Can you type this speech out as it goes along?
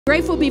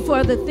Grateful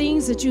before the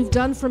things that you've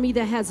done for me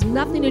that has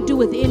nothing to do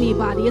with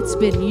anybody. It's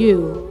been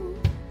you.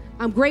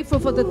 I'm grateful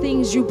for the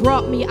things you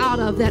brought me out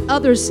of that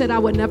others said I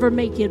would never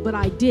make it, but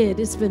I did.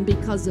 It's been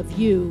because of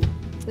you.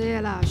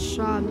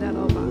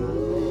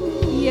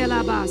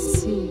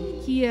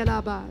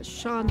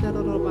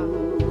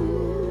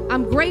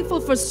 I'm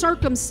grateful for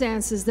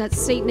circumstances that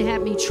Satan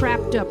had me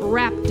trapped up,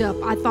 wrapped up.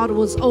 I thought it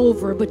was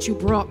over, but you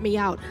brought me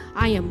out.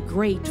 I am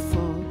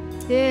grateful.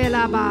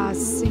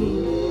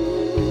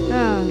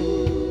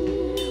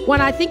 When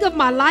I think of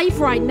my life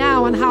right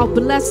now and how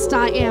blessed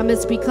I am,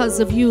 it's because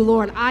of you,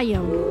 Lord. I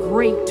am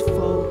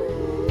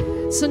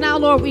grateful. So now,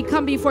 Lord, we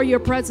come before your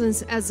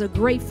presence as a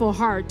grateful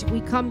heart.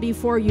 We come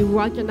before you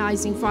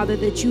recognizing, Father,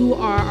 that you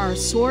are our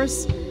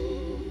source.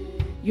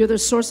 You're the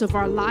source of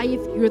our life.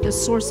 You're the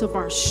source of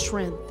our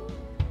strength.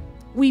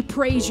 We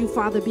praise you,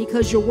 Father,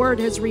 because your word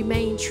has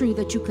remained true,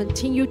 that you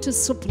continue to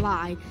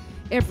supply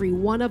every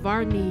one of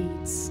our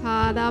needs.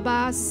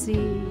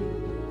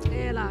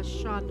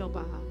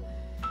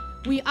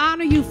 We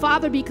honor you,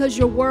 Father, because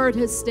your word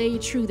has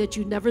stayed true, that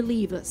you never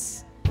leave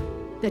us,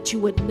 that you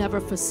would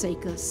never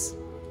forsake us,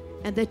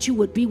 and that you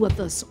would be with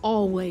us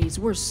always.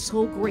 We're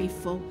so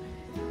grateful.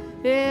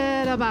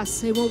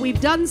 When we've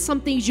done some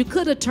things you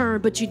could have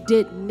turned, but you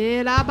didn't.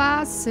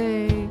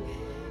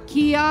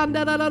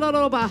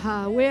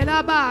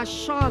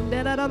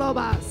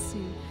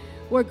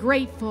 We're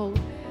grateful.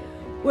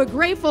 We're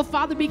grateful,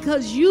 Father,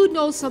 because you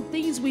know some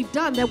things we've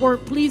done that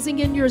weren't pleasing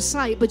in your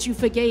sight, but you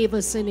forgave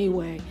us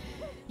anyway.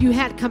 You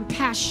had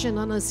compassion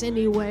on us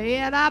anyway.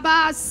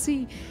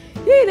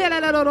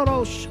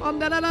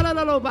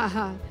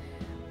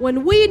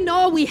 When we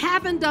know we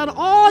haven't done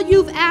all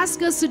you've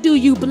asked us to do,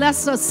 you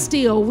bless us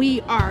still. We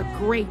are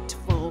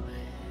grateful.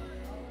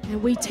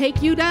 And we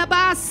take you to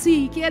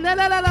Basi.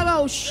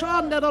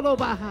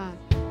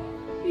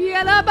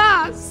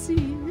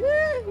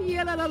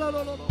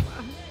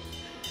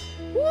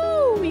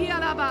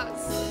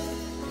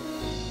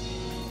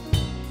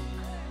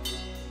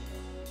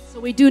 So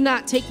we do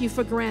not take you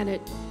for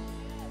granted,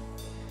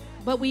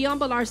 but we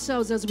humble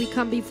ourselves as we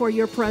come before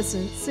your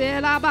presence.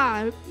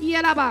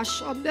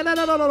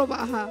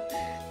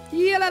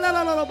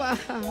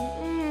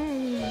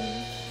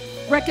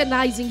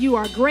 Recognizing you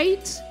are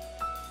great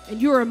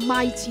and you are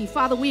mighty.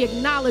 Father, we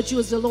acknowledge you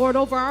as the Lord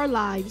over our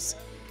lives.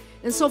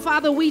 And so,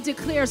 Father, we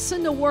declare,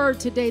 send a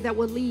word today that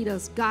will lead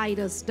us, guide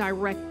us,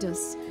 direct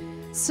us.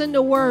 Send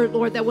a word,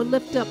 Lord, that will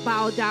lift up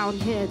bowed down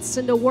heads.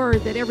 Send a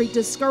word that every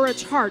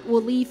discouraged heart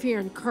will leave here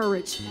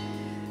encouraged.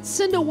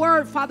 Send a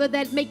word, Father,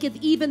 that maketh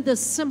even the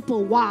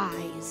simple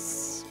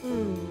wise.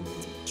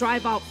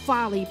 Drive out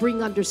folly,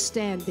 bring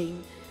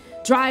understanding.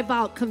 Drive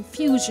out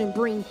confusion,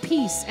 bring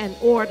peace and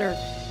order.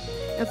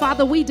 And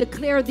Father, we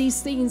declare these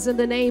things in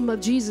the name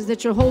of Jesus,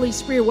 that your Holy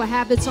Spirit will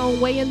have its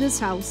own way in this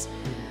house.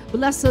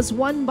 Bless us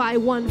one by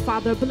one,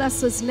 Father.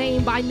 Bless us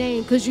name by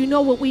name, because you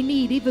know what we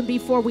need even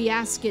before we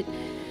ask it.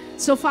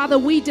 So, Father,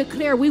 we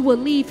declare we will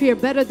leave here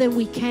better than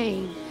we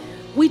came.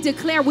 We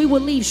declare we will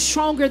leave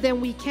stronger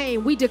than we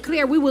came. We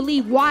declare we will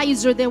leave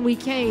wiser than we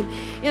came.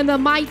 In the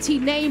mighty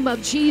name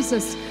of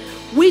Jesus,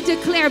 we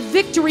declare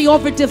victory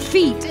over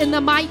defeat in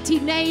the mighty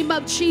name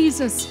of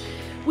Jesus.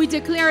 We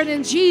declare it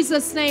in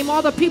Jesus' name.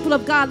 All the people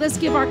of God, let's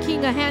give our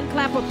King a hand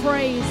clap of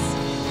praise.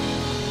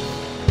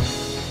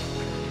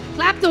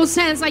 Clap those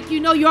hands like you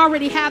know you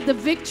already have the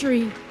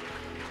victory.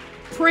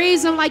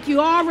 Praise him like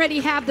you already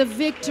have the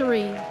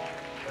victory.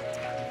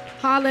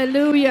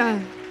 Hallelujah.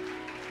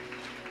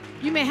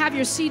 You may have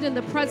your seat in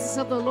the presence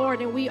of the Lord,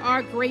 and we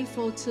are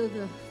grateful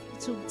to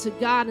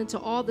God and to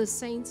all the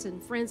saints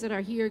and friends that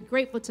are here.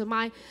 Grateful to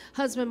my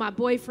husband, my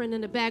boyfriend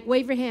in the back.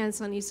 Wave your hands,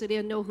 honey, so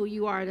they'll know who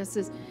you are. That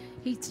says,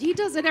 he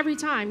does it every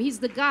time. He's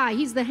the guy.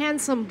 He's the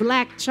handsome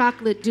black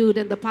chocolate dude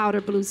in the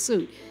powder blue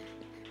suit.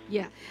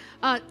 Yeah.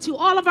 To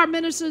all of our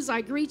ministers, I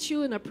greet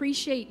you and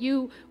appreciate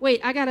you. Wait,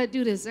 I got to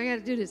do this.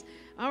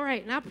 All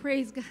right, now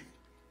praise God.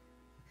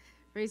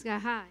 Praise God.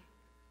 Hi.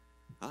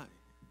 Hi.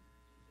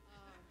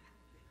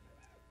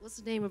 What's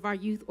the name of our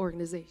youth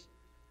organization?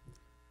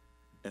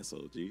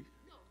 SOG.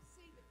 No,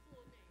 say the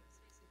full name.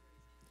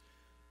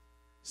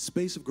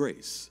 Space of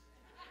Grace.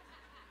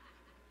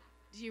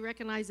 Do you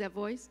recognize that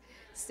voice?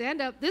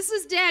 Stand up. This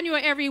is Daniel,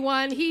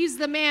 everyone. He's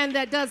the man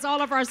that does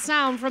all of our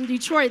sound from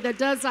Detroit, that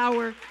does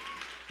our,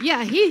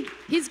 yeah,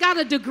 he's got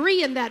a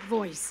degree in that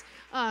voice.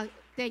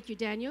 Thank you,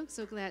 Daniel.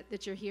 So glad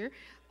that you're here.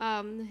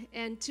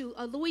 And to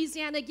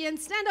Louisiana again.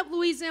 Stand up,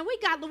 Louisiana. We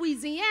got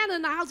Louisiana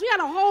in the house. We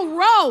got a whole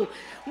row.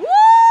 Woo!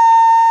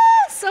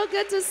 So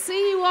good to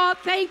see you all.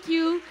 Thank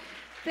you.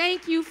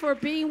 Thank you for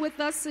being with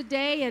us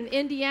today. And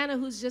Indiana,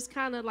 who's just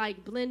kind of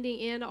like blending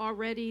in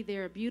already.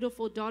 They're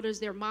beautiful daughters.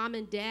 They're mom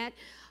and dad.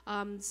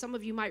 Some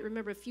of you might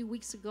remember a few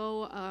weeks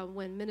ago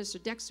when Minister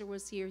Dexter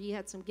was here, he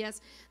had some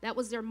guests. That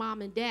was their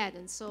mom and dad.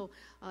 And so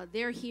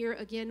they're here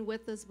again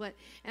with us.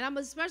 And I'm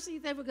especially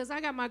thankful because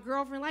I got my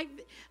girlfriend.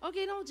 Like,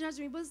 okay, don't judge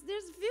me, but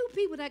there's a few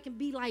people that can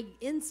be like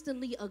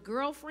instantly a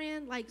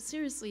girlfriend. Like,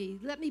 seriously,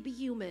 let me be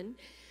human.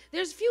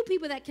 There's few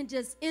people that can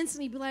just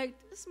instantly be like,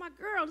 this is my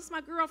girl, this is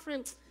my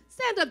girlfriend.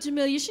 Stand up,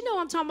 Jamelia. She know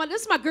what I'm talking about.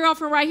 This is my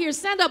girlfriend right here.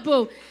 Stand up,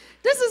 boo.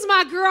 This is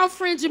my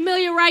girlfriend,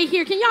 Jamelia, right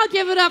here. Can y'all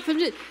give it up for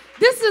me?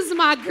 This is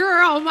my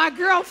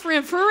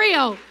girlfriend, for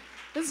real.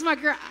 This is my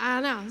girl.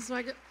 I know. This is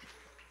my girl.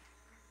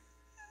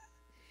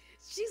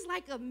 She's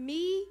like a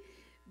me,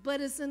 but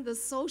it's in the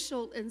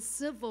social and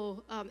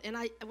civil. And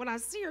when I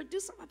see her do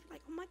something, I'm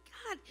like, oh my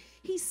God,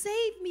 he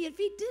saved me. If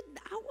he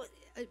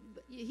didn't,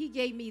 he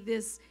gave me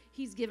this.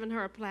 He's given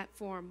her a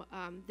platform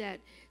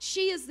that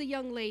she is the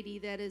young lady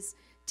that is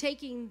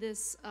taking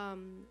this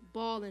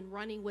ball and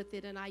running with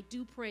it. And I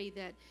do pray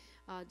that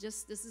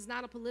this is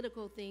not a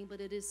political thing, but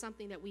it is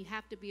something that we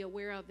have to be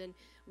aware of. And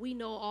we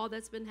know all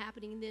that's been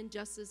happening in the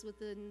injustice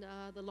within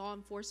the law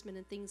enforcement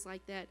and things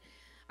like that.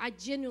 I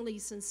genuinely,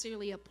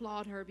 sincerely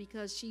applaud her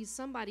because she's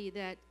somebody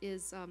that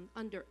is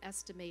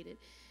underestimated.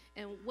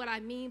 And what I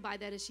mean by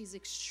that is she's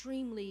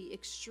extremely,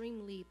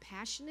 extremely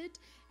passionate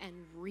and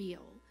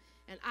real.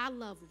 And I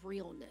love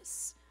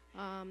realness.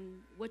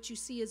 What you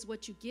see is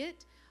what you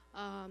get.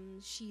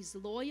 She's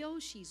loyal.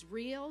 She's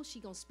real.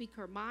 She's going to speak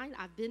her mind.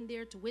 I've been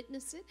there to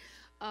witness it.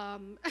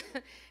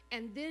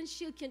 And then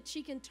she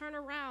can turn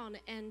around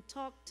and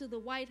talk to the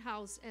White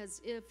House as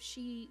if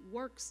she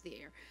works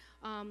there.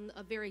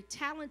 A very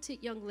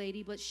talented young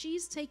lady, but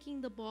she's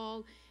taking the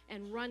ball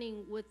and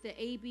running with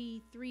the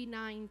AB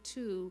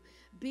 392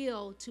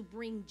 bill to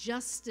bring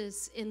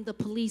justice in the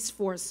police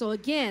force. So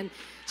again,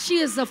 she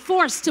is a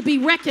force to be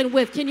reckoned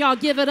with. Can y'all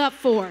give it up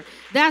for her?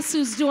 That's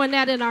who's doing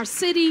that in our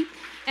city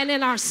and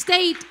in our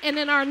state and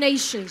in our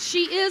nation.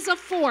 She is a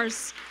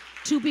force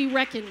to be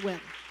reckoned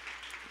with.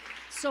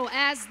 So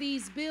as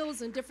these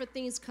bills and different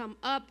things come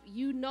up,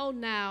 you know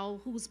now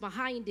who's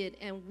behind it,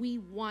 and we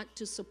want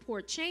to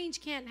support.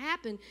 Change can't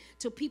happen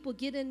till people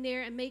get in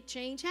there and make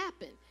change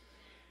happen.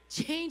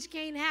 Change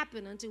can't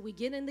happen until we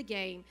get in the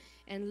game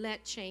and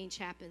let change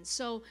happen.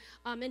 So,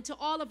 and to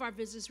all of our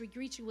visitors, we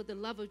greet you with the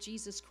love of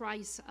Jesus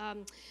Christ.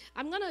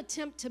 I'm going to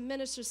attempt to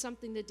minister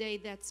something today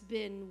that's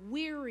been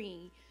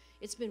wearying.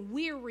 It's been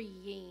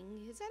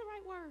wearying. Is that the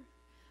right word?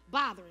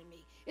 Bothering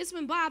me. It's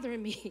been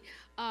bothering me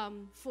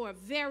for a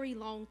very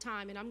long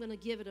time, and I'm going to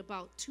give it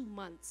about 2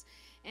 months.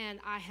 And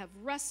I have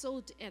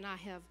wrestled and I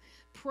have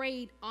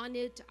prayed on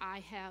it.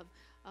 I have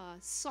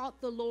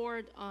sought the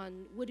Lord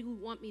on what do you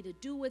want me to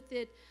do with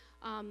it.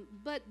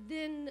 But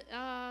then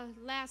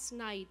last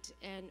night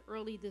and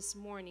early this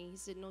morning, he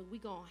said, no, we're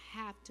going to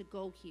have to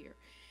go here.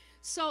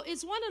 So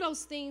it's one of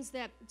those things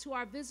that to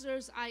our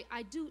visitors,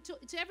 I do,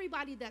 to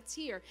everybody that's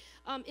here,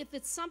 if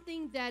it's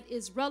something that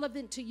is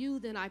relevant to you,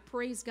 then I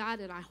praise God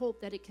and I hope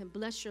that it can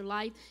bless your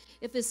life.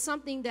 If it's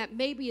something that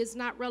maybe is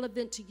not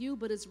relevant to you,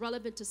 but is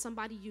relevant to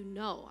somebody you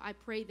know, I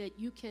pray that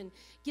you can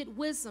get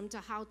wisdom to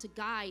how to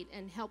guide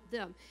and help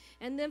them.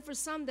 And then for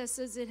some that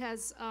says it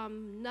has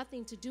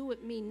nothing to do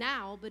with me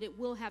now, but it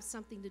will have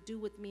something to do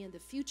with me in the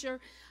future,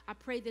 I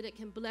pray that it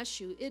can bless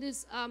you. It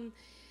is...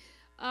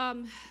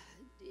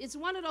 it's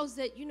one of those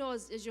that, you know,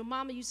 as your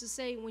mama used to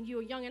say when you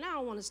were young, and I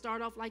don't want to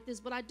start off like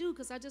this, but I do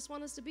because I just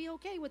want us to be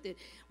okay with it.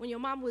 When your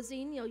mama was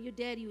saying, you know, your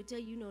daddy would tell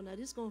you, now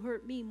this is going to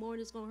hurt me more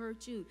than it's going to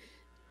hurt you.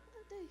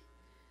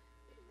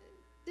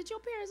 Did your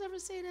parents ever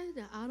say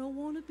that? I don't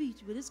want to beat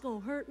you, but it's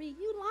going to hurt me.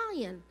 You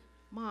lying,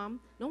 Mom.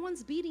 No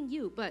one's beating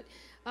you, but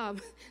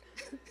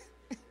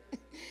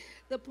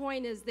the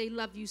point is they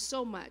love you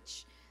so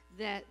much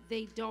that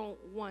they don't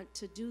want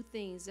to do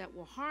things that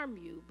will harm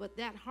you, but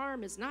that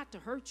harm is not to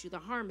hurt you. The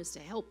harm is to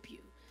help you.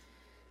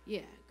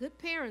 Yeah, good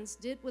parents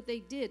did what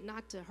they did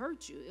not to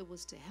hurt you. It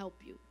was to help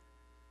you.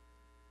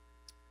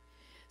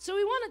 So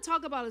we want to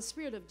talk about a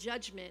spirit of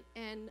judgment,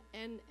 and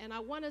I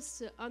want us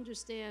to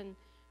understand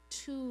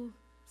 2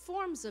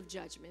 forms of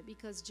judgment,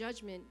 because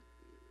judgment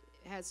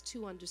has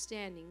 2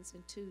 understandings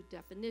and 2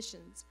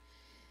 definitions.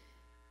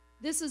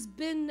 This has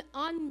been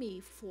on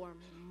me for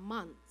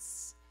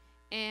months.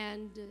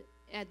 And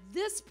at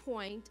this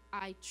point,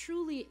 I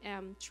truly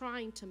am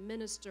trying to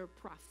minister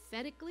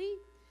prophetically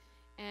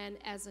and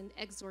as an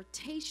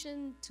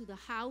exhortation to the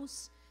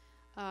house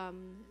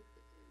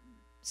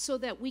so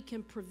that we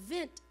can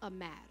prevent a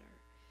matter.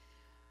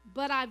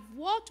 But I've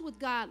walked with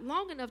God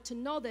long enough to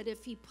know that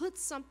if he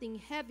puts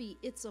something heavy,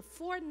 it's a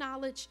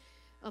foreknowledge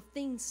of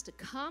things to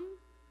come.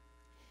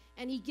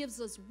 And he gives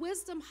us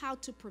wisdom how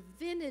to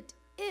prevent it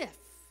if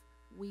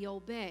we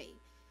obey.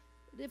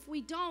 If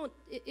we don't,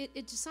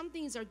 some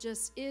things are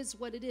just is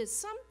what it is.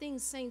 Some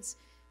things, saints,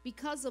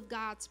 because of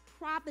God's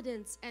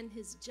providence and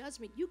his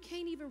judgment, you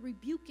can't even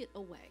rebuke it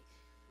away.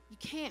 You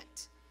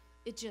can't.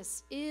 It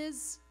just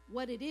is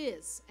what it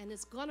is, and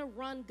it's going to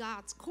run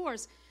God's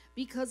course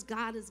because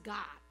God is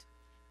God,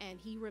 and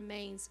he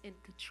remains in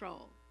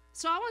control.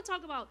 So I want to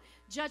talk about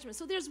judgment.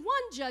 So there's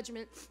one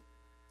judgment,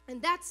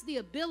 and that's the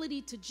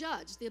ability to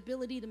judge, the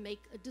ability to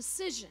make a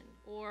decision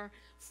or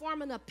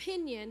form an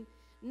opinion,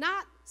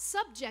 not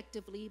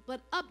subjectively, but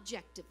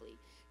objectively.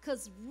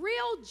 Because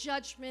real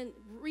judgment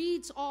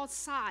reads all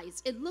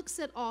sides. It looks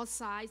at all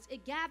sides.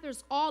 It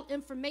gathers all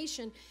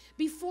information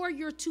before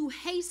you're too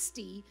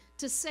hasty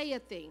to say a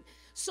thing.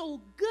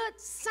 So good,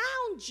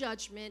 sound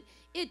judgment,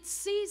 it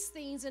sees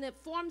things and it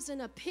forms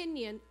an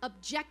opinion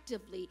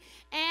objectively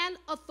and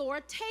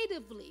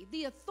authoritatively.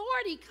 The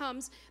authority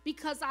comes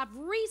because I've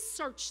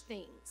researched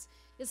things.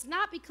 It's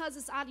not because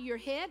it's out of your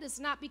head. It's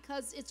not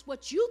because it's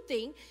what you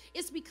think.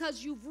 It's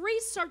because you've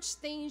researched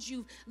things,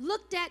 you've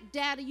looked at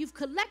data, you've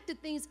collected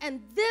things,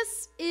 and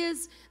this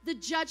is the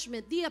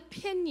judgment, the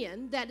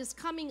opinion that is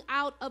coming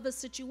out of a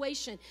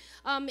situation.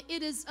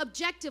 It is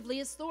objectively,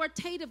 it's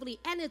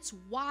authoritatively, and it's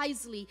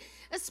wisely,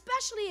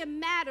 especially in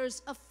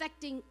matters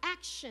affecting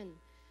action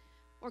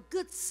or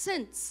good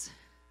sense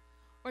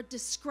or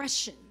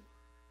discretion.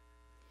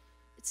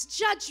 It's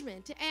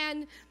judgment,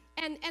 and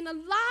a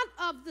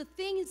lot of the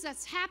things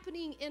that's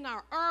happening in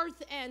our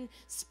earth and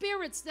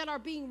spirits that are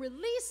being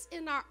released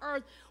in our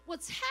earth,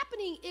 what's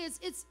happening is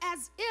it's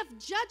as if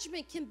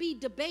judgment can be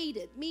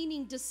debated,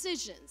 meaning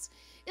decisions.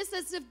 It's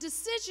as if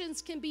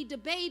decisions can be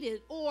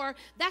debated, or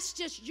that's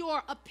just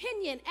your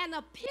opinion. And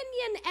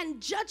opinion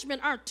and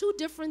judgment are two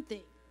different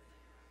things.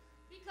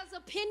 Because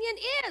opinion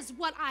is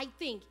what I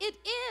think. It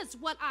is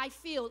what I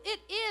feel. It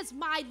is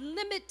my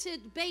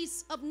limited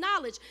base of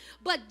knowledge.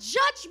 But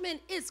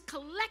judgment is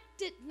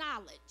collected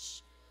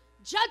knowledge.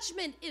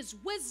 Judgment is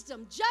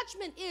wisdom.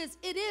 Judgment is,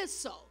 it is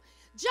so.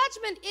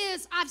 Judgment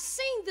is, I've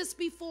seen this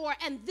before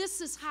and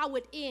this is how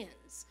it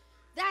ends.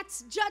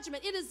 That's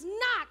judgment. It is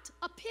not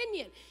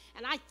opinion.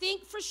 And I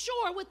think for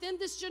sure within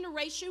this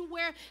generation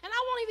where, and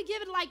I won't even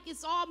give it like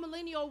it's all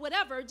millennial or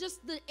whatever,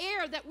 just the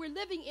era that we're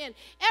living in,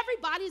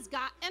 everybody's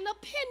got an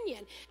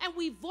opinion. And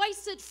we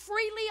voice it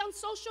freely on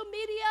social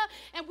media,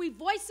 and we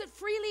voice it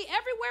freely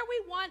everywhere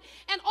we want.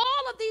 And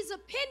all of these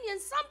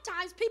opinions,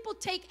 sometimes people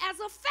take as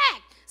a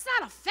fact. It's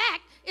not a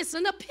fact, it's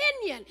an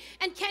opinion.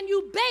 And can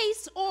you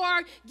base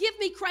or give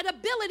me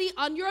credibility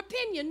on your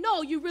opinion?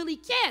 No, you really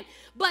can't.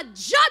 But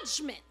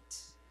judgment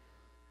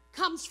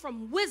comes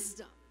from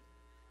wisdom.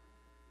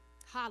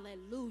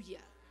 Hallelujah.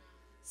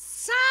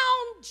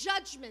 Sound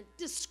judgment,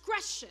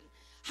 discretion,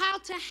 how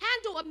to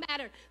handle a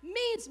matter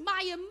means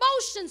my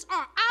emotions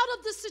are out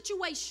of the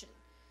situation.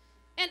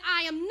 And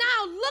I am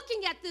now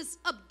looking at this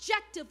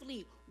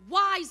objectively,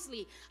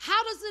 wisely.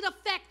 How does it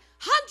affect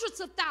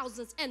hundreds of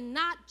thousands and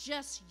not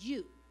just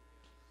you?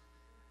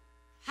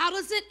 How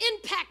does it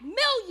impact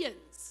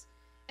millions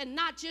and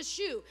not just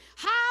you?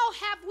 How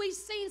have we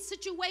seen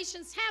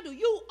situations handled?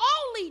 You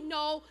only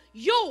know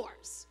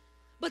yours.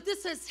 But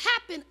this has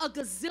happened a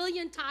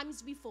gazillion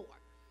times before.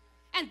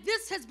 And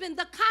this has been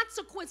the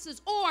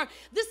consequences, or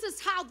this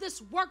is how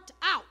this worked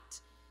out.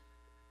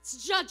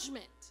 It's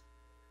judgment.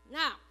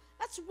 Now,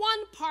 that's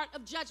one part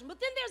of judgment.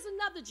 But then there's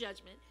another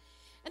judgment.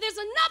 And there's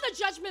another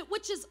judgment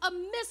which is a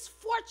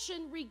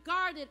misfortune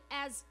regarded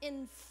as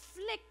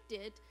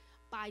inflicted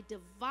by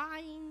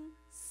divine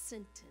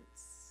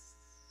sentence.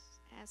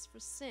 As for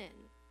sin,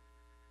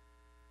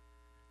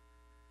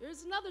 there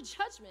is another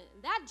judgment,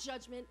 and that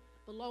judgment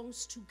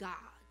belongs to God.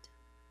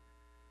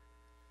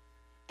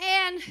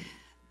 And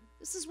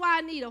this is why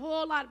I need a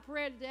whole lot of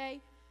prayer today,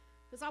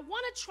 because I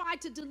want to try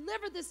to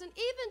deliver this, and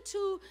even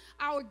to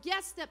our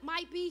guests that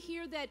might be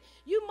here that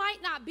you might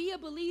not be a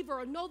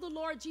believer or know the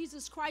Lord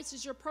Jesus Christ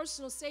as your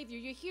personal Savior.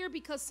 You're here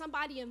because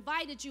somebody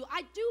invited you.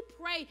 I do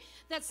pray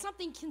that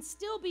something can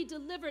still be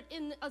delivered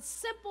in a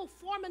simple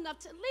form enough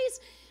to at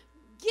least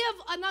give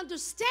an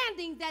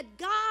understanding that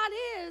God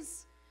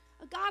is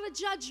a God of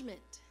judgment.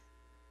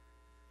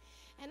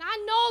 And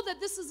I know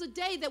that this is a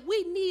day that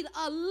we need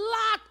a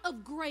lot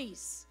of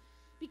grace,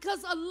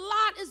 because a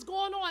lot is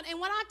going on. And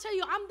when I tell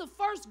you I'm the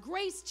first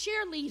grace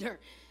cheerleader,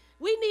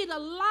 we need a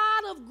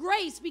lot of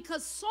grace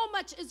because so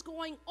much is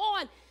going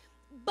on.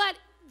 But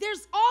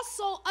there's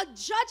also a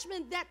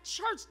judgment that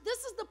church, this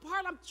is the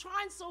part I'm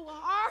trying so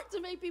hard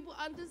to make people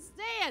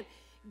understand.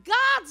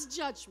 God's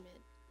judgment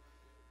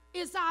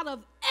is out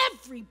of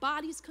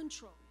everybody's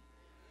control.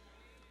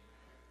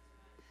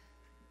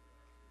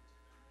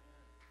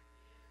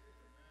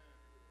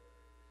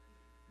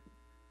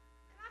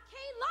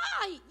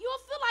 Lie. You'll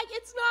feel like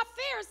it's not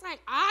fair. It's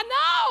like, I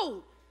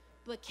know,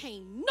 but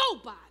can't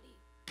nobody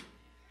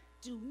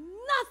do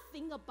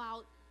nothing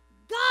about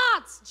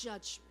God's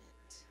judgment.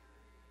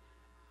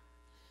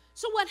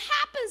 So what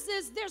happens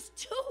is there's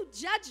two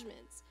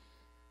judgments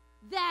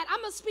that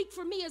I'm going to speak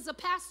for me as a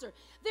pastor.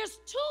 There's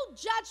two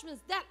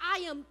judgments that I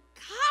am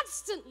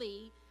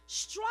constantly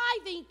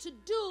striving to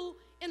do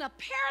in a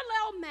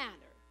parallel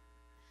manner.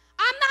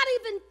 I'm not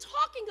even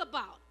talking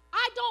about,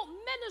 I don't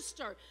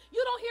minister.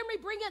 You don't hear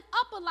me bring it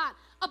up a lot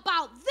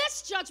about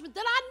this judgment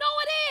that I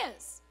know it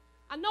is.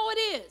 I know it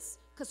is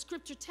because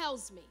Scripture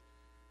tells me.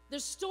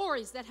 There's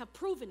stories that have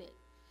proven it.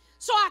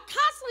 So I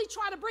constantly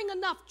try to bring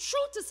enough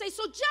truth to say,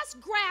 so just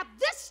grab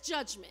this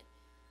judgment.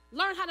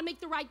 Learn how to make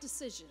the right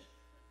decision.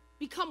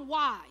 Become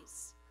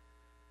wise.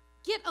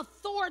 Get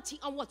authority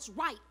on what's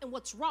right and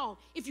what's wrong.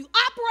 If you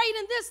operate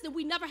in this, then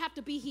we never have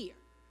to be here.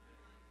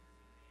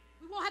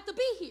 We won't have to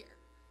be here.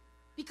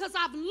 Because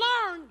I've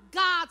learned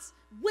God's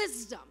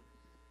wisdom.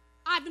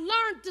 I've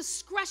learned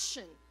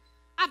discretion.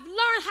 I've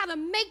learned how to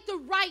make the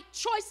right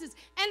choices.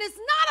 And it's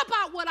not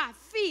about what I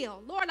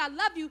feel. Lord, I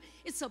love you.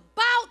 It's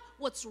about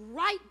what's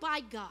right by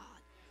God.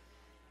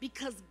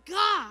 Because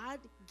God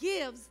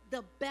gives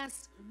the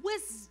best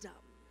wisdom.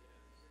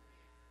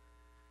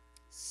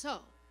 So,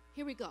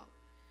 here we go.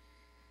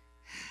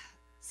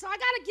 So I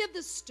got to give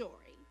this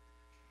story.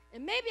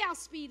 And maybe I'll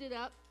speed it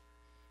up.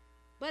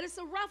 But it's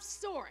a rough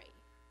story.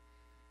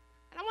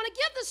 And I want to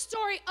give the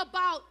story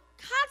about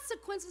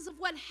consequences of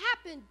what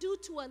happened due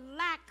to a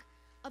lack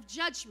of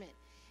judgment.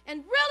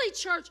 And really,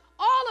 church,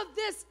 all of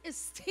this is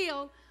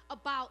still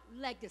about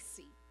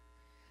legacy.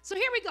 So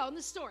here we go in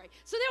the story.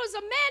 So there was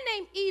a man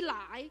named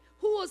Eli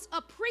who was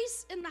a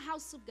priest in the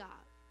house of God.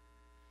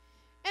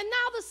 And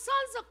now the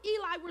sons of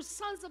Eli were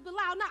sons of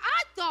Belial. Now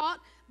I thought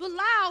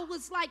Belial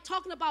was like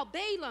talking about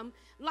Balaam,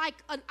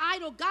 like an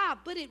idol god,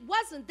 but it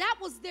wasn't. That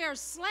was their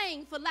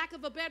slang, for lack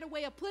of a better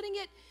way of putting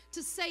it,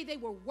 to say they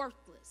were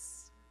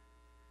worthless.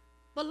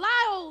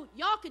 Belial,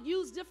 y'all could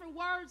use different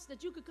words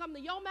that you could come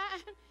to your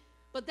mind,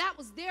 but that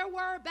was their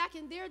word back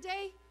in their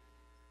day.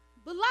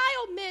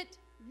 Belial meant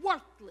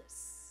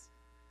worthless.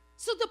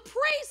 So the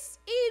priest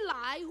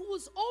Eli, who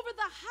was over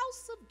the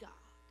house of God,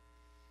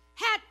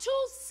 had two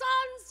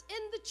sons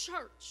in the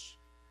church.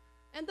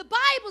 And the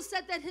Bible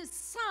said that his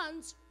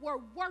sons were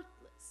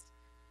worthless.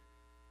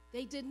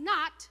 They did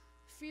not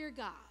fear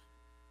God.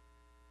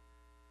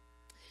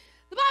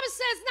 The Bible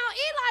says, now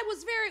Eli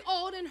was very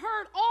old and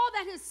heard all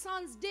that his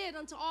sons did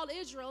unto all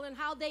Israel, and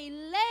how they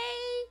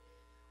lay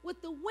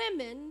with the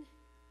women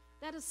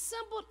that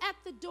assembled at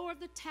the door of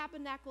the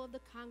tabernacle of the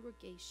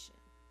congregation.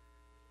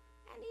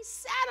 And he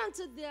said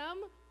unto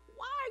them,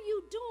 why are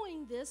you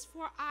doing this?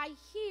 For I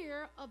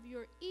hear of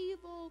your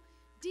evil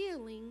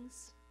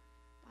dealings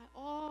by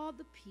all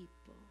the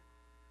people.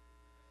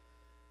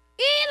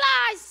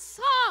 Eli's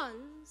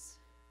sons,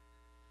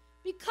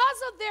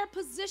 because of their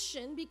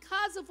position,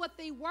 because of what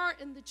they were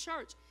in the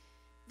church,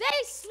 they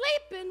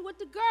sleeping with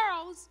the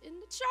girls in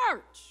the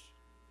church.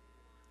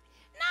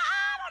 Now,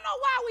 I don't know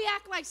why we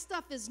act like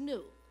stuff is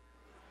new.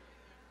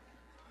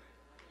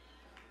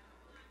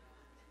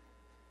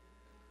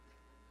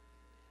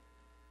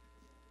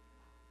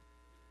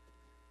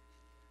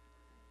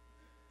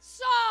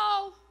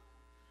 So,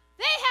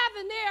 they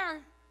having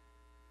their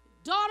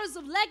Daughters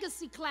of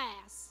Legacy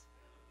class.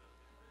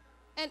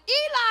 And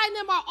Eli and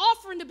them are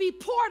offering to be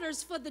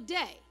porters for the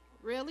day.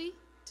 Really?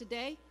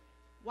 Today?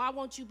 Why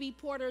won't you be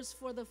porters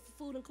for the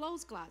food and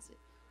clothes closet?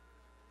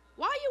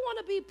 Why you want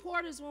to be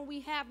porters when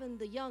we having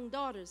the young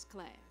daughters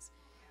class?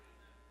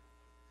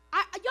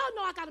 Y'all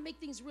know I got to make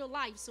things real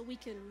life so we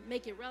can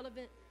make it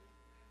relevant.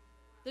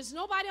 There's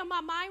nobody on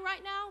my mind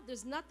right now.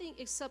 There's nothing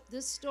except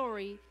this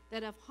story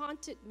that have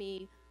haunted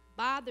me,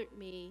 bothered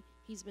me.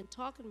 He's been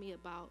talking to me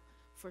about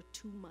for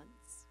 2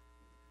 months.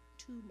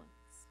 2 months.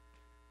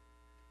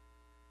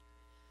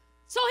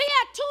 So he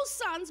had two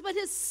sons, but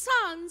his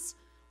sons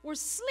were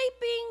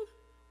sleeping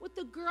with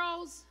the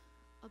girls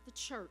of the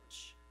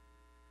church.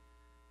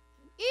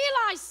 And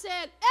Eli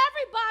said,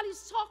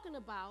 everybody's talking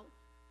about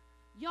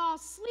y'all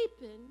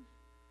sleeping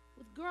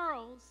with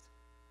girls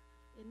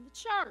in the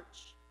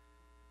church.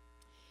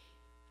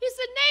 He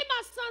said, name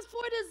my sons,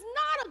 for it is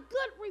not a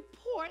good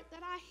report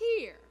that I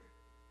hear.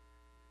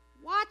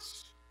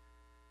 Watch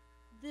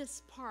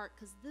this part,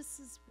 because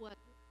this is what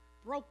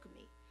broke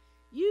me.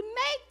 You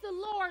make the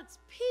Lord's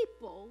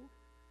people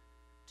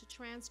to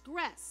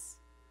transgress.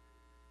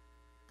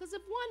 Because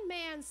if one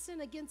man sin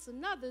against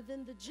another,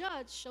 then the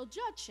judge shall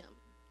judge him.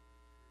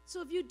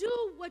 So if you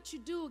do what you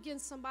do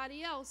against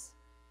somebody else,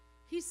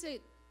 he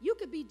said, you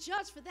could be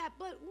judged for that.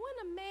 But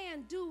when a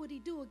man do what he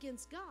do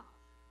against God,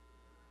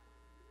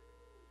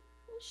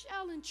 who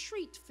shall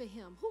entreat for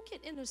him? Who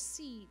can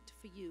intercede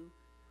for you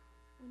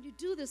when you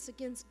do this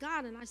against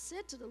God? And I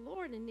said to the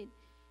Lord, and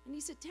he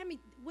said, Tammy,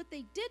 what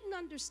they didn't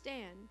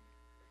understand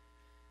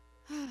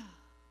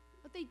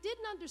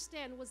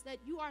was that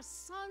you are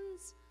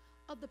sons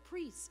of the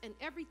priests, and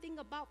everything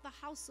about the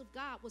house of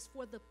God was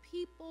for the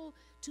people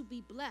to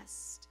be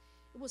blessed.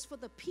 It was for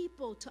the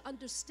people to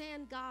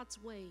understand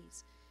God's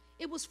ways.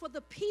 It was for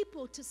the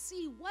people to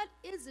see what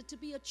is it to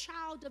be a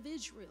child of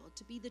Israel,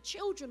 to be the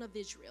children of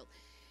Israel.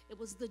 It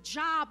was the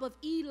job of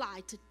Eli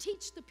to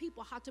teach the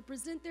people how to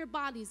present their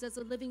bodies as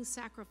a living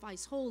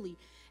sacrifice, holy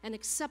and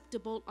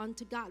acceptable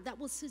unto God. That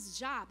was his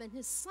job. And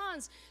his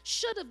sons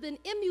should have been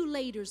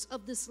emulators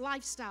of this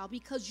lifestyle,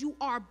 because you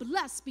are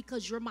blessed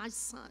because you're my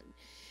son.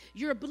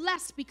 You're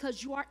blessed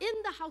because you are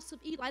in the house of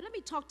Eli. Let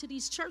me talk to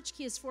these church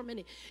kids for a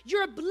minute.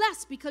 You're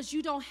blessed because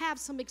you don't have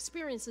some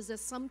experiences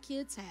that some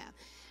kids have.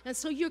 And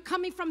so you're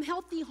coming from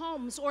healthy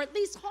homes, or at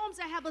least homes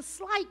that have a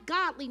slight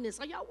godliness.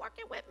 Are y'all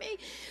working with me?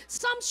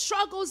 Some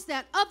struggles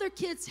that other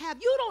kids have,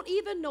 you don't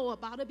even know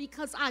about it,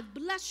 because I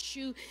blessed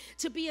you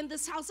to be in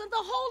this house. And the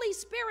Holy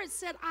Spirit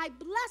said, I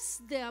bless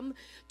them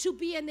to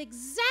be an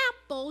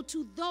example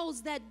to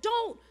those that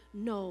don't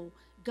know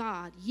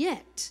God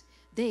yet.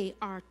 They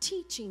are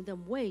teaching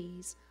them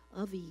ways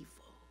of evil.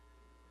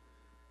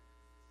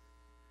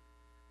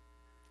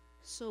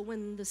 So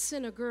when the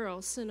sinner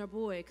girl, sinner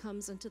boy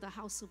comes into the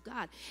house of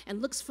God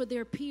and looks for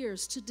their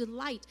peers to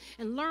delight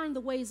and learn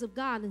the ways of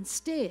God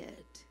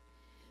instead,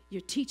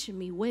 you're teaching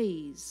me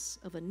ways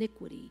of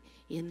iniquity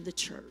in the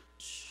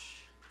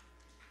church.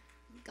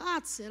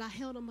 God said I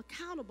held them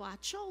accountable. I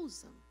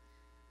chose them.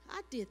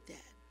 I did that.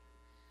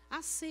 I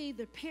saved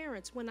their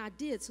parents when I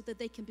did so that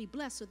they can be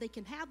blessed, so they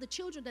can have the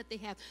children that they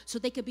have, so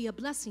they can be a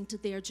blessing to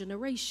their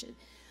generation.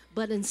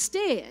 But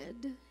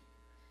instead,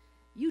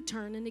 you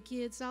turning the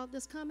kids out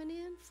that's coming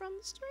in from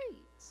the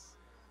streets.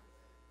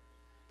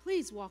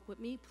 Please walk with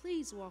me.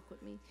 Please walk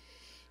with me.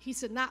 He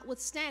said,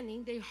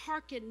 notwithstanding, they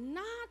hearken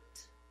not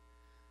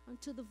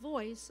unto the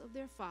voice of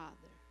their father,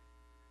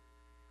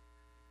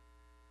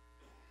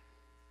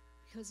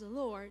 because the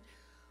Lord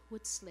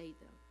would slay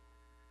them.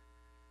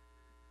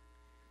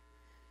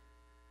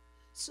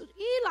 So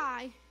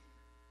Eli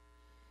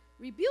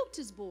rebuked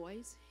his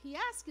boys. He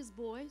asked his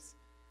boys,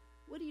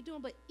 what are you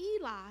doing? But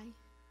Eli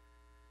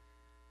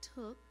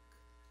took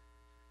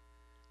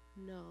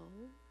no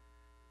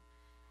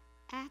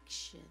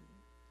action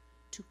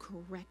to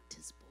correct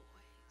his boys.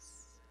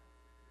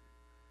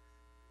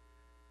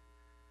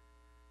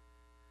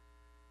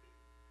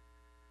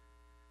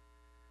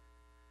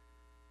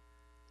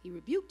 He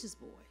rebuked his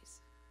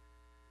boys.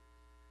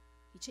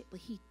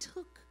 But he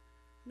took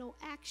no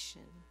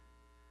action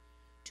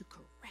to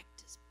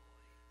correct his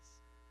boys.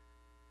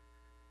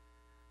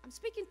 I'm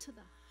speaking to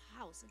the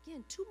house.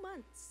 Again, 2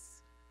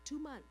 months. 2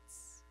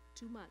 months.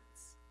 2 months.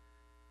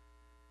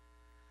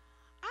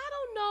 I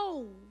don't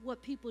know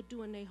what people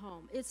do in their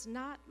home. It's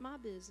not my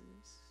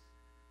business.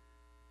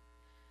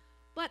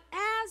 But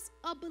as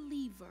a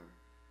believer,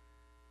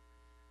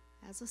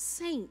 as a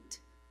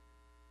saint,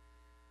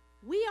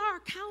 we are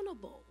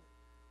accountable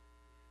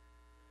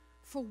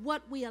for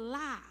what we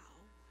allow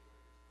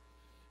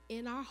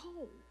in our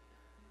home.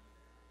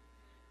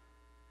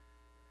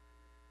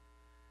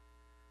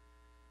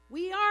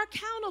 We are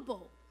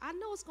accountable. I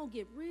know it's going to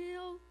get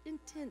real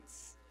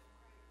intense.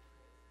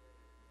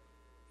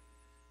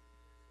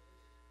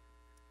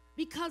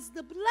 Because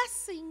the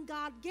blessing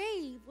God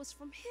gave was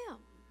from him.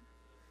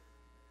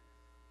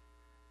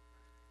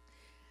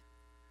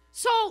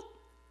 So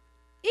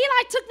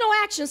Eli took no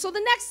action. So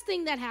the next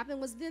thing that happened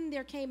was then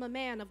there came a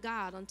man of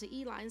God unto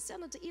Eli and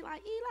said unto Eli, let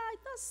me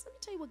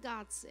tell you what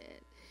God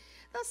said.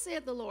 Thus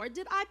saith the Lord,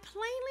 did I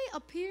plainly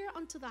appear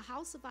unto the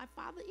house of thy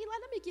father? Eli,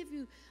 let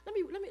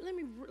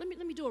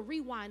me do a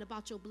rewind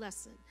about your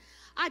blessing.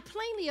 I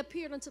plainly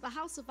appeared unto the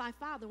house of thy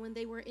father when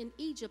they were in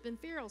Egypt in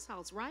Pharaoh's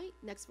house, right?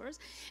 Next verse.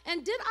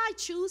 And did I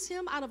choose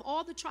him out of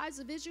all the tribes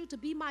of Israel to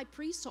be my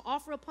priest, to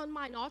offer upon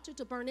mine altar,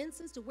 to burn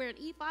incense, to wear an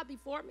ephod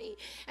before me?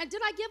 And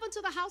did I give unto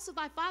the house of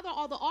thy father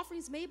all the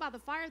offerings made by the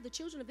fire of the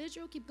children of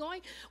Israel? Keep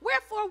going.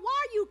 Wherefore,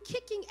 why are you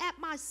kicking at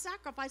my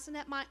sacrifice and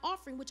at my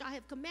offering, which I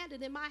have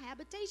commanded in my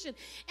habitation?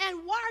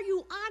 And why are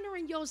you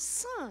honoring your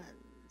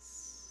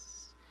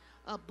sons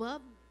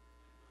above?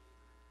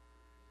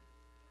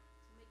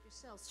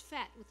 Yourselves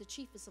fat with the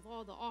chiefest of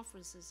all the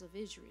offices of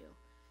Israel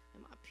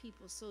and my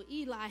people. So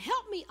Eli,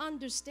 help me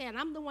understand.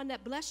 I'm the one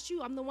that blessed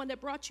you. I'm the one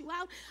that brought you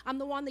out. I'm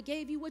the one that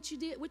gave you what you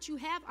did, what you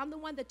have. I'm the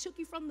one that took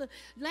you from the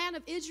land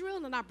of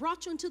Israel and I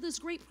brought you into this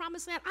great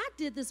promised land. I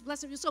did this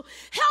blessing for you. So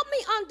help me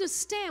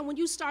understand when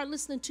you start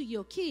listening to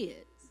your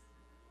kids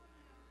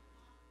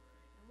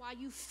and why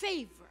you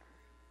favor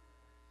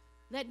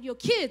letting your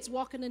kids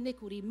walk in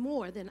iniquity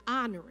more than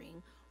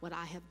honoring what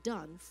I have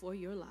done for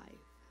your life.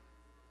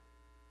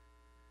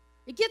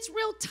 It gets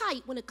real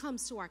tight when it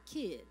comes to our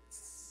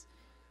kids.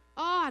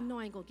 Oh, I know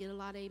I ain't gonna get a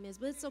lot of amens,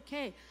 but it's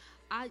okay.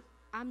 I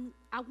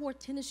wore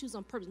tennis shoes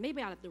on purpose.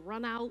 Maybe I'd have to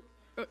run out.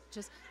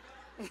 Just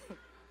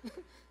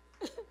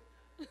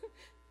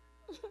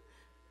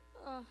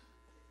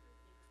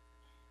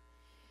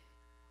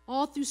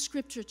all through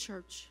Scripture,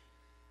 church,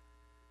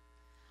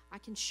 I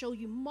can show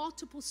you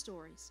multiple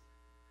stories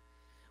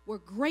where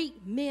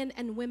great men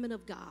and women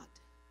of God,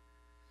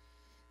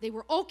 they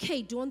were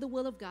okay doing the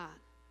will of God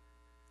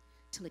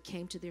till it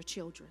came to their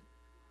children.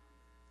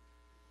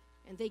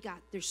 And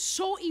they're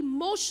so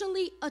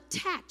emotionally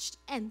attached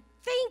and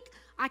think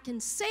I can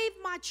save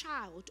my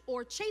child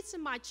or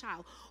chasten my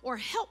child or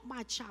help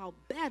my child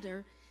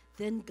better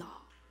than God.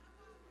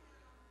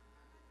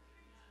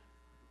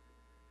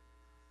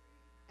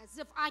 As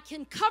if I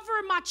can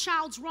cover my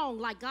child's wrong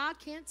like God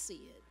can't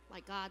see it,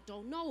 like God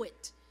don't know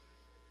it.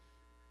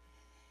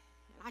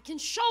 And I can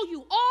show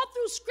you all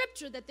through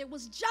Scripture that there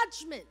was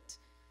judgment.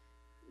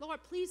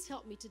 Lord, please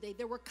help me today.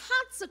 There were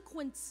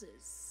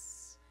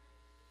consequences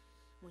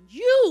when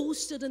you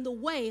stood in the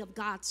way of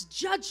God's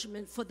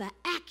judgment for the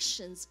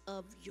actions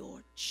of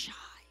your child.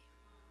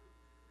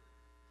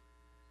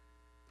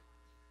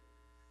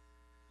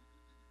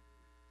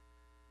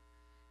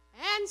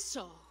 And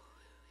so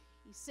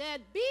he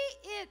said, be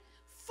it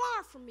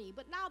far from me.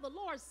 But now the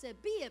Lord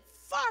said, be it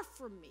far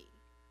from me.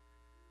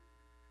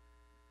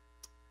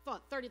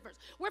 30th verse.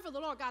 Wherefore the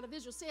Lord God of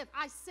Israel saith,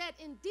 I said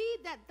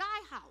indeed that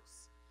thy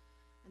house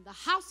and the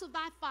house of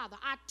thy father,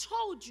 I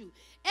told you,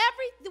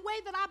 the way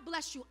that I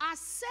bless you, I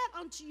said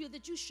unto you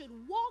that you should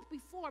walk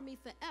before me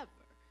forever.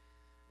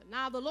 But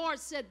now the Lord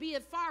said, be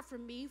it far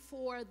from me,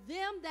 for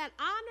them that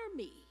honor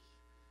me,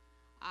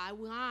 I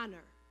will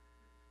honor.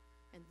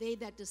 And they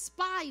that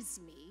despise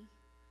me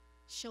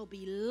shall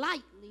be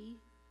lightly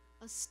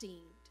esteemed.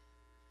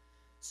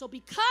 So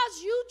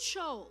because you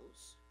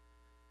chose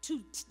to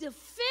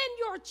defend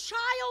your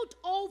child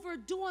over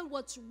doing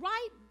what's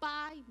right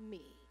by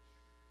me,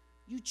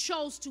 you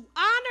chose to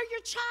honor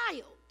your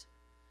child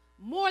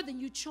more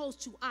than you chose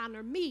to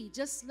honor me.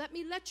 Just let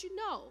me let you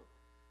know,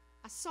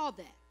 I saw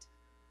that.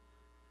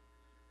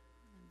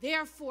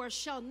 Therefore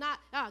shall not,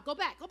 go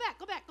back,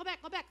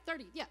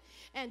 30, yeah.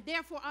 And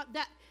therefore,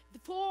 that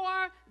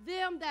for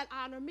them that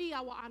honor me,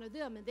 I will honor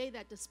them, and they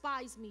that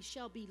despise me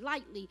shall be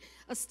lightly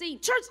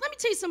esteemed. Church, let me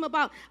tell you something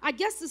about, I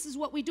guess this is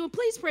what we do.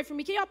 Please pray for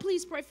me. Can y'all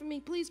please pray for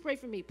me? Please pray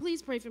for me.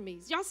 Please pray for me.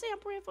 Y'all say I'm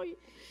praying for you?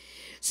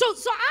 So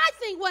I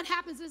think what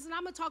happens is, and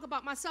I'm going to talk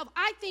about myself,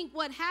 I think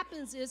what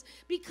happens is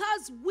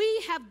because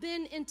we have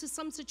been into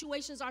some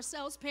situations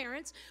ourselves,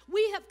 parents,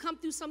 we have come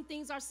through some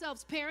things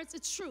ourselves, parents,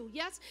 it's true,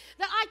 yes?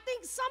 That I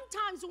think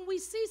sometimes when we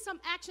see some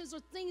actions or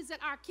things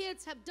that our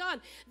kids have done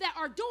that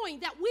are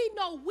doing that we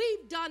know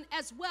we've done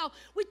as well,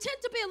 we tend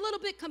to be a little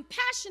bit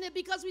compassionate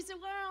because we say,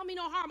 well, I don't mean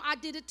no harm, I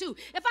did it too.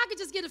 If I could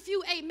just get a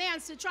few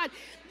amens to try.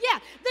 Yeah,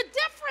 the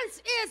difference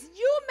is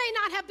you may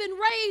not have been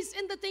raised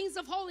in the things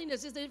of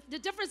holiness. The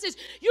difference is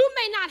you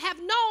may not have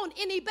known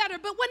any better,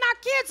 but when our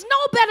kids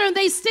know better and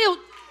they still,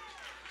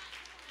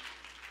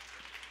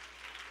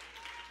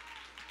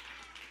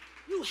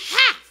 you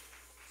have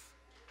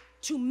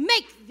to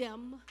make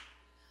them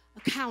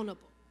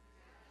accountable.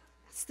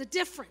 That's the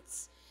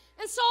difference.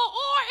 And so,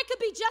 or it could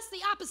be just the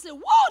opposite.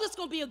 Whoa, this is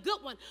going to be a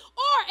good one.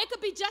 Or it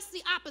could be just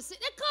the opposite.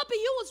 It could be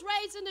you was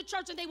raised in the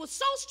church and they were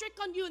so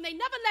strict on you and they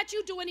never let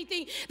you do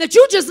anything that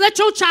you just let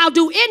your child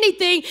do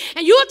anything,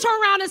 and you'll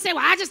turn around and say,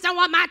 well, I just don't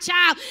want my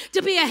child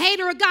to be a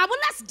hater of God. Well,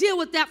 let's deal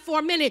with that for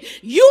a minute.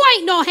 You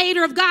ain't no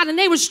hater of God and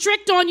they were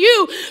strict on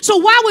you. So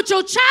why would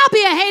your child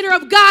be a hater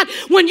of God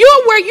when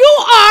you're where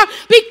you are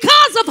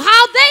because of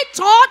how they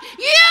taught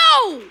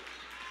you?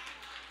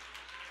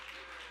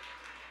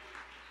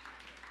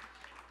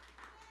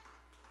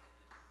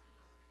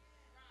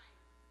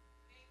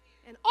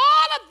 And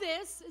all of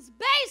this is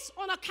based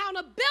on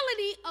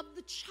accountability of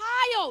the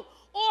child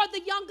or the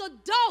young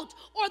adult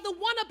or the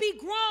wannabe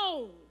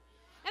grown.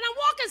 And I'm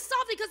walking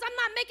softly because I'm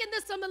not making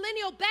this a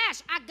millennial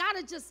bash. I got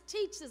to just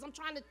teach this. I'm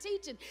trying to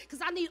teach it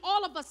because I need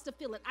all of us to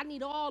feel it. I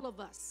need all of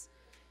us.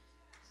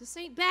 This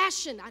ain't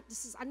bashing.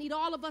 I need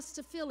all of us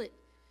to feel it.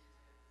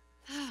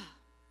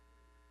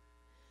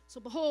 So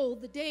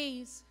behold, the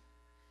days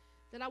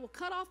that I will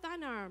cut off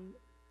thine arm.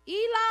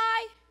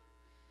 Eli,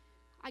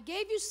 I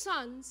gave you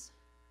sons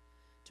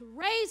to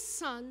raise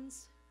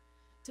sons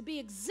to be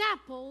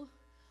example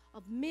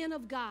of men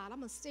of God. I'm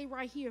going to stay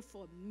right here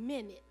for a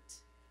minute.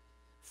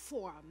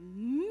 For a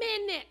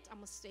minute. I'm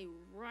going to stay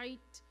right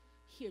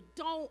here.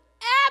 Don't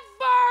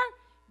ever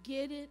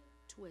get it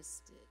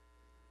twisted.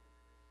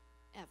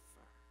 Ever.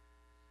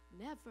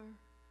 Never.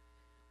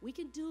 We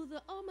can do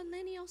the,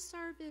 millennial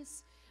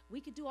service. We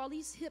could do all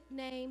these hip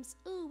names.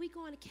 Ooh, we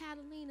going to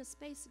Catalina,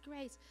 Space of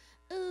Grace.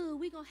 Ooh,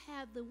 we going to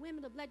have the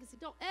Women of Legacy.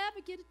 Don't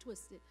ever get it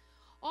twisted.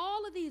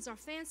 All of these are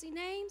fancy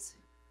names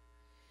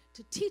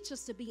to teach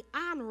us to be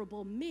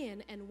honorable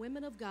men and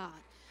women of God.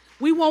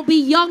 We won't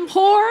be young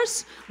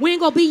whores. We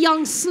ain't going to be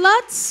young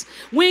sluts.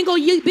 We ain't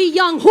going to be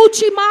young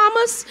hoochie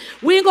mamas.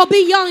 We ain't going to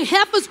be young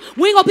heifers.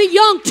 We ain't going to be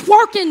young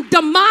twerking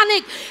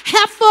demonic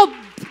heifer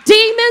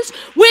demons.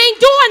 We ain't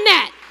doing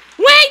that.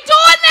 We ain't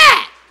doing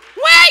that.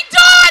 We ain't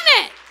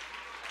doing it.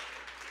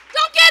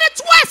 Don't get it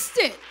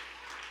twisted.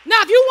 Now,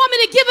 if you want me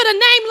to give it a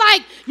name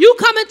like you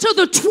come into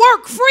the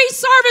twerk-free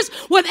service,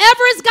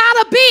 whatever it's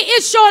got to be,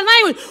 it's your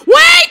language. We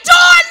ain't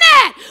doing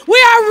that. We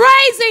are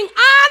raising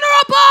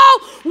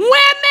honorable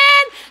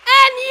women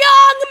and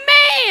young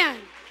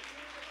men.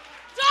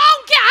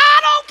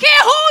 I don't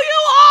care who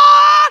you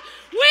are.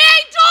 We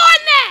ain't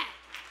doing that.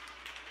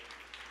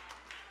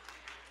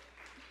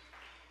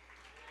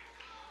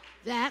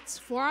 That's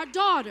for our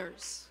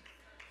daughters.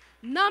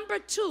 Number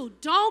 2,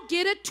 don't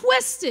get it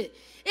twisted.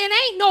 It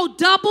ain't no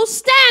double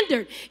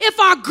standard. If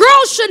our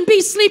girls shouldn't be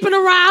sleeping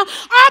around,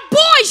 our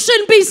boys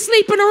shouldn't be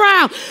sleeping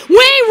around.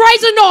 We ain't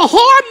raising no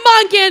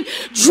whoremongering,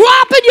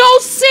 dropping your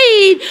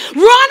seed,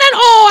 running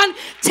on,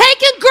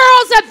 taking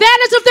girls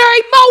advantage of their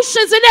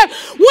emotions.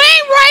 We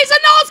ain't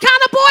raising those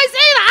kind of boys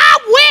either. I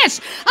wish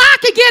I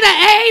could get an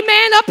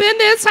amen up in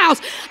this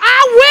house. I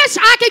wish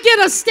I could get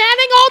a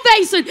standing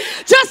ovation.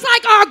 Just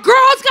like our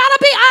girls got to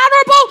be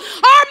honorable,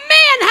 our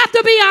men have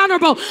to be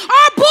honorable.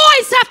 Our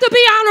boys have to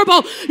be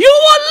honorable. You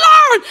will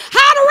learn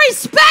how to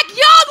respect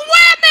young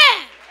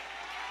women.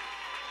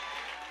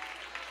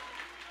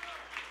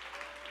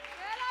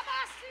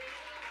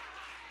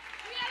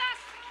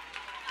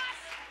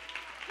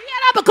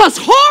 Because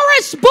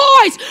whorish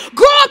boys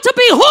grow up to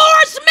be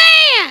whorish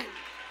men.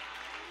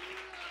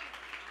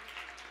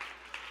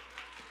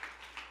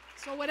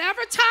 So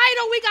whatever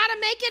title, we got to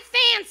make it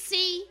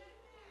fancy.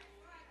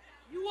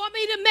 You want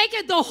me to make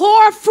it the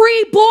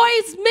whore-free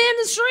boys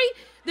ministry?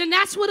 Then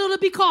that's what it'll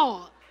be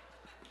called.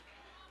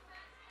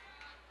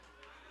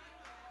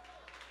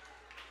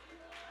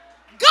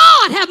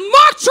 God have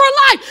marked your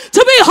life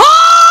to be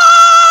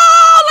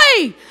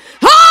holy,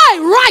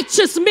 high,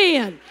 righteous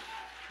men.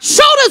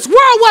 Show this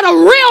world what a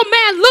real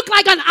man look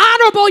like, an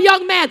honorable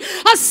young man,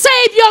 a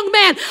saved young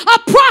man, a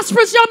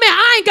prosperous young man.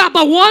 I ain't got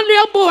but one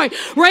little boy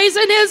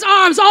raising his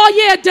arms. Oh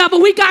yeah, devil,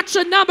 we got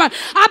your number.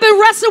 I've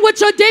been wrestling with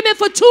your demon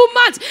for 2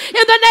 months.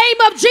 In the name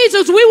of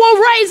Jesus, we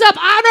will raise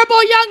up honorable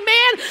young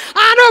men,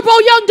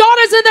 honorable young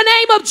daughters in the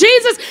name of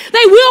Jesus.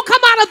 They will come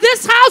out of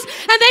this house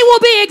and they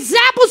will be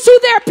examples to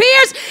their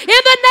peers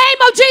in the name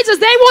of Jesus.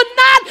 They will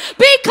not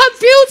be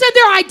confused in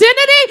their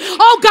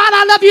identity. Oh God,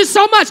 I love you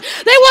so much.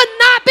 They will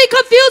not be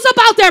confused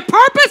about their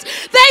purpose.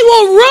 They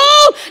will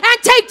rule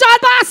and take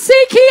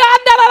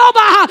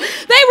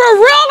they will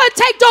rule and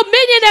take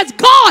dominion as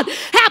God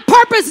have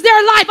purposed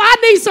their life. I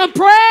need some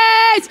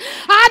praise.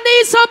 I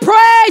need some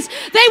praise.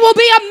 They will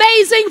be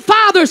amazing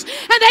fathers,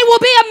 and they will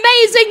be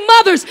amazing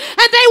mothers,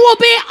 and they will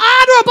be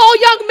honorable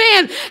young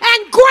men and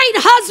great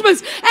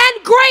husbands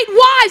and great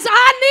wives.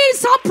 I need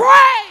some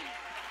praise.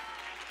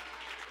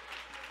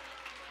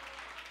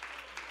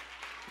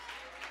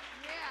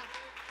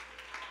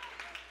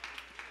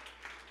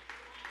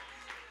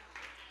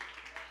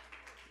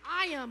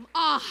 I am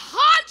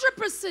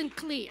 100%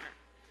 clear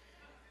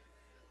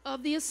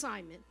of the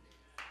assignment.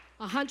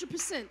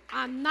 100%.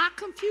 I'm not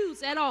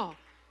confused at all.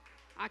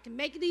 I can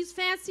make these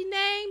fancy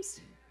names.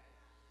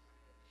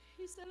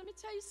 He said, let me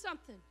tell you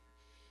something.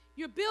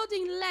 You're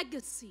building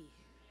legacy.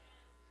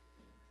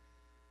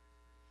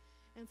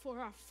 And for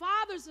our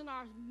fathers and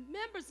our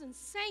members and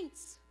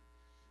saints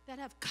that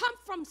have come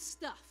from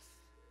stuff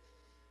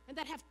and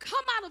that have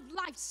come out of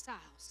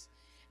lifestyles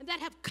and that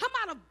have come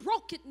out of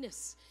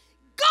brokenness,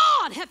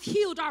 God have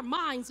healed our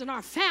minds and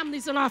our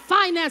families and our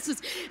finances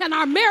and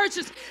our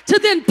marriages to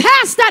then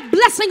pass that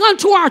blessing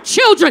unto our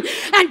children.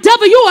 And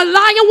devil, you a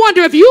lie and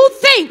wonder if you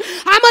think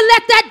I'm going to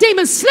let that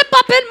demon slip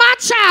up in my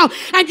child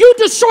and you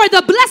destroy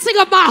the blessing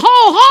of my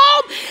whole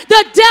home.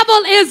 The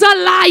devil is a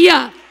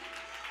liar.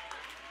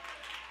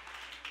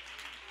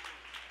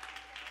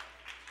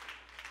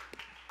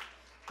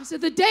 He said,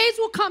 the days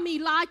will come,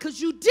 Eli,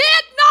 because you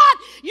did not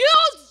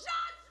use judgment.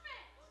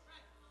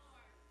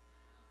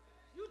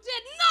 You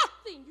did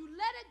nothing. You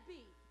let it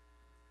be.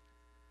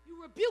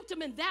 You rebuked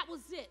him, and that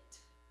was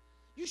it.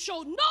 You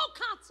showed no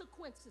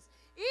consequences.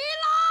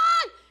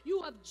 Eli,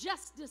 you have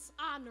just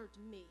dishonored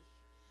me.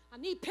 I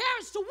need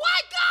parents to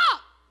wake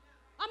up.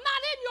 I'm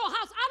not in your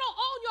house. I don't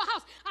own your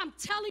house. I'm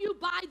telling you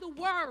by the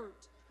word.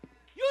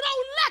 You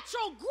don't let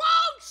your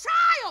grown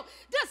child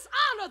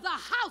dishonor the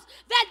house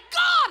that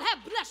God has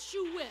blessed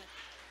you with.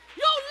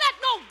 You don't let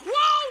no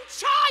grown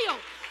child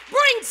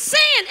bring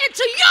sin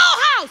into your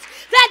house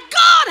that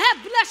God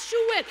has blessed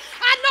you with.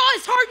 I know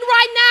it's hurting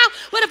right now,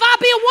 but if I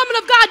be a woman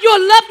of God,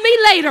 you'll love me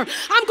later.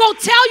 I'm going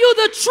to tell you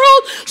the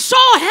truth, so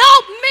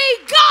help me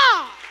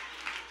God.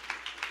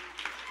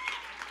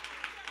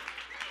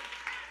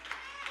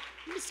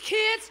 These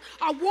kids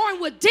are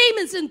warring with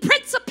demons and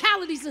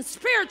principalities in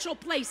spiritual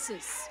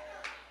places.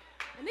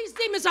 And these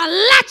demons are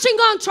latching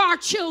onto our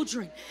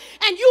children.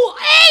 And you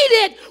aid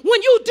it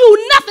when you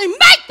do nothing.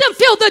 Make them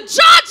feel the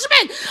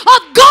judgment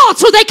of God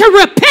so they can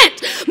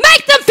repent.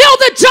 Make them feel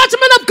the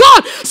judgment of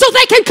God so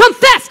they can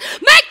confess.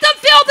 Make them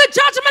feel the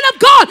judgment of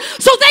God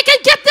so they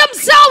can get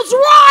themselves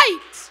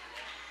right.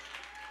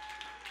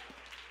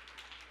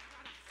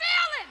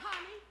 Feel it,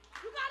 honey.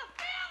 You gotta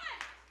feel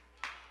it.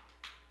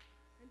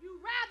 And you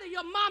rather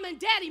your mom and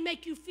daddy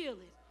make you feel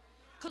it.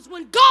 Because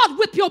when God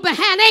whip your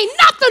behind, ain't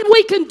nothing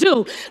we can do.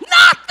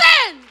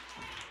 Nothing.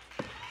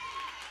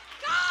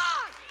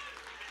 God.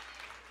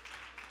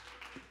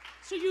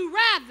 So you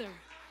rather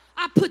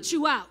I put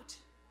you out.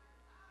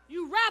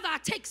 You rather I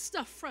take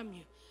stuff from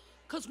you.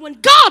 Because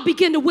when God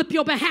begin to whip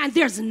your behind,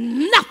 there's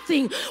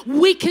nothing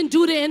we can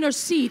do to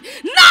intercede.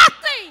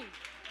 Nothing.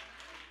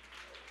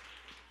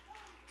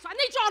 So I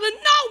need y'all to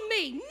know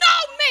me.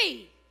 Know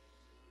me.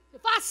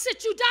 If I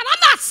sit you down,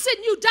 I'm not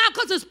sitting you down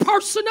because it's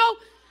personal.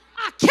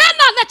 I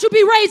cannot let you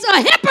be raised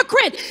a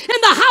hypocrite in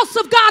the house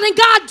of God and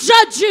God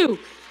judge you.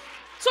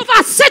 So if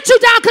I sit you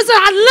down because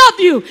I love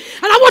you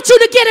and I want you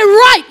to get it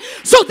right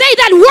so they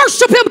that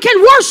worship him can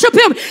worship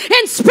him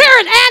in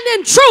spirit and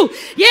in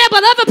truth. Yeah,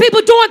 but other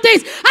people doing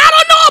things, I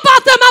don't know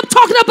about them. I'm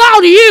talking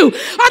about you.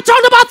 I'm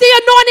talking about the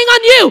anointing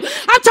on you.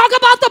 I'm talking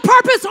about the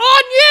purpose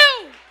on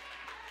you.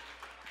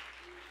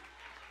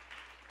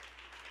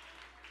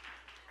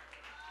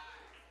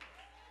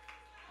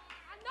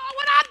 I know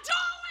what I'm doing.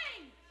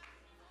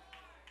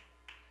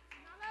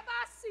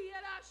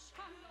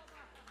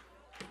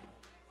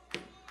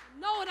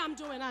 I know what I'm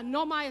doing. I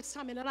know my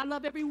assignment, and I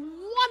love every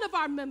one of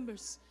our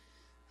members.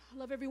 I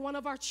love every one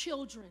of our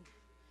children,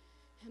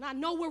 and I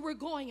know where we're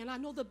going, and I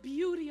know the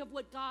beauty of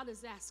what God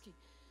is asking.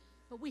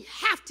 But we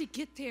have to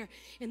get there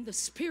in the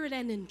spirit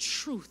and in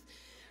truth.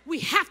 We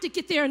have to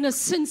get there in a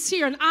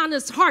sincere and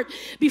honest heart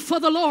before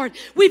the Lord.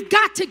 We've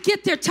got to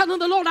get there telling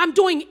the Lord, I'm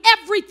doing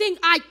everything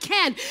I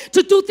can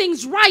to do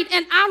things right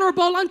and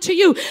honorable unto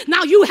you.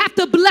 Now you have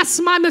to bless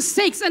my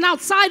mistakes and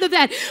outside of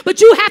that.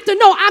 But you have to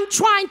know I'm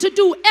trying to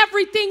do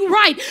everything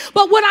right.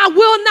 But what I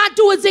will not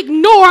do is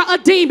ignore a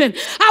demon.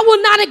 I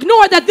will not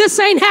ignore that this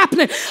ain't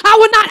happening. I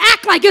will not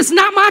act like it's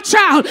not my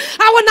child.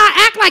 I will not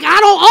act like I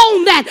don't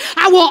own that.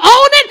 I will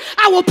own it.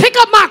 I will pick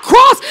up my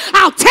cross.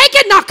 I'll take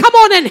it. Now come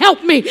on and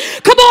help me.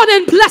 Come on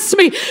and bless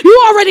me.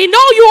 You already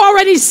know, you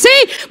already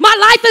see. My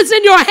life is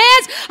in your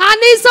hands. I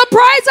need some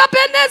praise up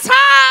in this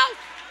house.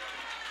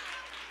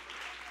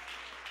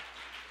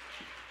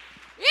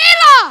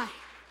 Eli,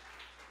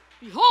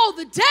 behold,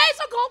 the days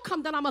are going to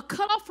come that I'm going to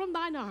cut off from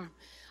thine arm.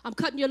 I'm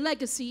cutting your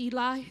legacy,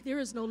 Eli. There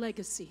is no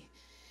legacy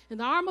in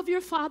the arm of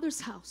your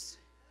father's house.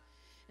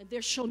 And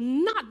there shall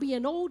not be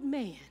an old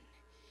man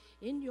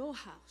in your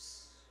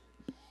house.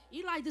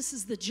 Eli, this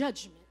is the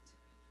judgment.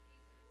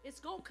 It's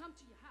going to come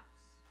to your house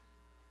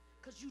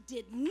because you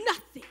did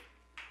nothing.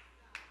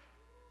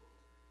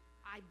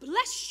 I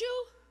bless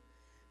you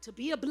to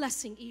be a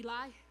blessing,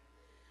 Eli.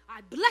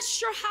 I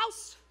bless your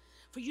house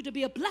for you to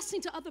be a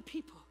blessing to other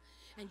people.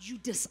 And you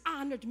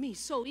dishonored me.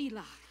 So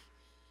Eli,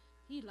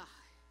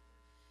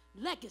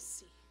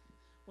 legacy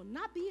will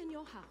not be in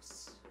your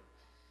house.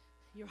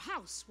 Your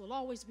house will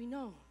always be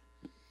known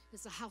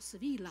as the house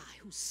of Eli,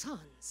 whose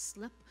sons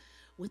slept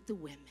with the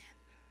women.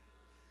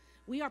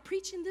 We are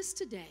preaching this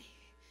today,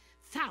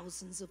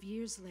 thousands of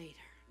years later,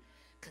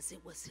 because it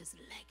was his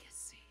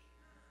legacy.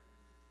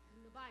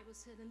 And the Bible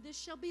said, and this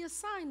shall be a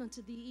sign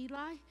unto thee,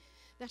 Eli,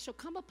 that shall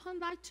come upon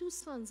thy two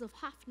sons of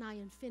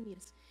Hophni and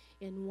Phinehas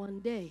in one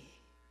day.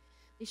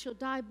 They shall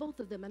die, both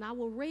of them, and I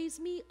will raise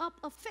me up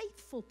a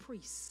faithful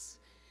priest.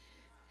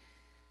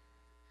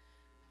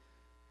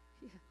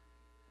 Yeah.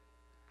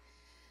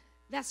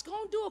 That's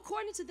going to do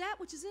according to that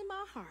which is in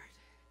my heart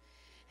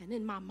and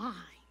in my mind.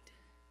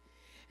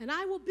 And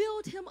I will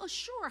build him a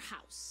sure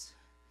house,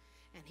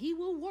 and he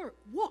will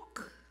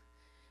walk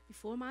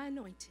before my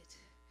anointed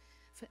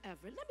forever.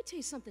 Let me tell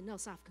you something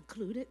else I've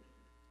concluded.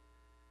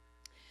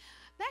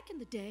 Back in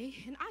the day,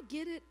 and I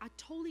get it, I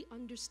totally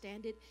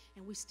understand it,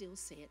 and we still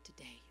say it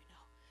today, you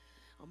know.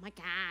 Oh my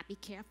God, be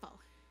careful.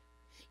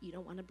 You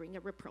don't want to bring a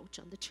reproach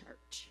on the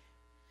church.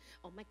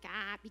 Oh my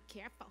God, be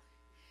careful.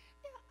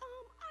 Yeah,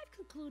 I've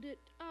concluded,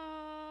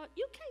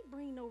 you can't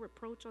bring no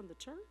reproach on the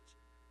church.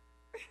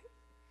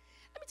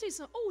 Let me tell you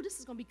something. Oh, this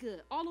is going to be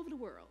good. All over the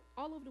world.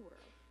 All over the world.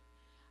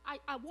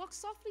 I walk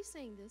softly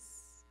saying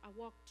this. I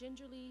walk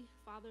gingerly.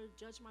 Father,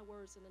 judge my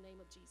words in the name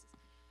of Jesus.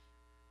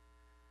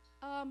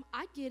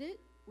 I get it.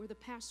 We're the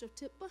pastor of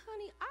tip. But,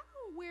 honey, I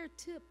don't wear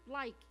tip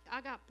like I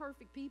got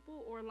perfect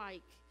people or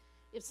like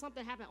if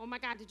something happened. Oh, my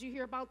God, did you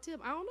hear about tip?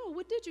 I don't know.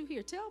 What did you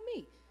hear? Tell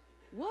me.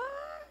 What?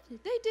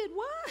 They did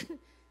what?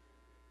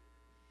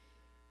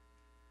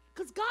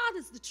 Because God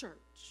is the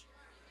church.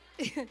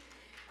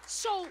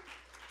 So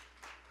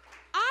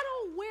I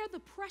don't wear the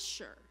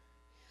pressure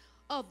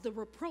of the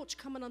reproach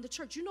coming on the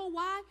church. You know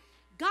why?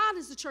 God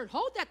is the church.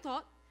 Hold that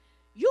thought.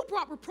 You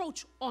brought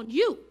reproach on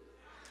you.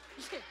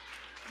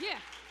 Yeah.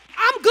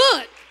 I'm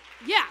good.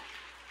 Yeah.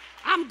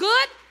 I'm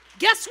good.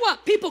 Guess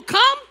what? People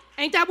come.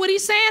 Ain't that what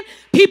he's saying?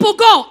 People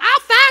go. I'll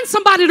find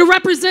somebody to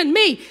represent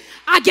me.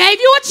 I gave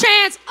you a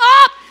chance.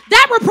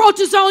 That reproach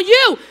is on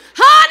you.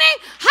 Honey,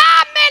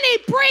 how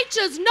many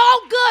preachers, no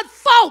good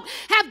folk,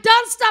 have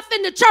done stuff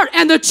in the church,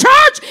 and the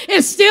church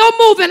is still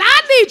moving? I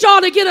need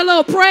y'all to get a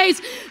little praise.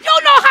 You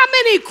know how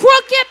many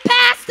crooked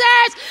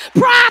pastors,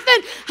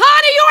 prophets,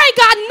 honey, you ain't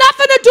got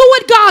nothing to do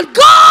with God.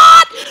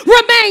 God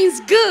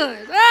remains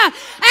good,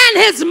 and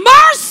his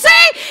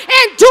mercy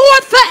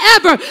endureth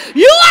forever.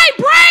 You ain't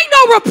bring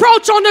no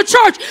reproach on the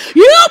church.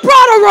 You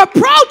brought a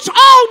reproach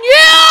on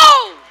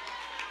you.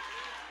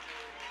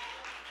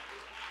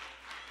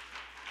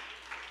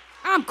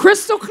 I'm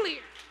crystal clear.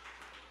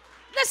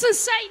 Listen,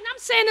 Satan, I'm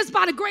saying this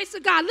by the grace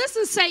of God.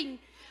 Listen, Satan,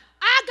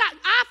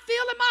 I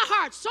feel in my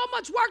heart so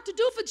much work to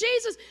do for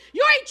Jesus.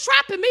 You ain't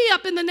trapping me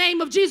up in the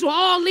name of Jesus with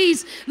all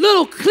these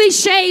little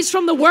cliches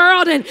from the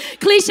world and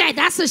cliche.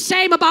 That's a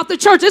shame about the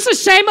church. It's a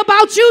shame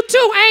about you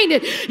too, ain't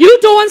it? You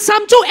doing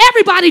something too.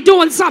 Everybody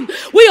doing something.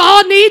 We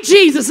all need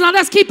Jesus. Now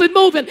let's keep it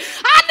moving.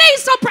 I need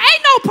some.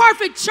 Ain't no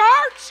perfect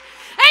church.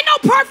 Ain't no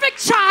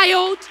perfect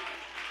child.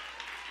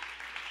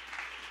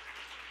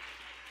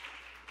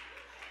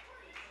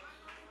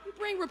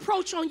 Bring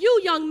reproach on you,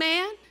 young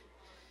man.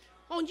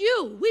 On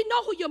you. We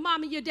know who your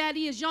mom and your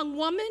daddy is, young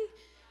woman.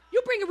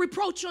 You bring a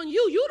reproach on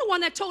you. You the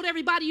one that told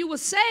everybody you were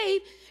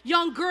saved,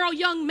 young girl,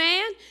 young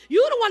man.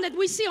 You the one that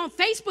we see on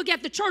Facebook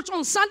at the church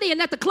on Sunday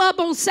and at the club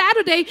on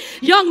Saturday,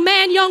 young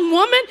man, young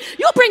woman.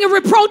 You bring a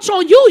reproach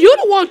on you. You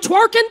the one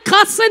twerking,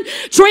 cussing,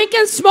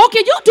 drinking,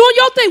 smoking. You doing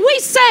your thing. We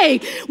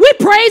saved. We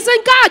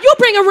praising God. You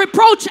bring a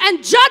reproach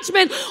and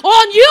judgment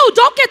on you.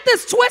 Don't get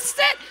this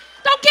twisted.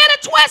 Don't get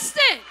it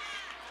twisted.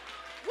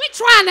 We're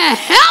trying to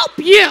help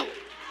you.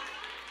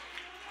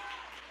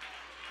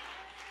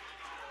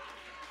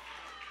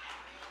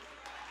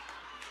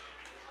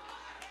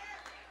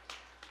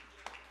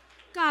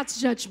 God God's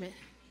judgment.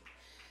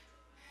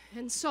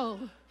 And so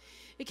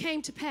it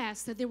came to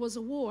pass that there was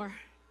a war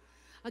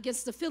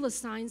against the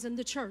Philistines and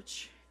the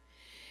church.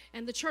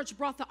 And the church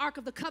brought the Ark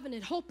of the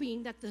Covenant,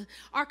 hoping that the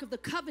Ark of the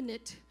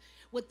Covenant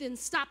would then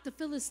stop the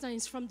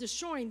Philistines from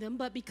destroying them.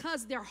 But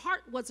because their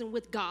heart wasn't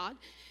with God,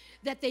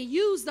 that they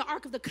used the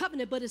Ark of the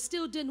Covenant, but it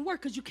still didn't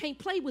work because you can't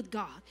play with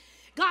God.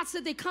 God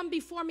said they come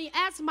before me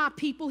as my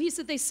people. He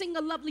said they sing a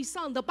lovely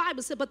song. The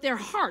Bible said, but their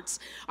hearts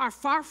are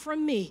far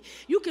from me.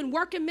 You can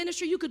work in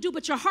ministry, you could do,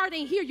 but your heart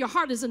ain't here. Your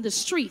heart is in the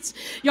streets.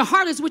 Your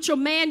heart is with your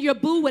man, your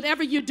boo,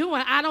 whatever you're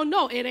doing. I don't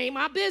know. It ain't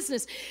my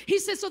business. He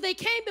said, so they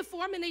came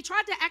before him and they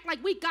tried to act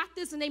like we got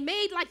this, and they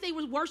made like they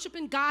were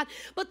worshiping God.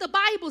 But the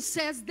Bible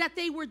says that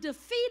they were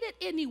defeated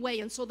anyway.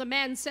 And so the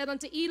man said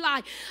unto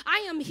Eli, I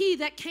am he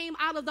that came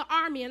out of the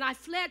army, and I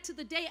fled to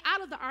the day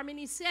out of the army. And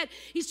he said,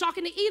 he's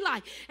talking to Eli,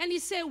 and he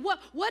said,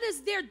 what is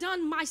there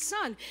done, my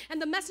son?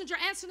 And the messenger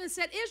answered and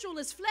said, Israel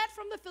is fled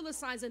from the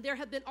Philistines, and there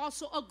have been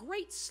also a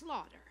great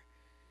slaughter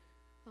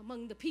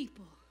among the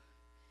people.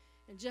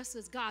 And just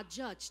as God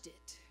judged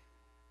it,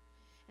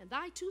 and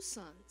thy two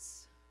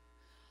sons,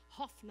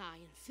 Hophni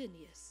and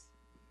Phinehas,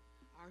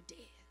 are dead.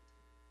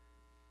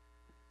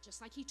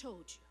 Just like he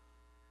told you.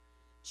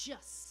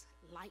 Just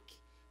like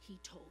he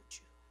told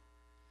you.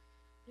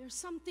 There are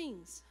some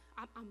things,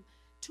 I'm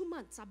 2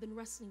 months I've been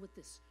wrestling with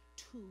this.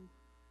 2 months.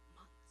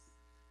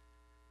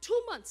 2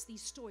 months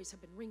these stories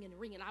have been ringing and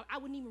ringing. I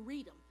wouldn't even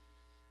read them.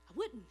 I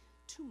wouldn't.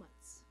 2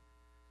 months.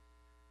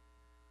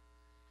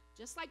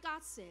 Just like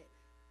God said,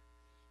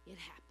 it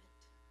happened.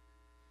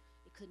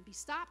 It couldn't be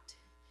stopped.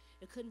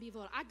 It couldn't be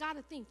avoided. I got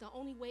to think the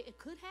only way it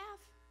could have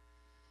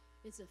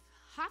is if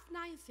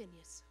Hophni and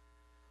Phinehas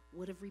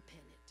would have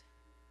repented.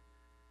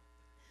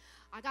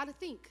 I got to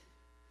think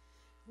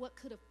what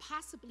could have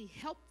possibly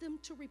helped them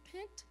to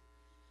repent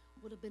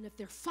would have been if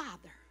their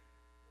father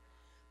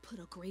put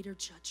a greater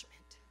judgment.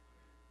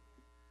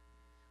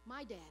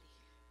 My daddy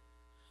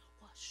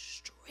was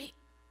strict.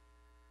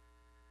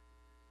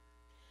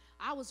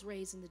 I was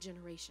raised in the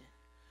generation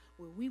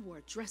where we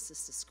wore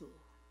dresses to school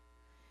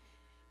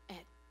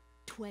at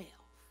 12.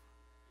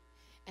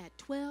 At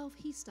 12,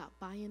 he stopped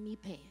buying me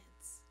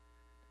pants.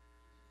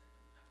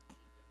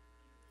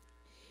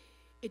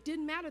 It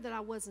didn't matter that I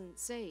wasn't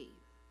saved.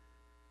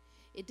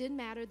 It didn't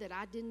matter that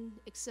I didn't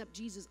accept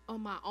Jesus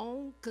on my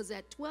own, because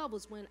at 12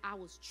 was when I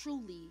was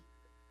truly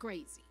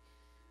crazy.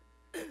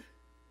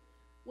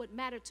 What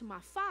mattered to my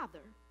father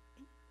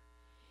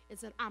is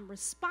that I'm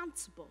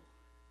responsible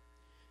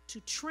to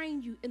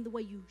train you in the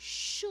way you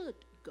should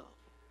go.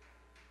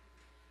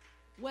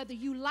 Whether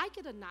you like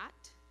it or not,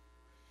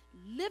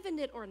 living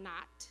it or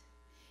not,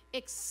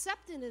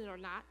 accepting it or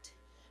not,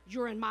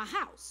 you're in my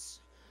house.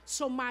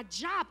 So my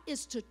job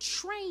is to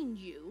train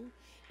you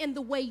in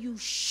the way you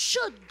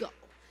should go.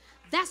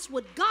 That's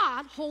what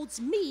God holds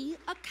me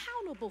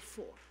accountable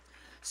for.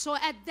 So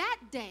at that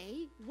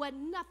day,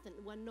 wasn't nothing.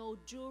 Wasn't no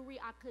jewelry.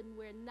 I couldn't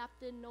wear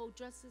nothing, no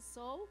dresses.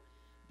 So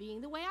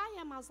being the way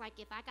I am, I was like,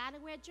 if I got to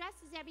wear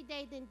dresses every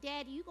day, then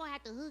Daddy, you're going to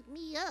have to hook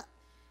me up.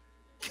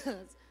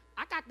 Because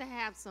I got to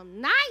have some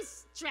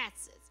nice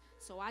dresses.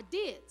 So I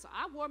did. So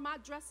I wore my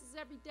dresses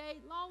every day.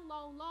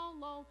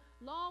 Long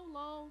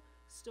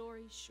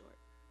story short.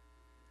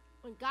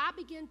 When God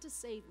began to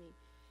save me,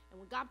 and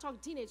when God, I'm talking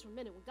teenagers for a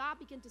minute, when God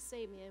began to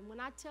save me, and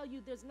when I tell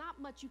you there's not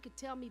much you could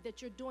tell me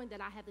that you're doing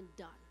that I haven't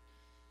done.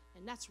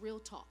 And that's real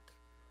talk.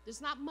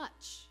 There's not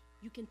much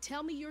you can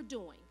tell me you're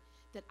doing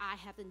that I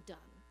haven't done.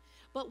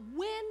 But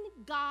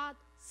when God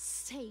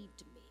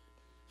saved me,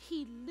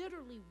 he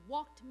literally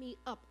walked me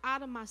up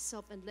out of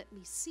myself and let me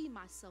see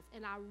myself.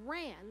 And I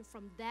ran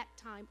from that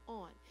time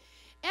on.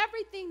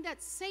 Everything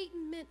that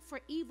Satan meant for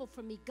evil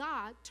for me,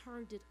 God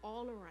turned it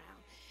all around.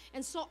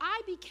 And so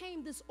I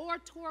became this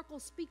oratorical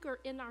speaker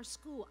in our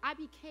school. I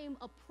became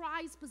a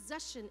prized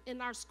possession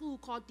in our school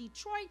called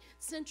Detroit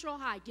Central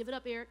High. Give it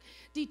up, Eric.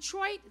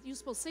 Detroit, you're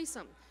supposed to say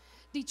something.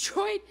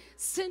 Detroit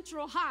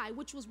Central High,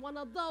 which was one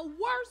of the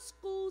worst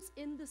schools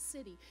in the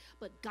city.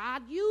 But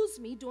God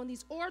used me doing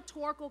these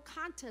oratorical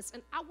contests,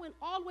 and I went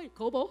all the way to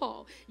Cobo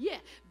Hall. Yeah,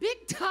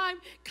 big time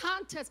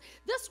contests.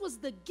 This was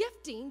the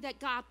gifting that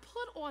God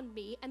put on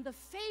me and the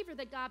favor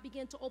that God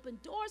began to open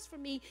doors for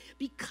me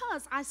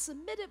because I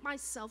submitted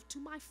myself to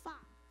my Father.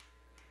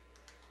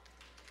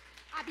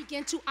 I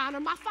began to honor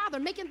my father.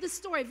 Making this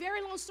story,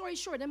 very long story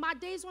short, in my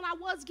days when I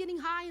was getting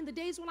high, in the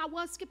days when I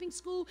was skipping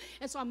school,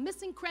 and so I'm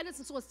missing credits,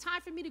 and so it's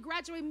time for me to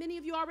graduate. Many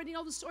of you already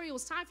know the story. It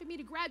was time for me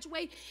to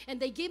graduate, and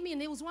they give me,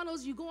 and it was one of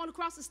those, you go on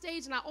across the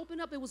stage, and I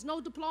open up, it was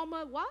no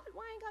diploma. What?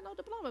 Why I ain't got no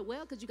diploma?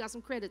 Well, because you got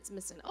some credits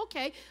missing.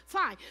 Okay,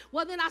 fine.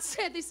 Well, then I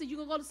said, they said, you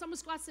gonna go to summer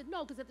school? I said,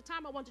 no, because at the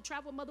time I wanted to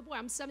travel with Mother Boy.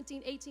 I'm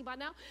 17, 18 by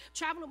now.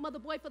 Traveling with Mother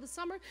Boy for the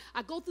summer.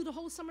 I go through the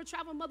whole summer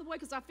traveling with Mother Boy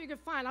because I figured,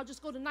 fine, I'll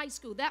just go to night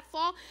school. That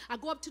fall, I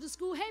go up to the school.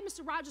 school. Hey,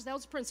 Mr. Rogers, that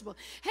was the principal.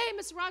 Hey,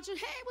 Mr. Rogers,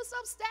 hey, what's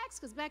up, Stacks?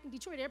 Because back in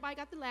Detroit, everybody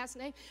got the last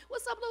name.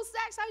 What's up, little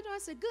Stacks? How you doing? I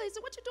said, good. He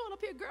said, what you doing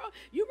up here, girl?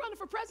 You running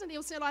for president? He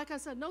was saying, like, I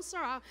said, no, sir,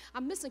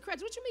 I'm missing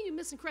credits. What you mean you're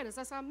missing credits?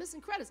 I said, I'm missing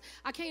credits.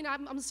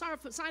 I'm sorry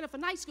for signing up for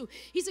night school.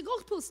 He said, go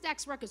pull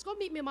Stacks records. Go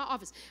meet me in my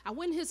office. I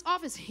went in his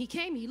office. He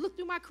came. He looked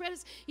through my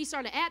credits. He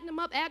started adding them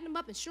up,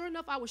 and sure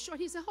enough, I was short.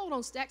 He said, hold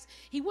on, Stacks.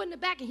 He went in the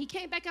back, and he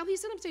came back out. He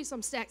said, let me tell you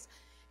something, Stacks.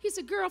 He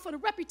said, girl, for the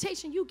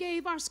reputation you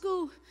gave our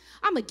school,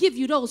 I'm going to give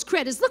you those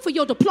credits. Look for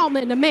your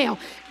diploma in the mail.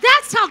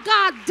 That's how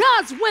God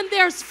does when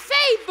there's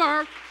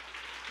favor.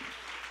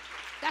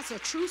 That's a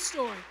true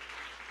story.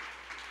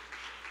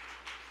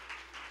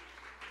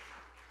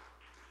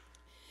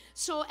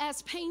 So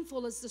as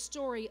painful as the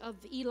story of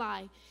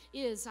Eli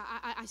is,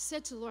 I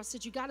said to the Lord, I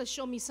said, you got to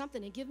show me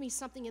something and give me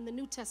something in the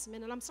New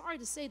Testament. And I'm sorry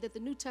to say that the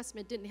New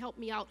Testament didn't help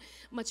me out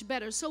much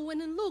better. So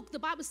when in Luke, the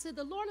Bible said,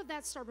 the Lord of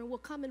that servant will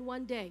come in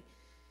one day.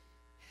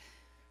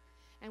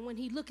 And when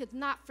he looketh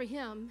not for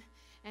him,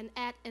 and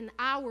at an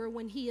hour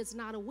when he is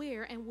not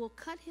aware, and will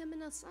cut him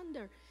in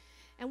asunder,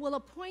 and will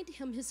appoint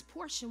him his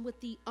portion with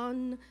the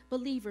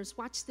unbelievers.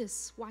 Watch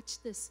this,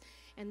 watch this.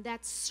 And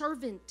that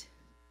servant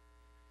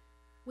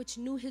which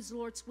knew his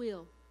Lord's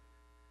will,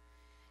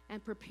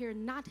 and prepared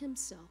not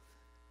himself,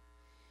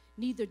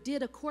 neither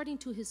did according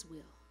to his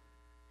will,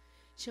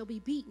 shall be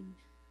beaten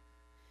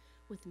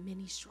with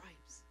many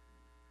stripes.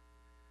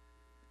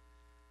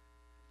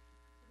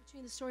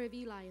 Between the story of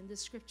Eli and this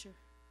scripture,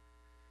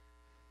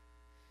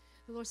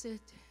 the Lord said,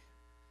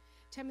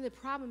 tell me the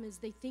problem is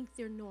they think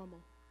they're normal.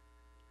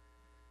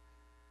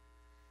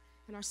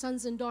 And our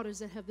sons and daughters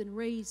that have been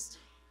raised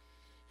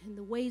in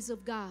the ways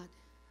of God,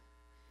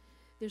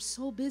 they're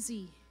so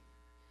busy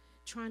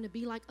trying to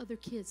be like other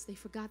kids, they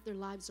forgot their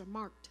lives are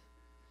marked.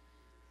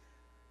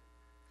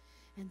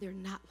 And they're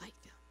not like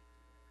them.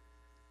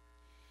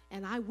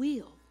 And I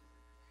will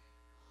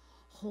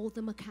hold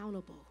them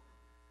accountable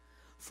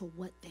for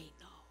what they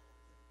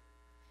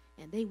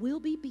know. And they will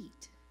be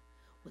beat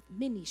with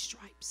many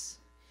stripes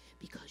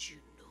because you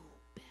knew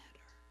better.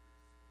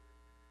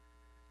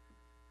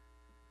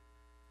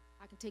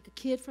 I can take a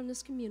kid from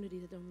this community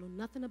that don't know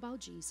nothing about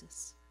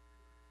Jesus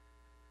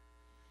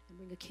and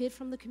bring a kid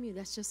from the community.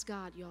 That's just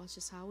God, y'all. It's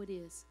just how it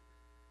is.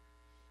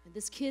 And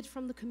this kid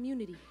from the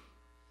community,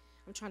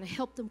 I'm trying to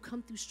help them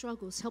come through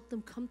struggles, help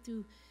them come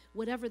through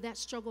whatever that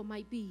struggle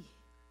might be.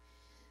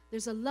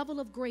 There's a level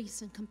of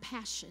grace and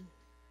compassion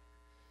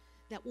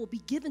that will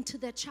be given to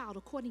that child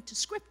according to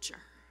Scripture,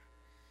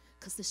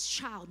 because this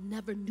child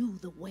never knew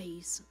the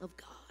ways of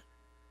God.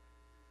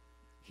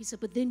 He said,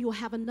 but then you'll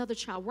have another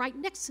child right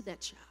next to that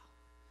child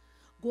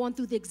going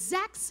through the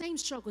exact same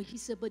struggle. He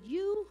said, but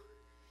you,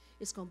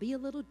 it's going to be a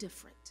little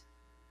different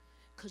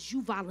because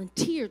you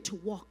volunteered to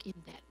walk in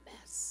that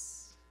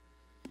mess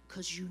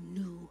because you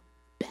knew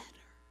better.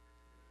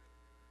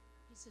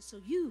 He said, so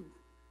you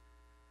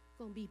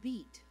going to be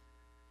beat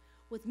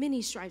with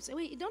many stripes.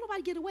 Wait, don't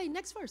nobody get away.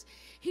 Next verse.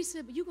 He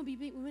said, but you're going to be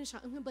beaten with many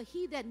stripes. But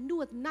he that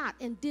kneweth not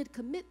and did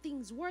commit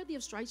things worthy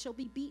of stripes shall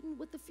be beaten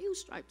with a few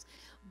stripes.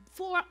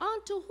 For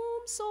unto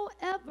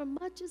whomsoever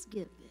much is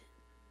given,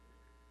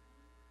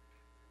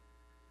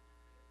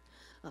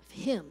 of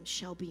him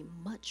shall be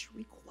much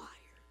required.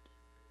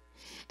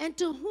 And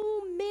to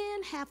whom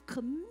men have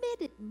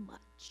committed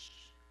much,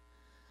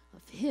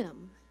 of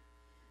him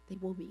they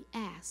will be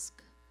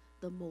asked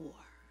the more.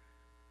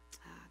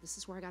 This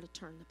is where I got to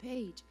turn the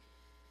page.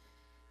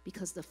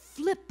 Because the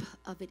flip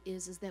of it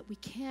is that we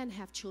can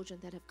have children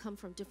that have come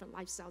from different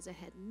lifestyles that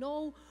had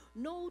no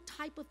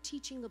type of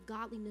teaching of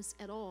godliness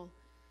at all.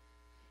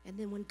 And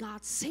then when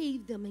God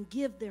saved them and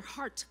give their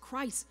heart to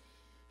Christ,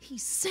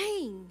 he's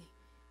saying,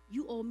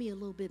 you owe me a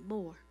little bit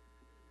more.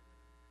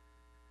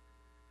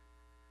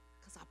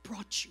 Because I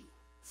brought you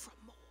from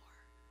more.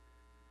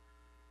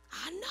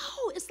 I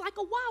know, it's like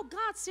a wow,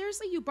 God,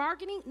 seriously, you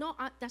bargaining? No,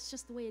 that's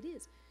just the way it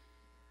is.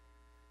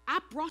 I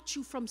brought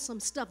you from some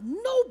stuff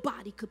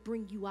nobody could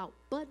bring you out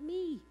but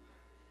me.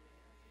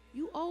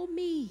 You owe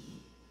me.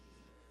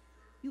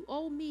 You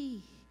owe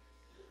me.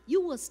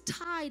 You was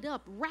tied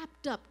up,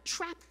 wrapped up,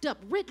 trapped up,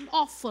 written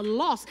off for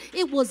loss.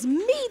 It was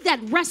me that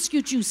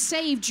rescued you,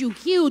 saved you,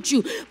 healed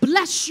you,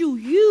 blessed you.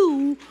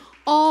 You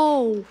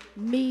owe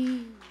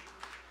me.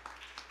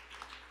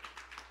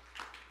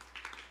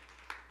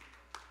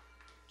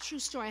 True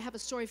story. I have a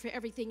story for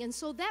everything. And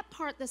so that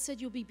part that said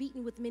you'll be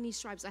beaten with many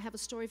stripes, I have a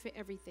story for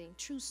everything.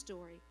 True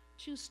story.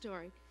 True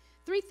story.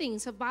 3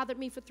 things have bothered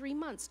me for 3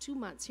 months, 2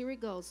 months. Here it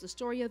goes. The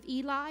story of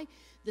Eli,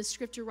 the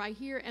scripture right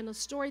here, and a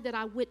story that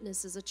I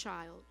witnessed as a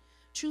child.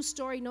 True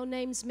story, no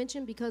names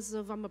mentioned because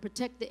of I'm going to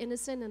protect the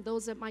innocent and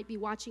those that might be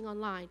watching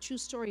online. True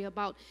story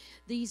about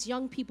these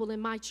young people in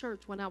my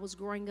church when I was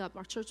growing up.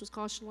 Our church was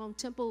called Shalom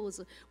Temple.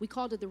 We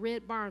called it the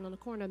Red Barn on the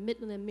corner of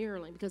Midland and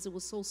Maryland because it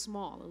was so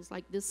small. It was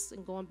like this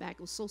and going back. It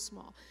was so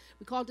small.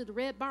 We called it the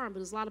Red Barn, but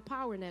there's a lot of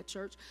power in that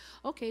church.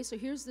 Okay, so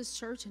here's this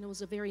church, and it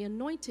was a very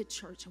anointed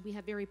church, and we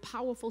had very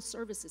powerful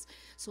services.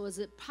 So as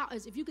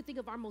if you could think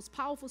of our most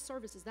powerful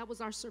services, that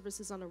was our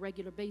services on a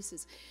regular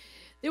basis.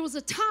 There was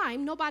a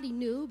time nobody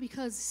knew,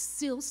 because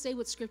still stay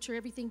with scripture,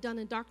 everything done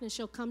in darkness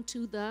shall come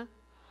to the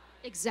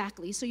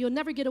exactly. So you'll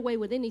never get away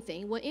with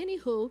anything. Well,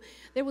 anywho,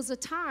 there was a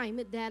time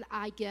that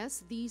I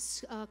guess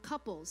these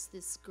couples,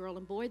 this girl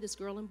and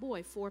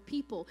boy, 4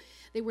 people,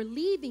 they were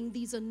leaving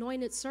these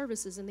anointed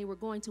services and they were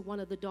going to one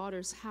of the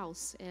daughter's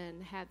house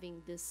and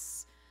having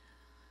this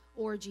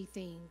orgy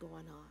thing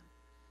going on.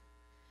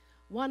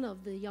 One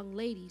of the young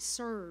ladies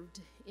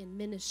served in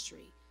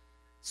ministry,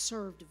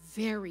 served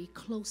very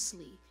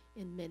closely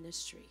in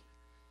ministry.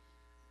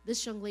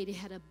 This young lady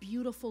had a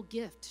beautiful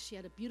gift. She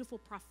had a beautiful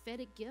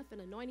prophetic gift and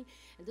anointing.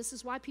 And this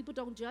is why people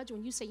don't judge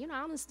when you say,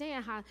 I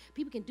understand how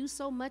people can do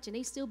so much and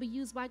they still be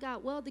used by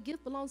God. Well, the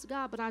gift belongs to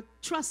God, but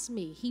trust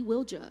me, he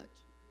will judge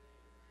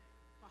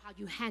for how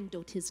you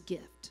handled his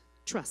gift.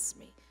 Trust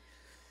me.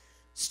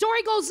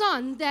 Story goes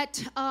on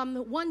that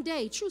one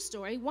day, true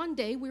story, one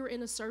day we were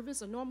in a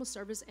service, a normal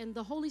service, and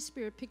the Holy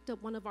Spirit picked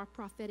up one of our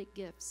prophetic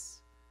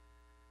gifts.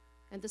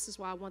 And this is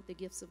why I want the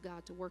gifts of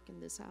God to work in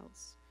this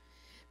house.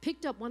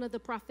 Picked up one of the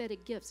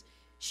prophetic gifts.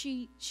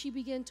 She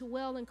began to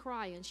wail and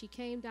cry, and she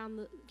came down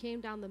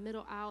the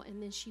middle aisle,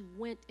 and then she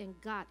went and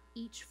got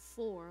each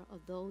 4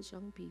 of those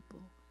young people,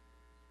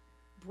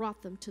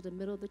 brought them to the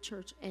middle of the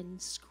church,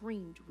 and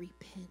screamed,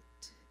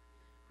 "Repent,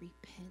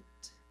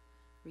 repent,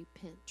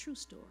 repent." True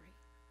story.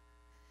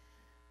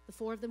 The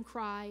 4 of them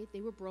cried.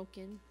 They were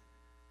broken.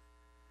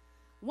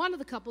 One of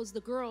the couples,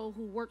 the girl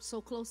who worked so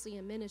closely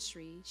in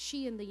ministry,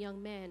 she and the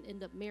young man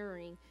ended up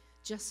marrying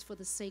just for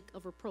the sake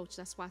of reproach.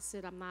 That's why I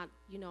said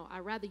I'd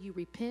rather you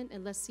repent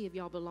and let's see if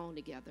y'all belong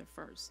together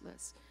first.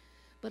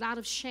 But out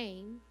of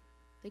shame,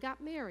 they got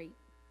married.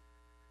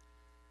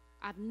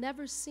 I've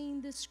never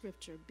seen this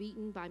scripture,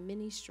 beaten by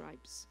many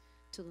stripes,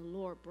 till the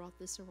Lord brought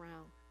this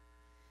around.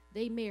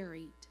 They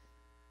married.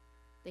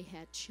 They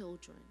had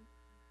children.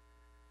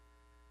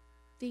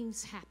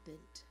 Things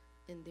happened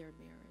in their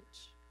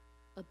marriage.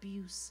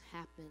 Abuse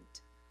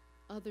happened.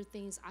 Other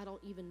things, I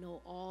don't even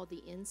know all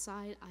the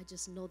inside. I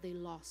just know they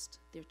lost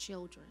their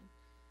children.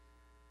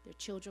 Their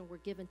children were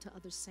given to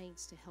other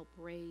saints to help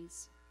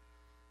raise.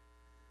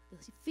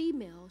 The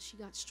female, she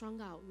got strung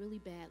out really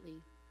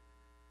badly.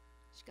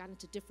 She got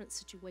into different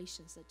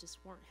situations that just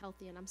weren't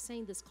healthy. And I'm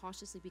saying this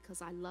cautiously because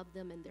I love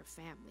them and their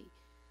family.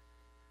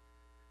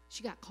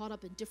 She got caught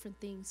up in different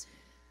things.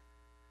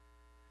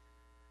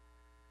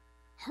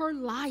 Her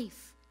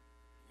life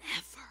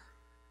never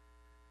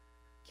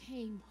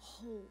came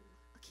whole.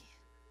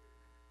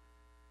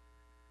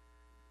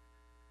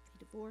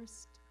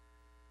 Divorced.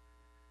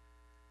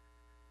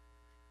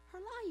 Her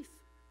life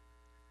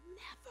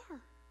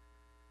never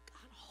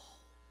got whole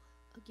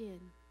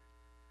again.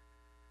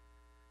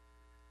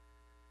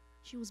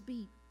 She was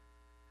beat.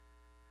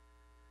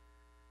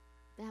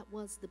 That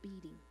was the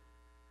beating.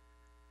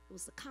 It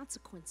was the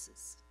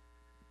consequences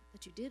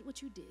that you did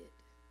what you did,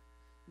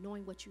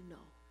 knowing what you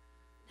know,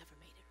 never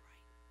made it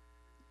right.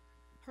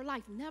 Her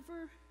life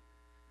never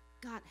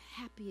got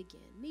happy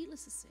again.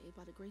 Needless to say,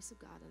 by the grace of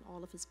God and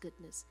all of his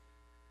goodness,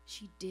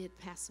 she did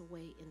pass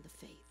away in the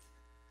faith.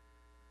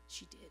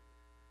 She did.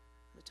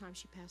 By the time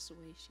she passed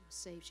away, she was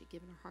saved. She had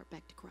given her heart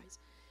back to Christ.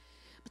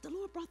 But the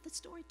Lord brought that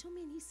story to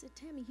me, and he said,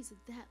 "Tammy," he said,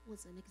 "that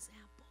was an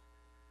example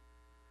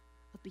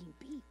of being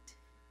beat.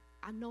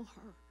 I know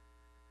her.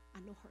 I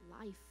know her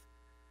life.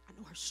 I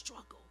know her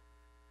struggle.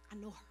 I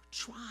know her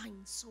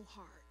trying so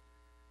hard.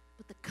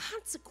 But the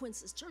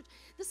consequences, church,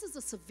 this is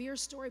a severe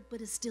story, but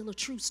it's still a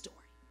true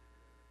story.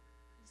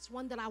 It's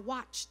one that I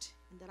watched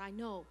and that I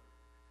know.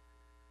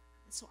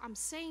 So I'm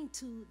saying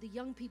to the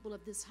young people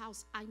of this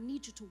house, I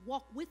need you to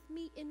walk with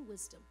me in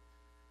wisdom.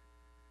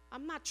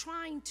 I'm not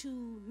trying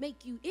to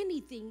make you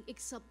anything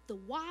except the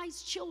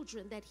wise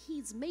children that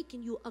he's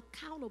making you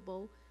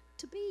accountable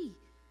to be.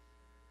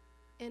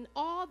 And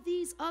all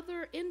these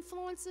other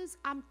influences,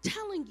 I'm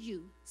telling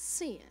you,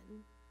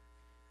 sin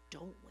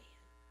don't win.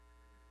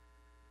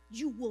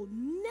 You will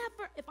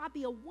never, if I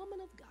be a woman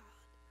of God,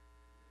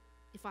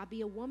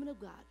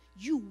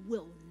 you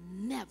will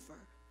never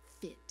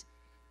fit.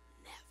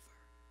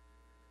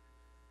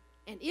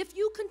 And if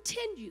you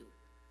continue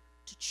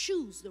to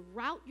choose the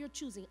route you're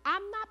choosing,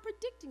 I'm not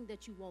predicting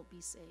that you won't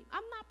be saved.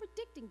 I'm not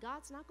predicting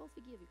God's not going to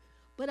forgive you.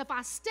 But if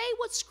I stay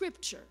with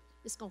Scripture,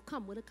 it's going to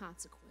come with a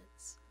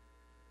consequence.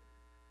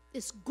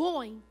 It's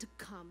going to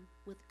come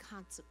with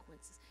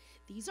consequences.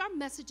 These are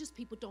messages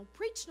people don't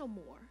preach no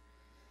more,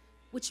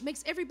 which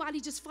makes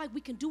everybody just feel like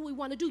we can do what we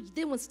want to do.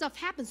 Then when stuff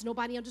happens,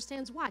 nobody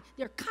understands why.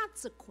 There are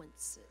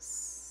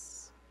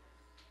consequences.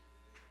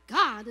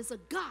 God is a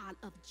God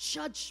of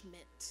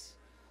judgment.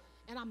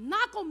 And I'm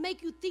not going to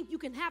make you think you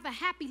can have a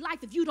happy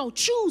life if you don't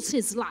choose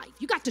his life.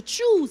 You got to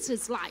choose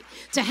his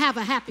life to have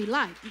a happy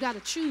life. You got to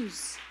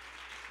choose.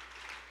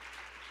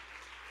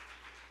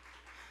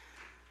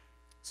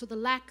 So the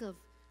lack of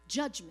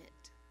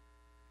judgment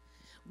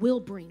will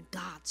bring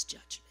God's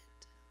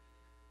judgment.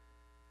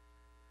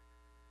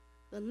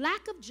 The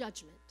lack of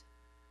judgment,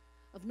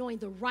 of knowing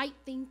the right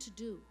thing to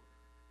do.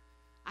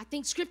 I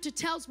think Scripture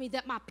tells me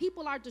that my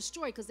people are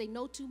destroyed because they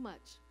know too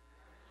much.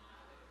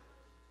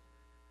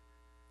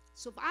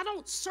 So if I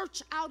don't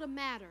search out a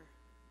matter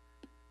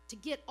to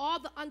get all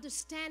the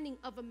understanding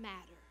of a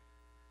matter,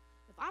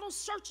 if I don't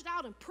search it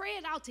out and pray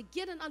it out to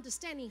get an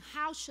understanding,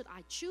 how should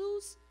I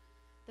choose?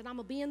 Then I'm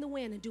going to be in the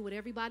wind and do what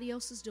everybody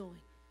else is doing.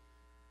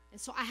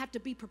 And so I have to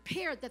be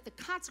prepared that the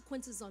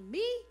consequences on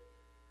me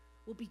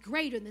will be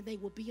greater than they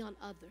will be on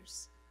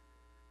others.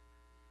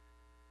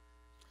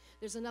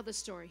 There's another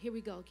story. Here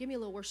we go. Give me a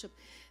little worship.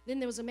 Then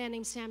there was a man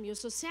named Samuel.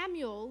 So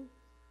Samuel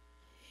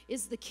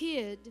is the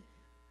kid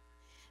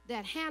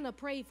that Hannah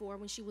prayed for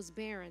when she was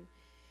barren.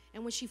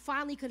 And when she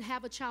finally could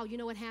have a child, you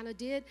know what Hannah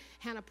did?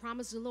 Hannah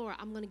promised the Lord,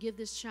 I'm going to give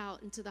this child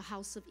into the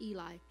house of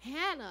Eli.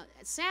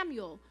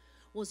 Samuel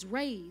was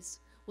raised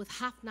with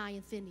Hophni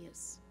and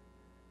Phinehas.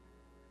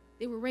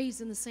 They were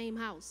raised in the same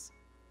house.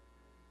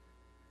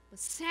 But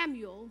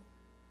Samuel,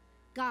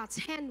 God's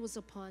hand was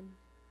upon.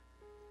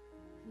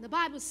 And the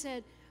Bible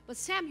said, but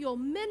Samuel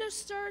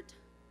ministered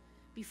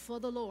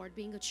before the Lord,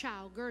 being a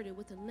child girded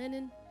with a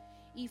linen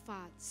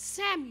ephod.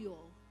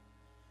 Samuel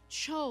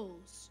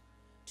chose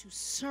to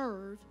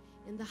serve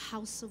in the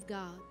house of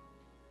God.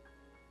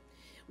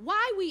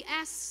 Why we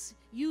ask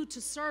you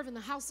to serve in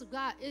the house of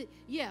God,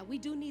 yeah, we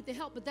do need the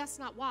help, but that's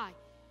not why.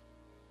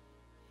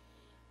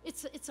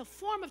 It's a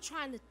form of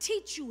trying to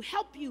teach you,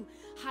 help you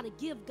how to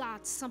give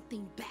God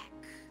something back.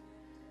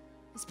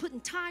 It's putting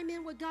time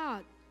in with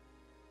God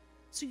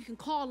so you can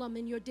call him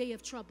in your day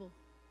of trouble.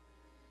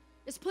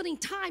 It's putting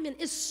time in,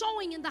 it's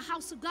sowing in the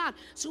house of God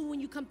so when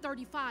you come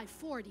 35,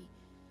 40,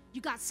 you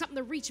got something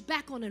to reach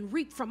back on and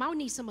reap from. I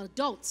need some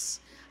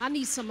adults. I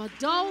need some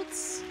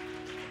adults.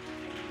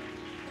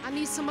 I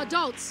need some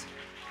adults.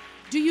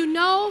 Do you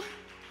know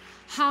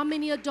how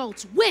many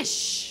adults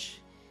wish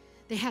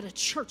they had a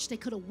church they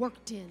could have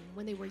worked in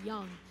when they were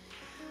young?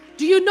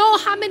 Do you know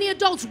how many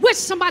adults wish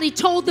somebody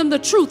told them the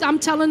truth? I'm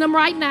telling them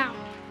right now.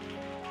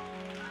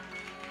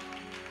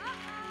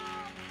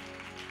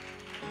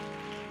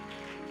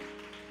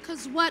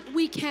 Because what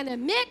we can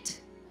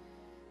admit,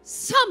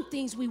 some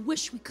things we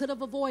wish we could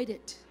have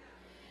avoided.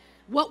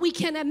 What we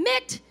can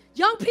admit,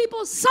 young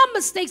people, some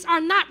mistakes are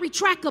not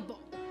retractable.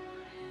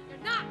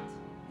 They're not.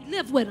 We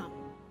live with them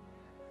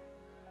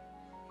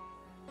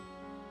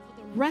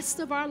for the rest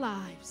of our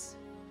lives.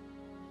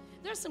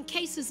 There's some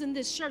cases in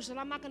this church, and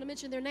I'm not going to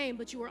mention their name,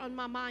 but you were on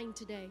my mind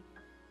today,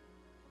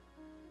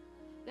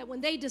 that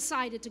when they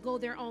decided to go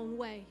their own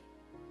way,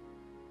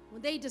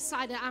 when they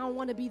decided, I don't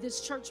want to be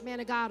this church man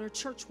of God or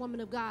church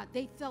woman of God,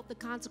 they felt the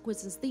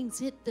consequences. Things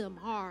hit them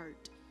hard,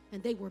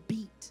 and they were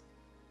beat.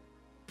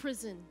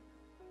 Prison.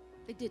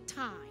 They did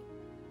time.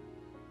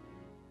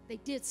 They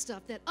did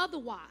stuff that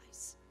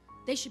otherwise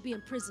they should be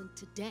in prison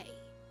today.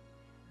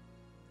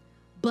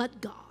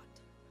 But God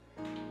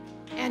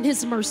and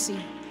his mercy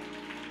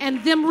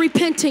and them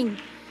repenting.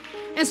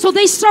 And so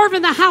they serve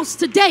in the house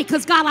today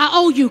because, God, I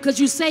owe you because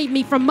you saved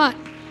me from much.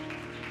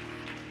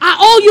 I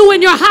owe you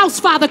in your house,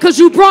 Father, because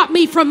you brought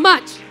me from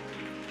much.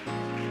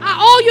 I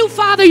owe you,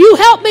 Father. You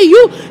helped me.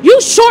 You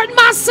shortened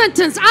my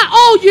sentence. I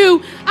owe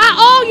you. I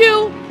owe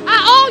you.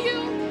 I owe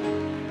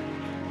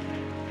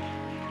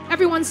you.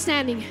 Everyone's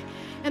standing.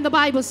 And the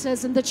Bible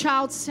says, and the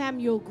child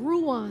Samuel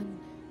grew on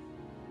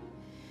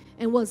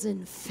and was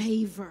in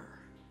favor,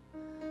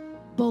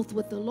 both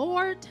with the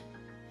Lord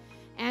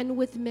and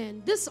with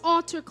men. This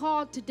altar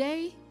call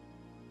today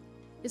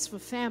is for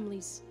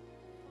families.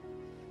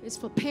 It's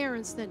for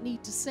parents that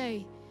need to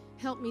say,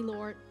 help me,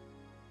 Lord.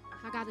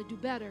 I got to do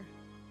better.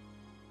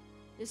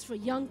 It's for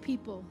young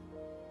people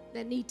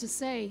that need to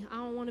say, I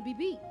don't want to be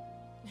beat.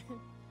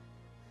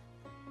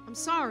 I'm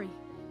sorry.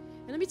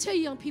 And let me tell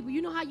you, young people,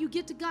 you know how you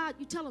get to God?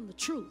 You tell him the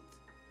truth.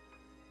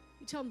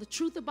 You tell him the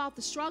truth about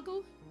the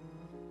struggle.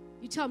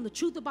 You tell him the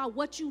truth about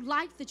what you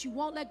like that you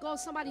won't let go.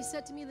 Somebody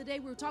said to me the day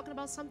we were talking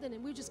about something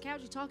and we were just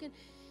casually talking.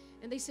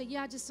 And they said,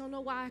 yeah, I just don't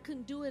know why I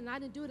couldn't do it, and I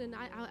didn't do it, and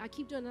I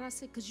keep doing it. And I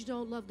said, because you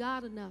don't love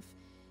God enough.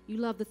 You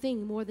love the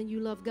thing more than you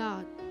love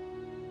God.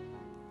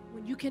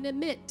 When you can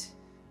admit,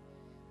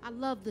 I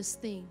love this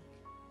thing.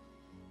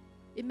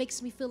 It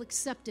makes me feel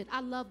accepted.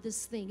 I love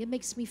this thing. It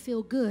makes me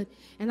feel good,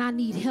 and I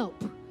need help.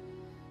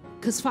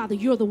 Because, Father,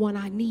 you're the one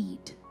I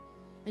need,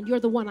 and you're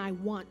the one I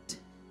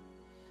want.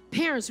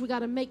 Parents, we got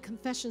to make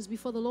confessions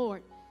before the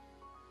Lord.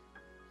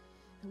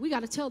 And we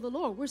got to tell the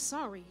Lord, we're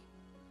sorry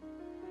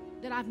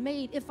that I've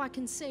made, if I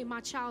can say,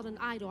 my child an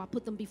idol. I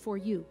put them before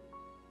you.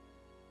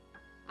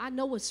 I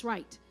know what's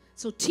right.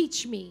 So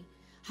teach me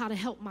how to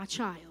help my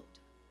child.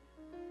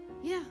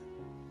 Yeah.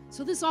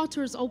 So this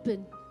altar is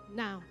open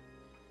now.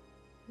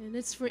 And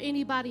it's for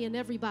anybody and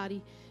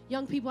everybody.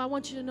 Young people, I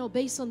want you to know,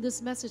 based on this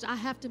message, I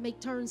have to make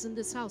turns in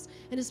this house.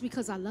 And it's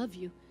because I love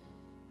you.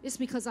 It's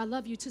because I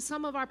love you. To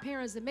some of our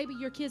parents, and maybe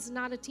your kid's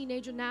not a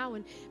teenager now,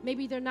 and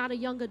maybe they're not a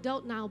young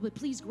adult now, but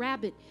please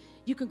grab it.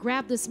 You can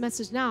grab this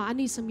message now. I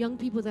need some young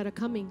people that are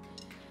coming.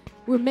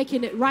 We're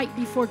making it right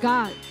before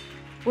God.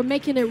 We're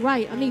making it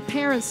right. I need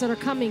parents that are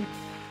coming.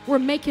 We're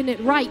making it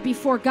right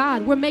before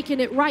God. We're making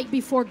it right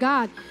before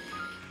God.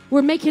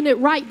 We're making it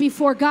right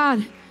before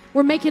God.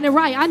 We're making it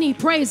right. I need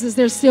praises.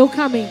 They're still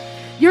coming.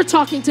 You're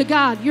talking to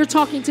God. You're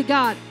talking to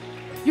God.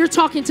 You're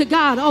talking to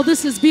God. Oh,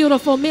 this is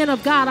beautiful. Men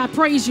of God, I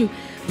praise you.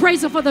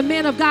 Praise Him for the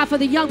men of God, for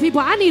the young people.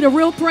 I need a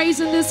real praise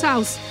in this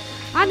house.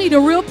 I need a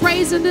real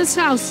praise in this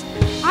house.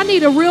 I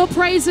need a real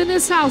praise in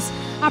this house.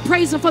 I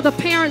praise Him for the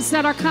parents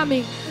that are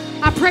coming.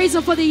 I praise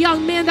Him for the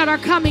young men that are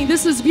coming.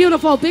 This is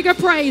beautiful. Bigger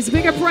praise,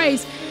 bigger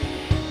praise.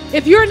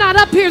 If you're not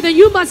up here, then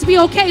you must be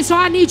okay. So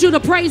I need you to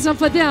praise Him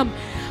for them.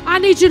 I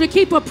need you to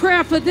keep a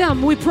prayer for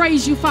them. We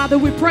praise you, Father.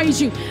 We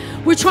praise you.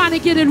 We're trying to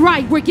get it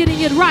right. We're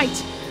getting it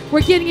right.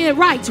 We're getting it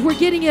right. We're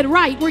getting it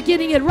right. We're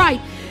getting it right.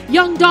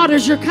 Young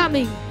daughters, you're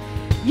coming.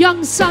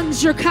 Young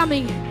sons, you're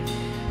coming.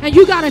 And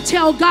you got to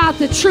tell God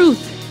the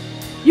truth.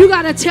 You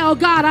got to tell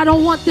God, I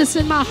don't want this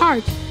in my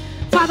heart.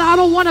 Father, I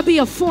don't want to be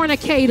a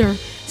fornicator.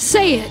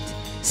 Say it.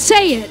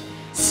 Say it.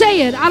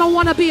 Say it. I don't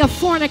want to be a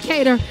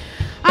fornicator.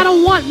 I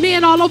don't want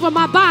men all over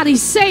my body.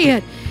 Say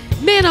it.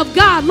 Men of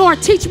God,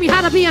 Lord, teach me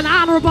how to be an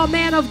honorable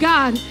man of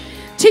God.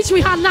 Teach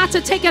me how not to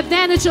take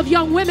advantage of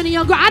young women and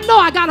young girls. I know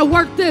I got to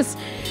work this.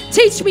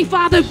 Teach me,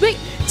 Father.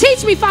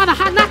 Teach me, Father,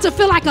 how not to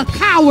feel like a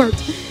coward.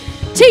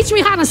 Teach me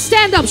how to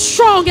stand up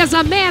strong as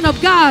a man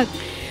of God.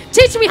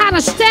 Teach me how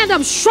to stand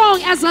up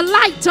strong as a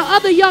light to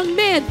other young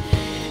men.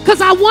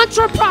 Because I want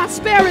your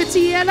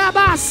prosperity. I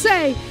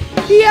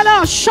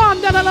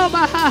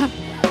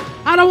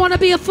don't want to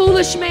be a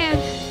foolish man.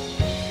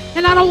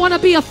 And I don't want to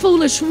be a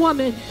foolish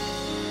woman.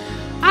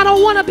 I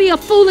don't want to be a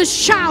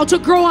foolish child to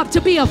grow up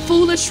to be a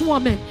foolish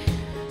woman.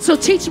 So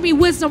teach me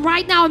wisdom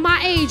right now in my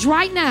age,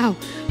 right now.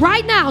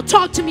 Right now,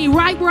 talk to me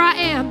right where I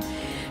am.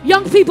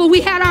 Young people,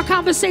 we had our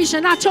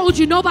conversation. I told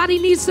you nobody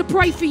needs to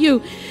pray for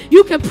you.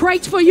 You can pray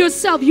for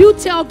yourself. You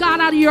tell God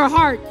out of your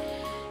heart.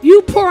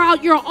 You pour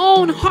out your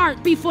own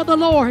heart before the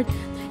Lord.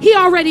 He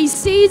already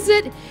sees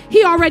it.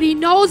 He already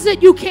knows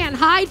it. You can't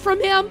hide from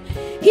Him.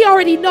 He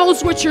already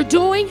knows what you're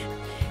doing.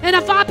 And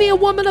if I be a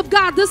woman of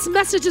God, this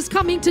message is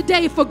coming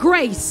today for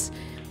grace.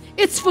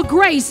 It's for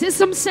grace.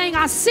 It's Him saying,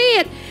 I see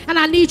it and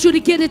I need you to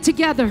get it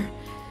together.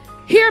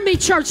 Hear me,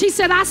 church. He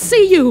said, I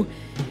see you.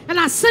 And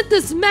I sent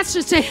this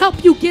message to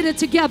help you get it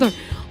together.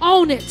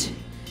 Own it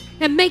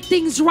and make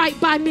things right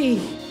by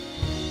me.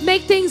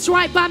 Make things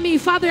right by me.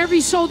 Father,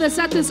 every soul that's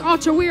at this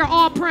altar, we are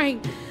all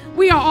praying.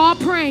 We are all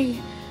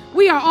praying.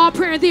 We are all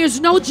praying. There's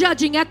no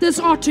judging at this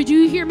altar. Do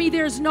you hear me?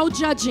 There's no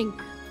judging.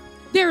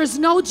 There is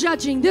no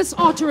judging. This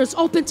altar is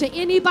open to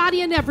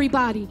anybody and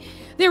everybody.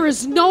 There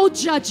is no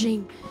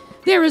judging.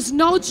 There is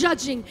no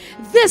judging.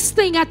 This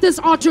thing at this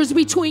altar is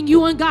between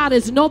you and God.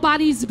 Is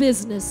nobody's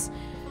business.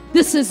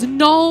 This is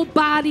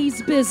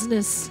nobody's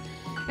business.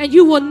 And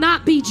you will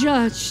not be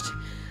judged.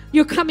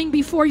 You're coming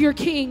before your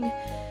King.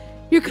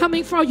 You're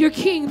coming for your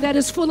King that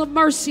is full of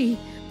mercy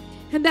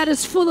and that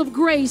is full of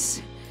grace.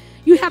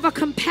 You have a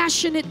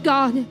compassionate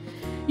God.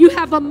 You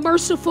have a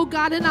merciful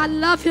God, and I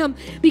love Him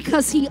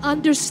because He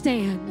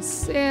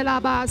understands. You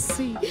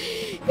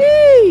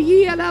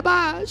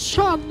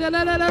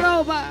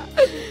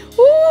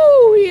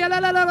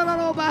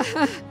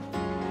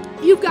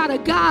got a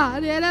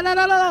God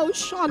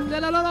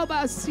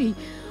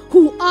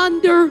who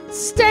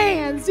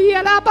understands.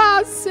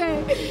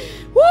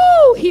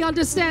 He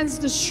understands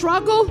the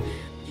struggle.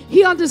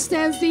 He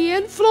understands the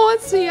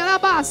influence.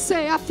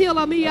 I feel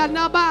Him. He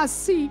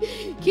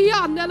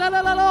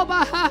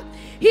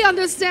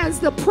understands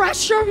the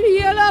pressure.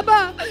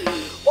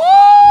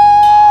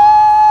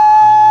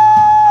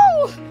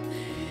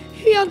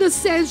 He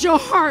understands your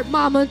heart,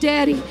 mama,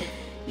 daddy.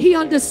 He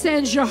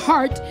understands your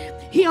heart.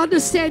 He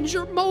understands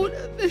your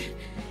motive.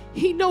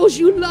 He knows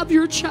you love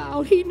your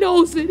child. He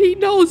knows it. He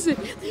knows it.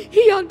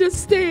 He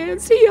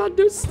understands. He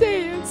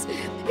understands.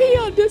 He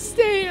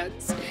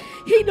understands.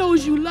 He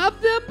knows you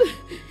love them.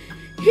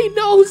 He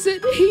knows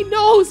it. He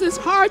knows it's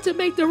hard to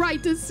make the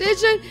right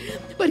decision.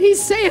 But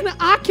He's saying,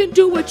 I can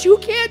do what you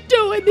can't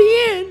do in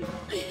the end.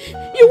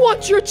 You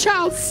want your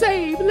child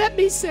saved. Let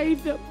me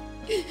save them.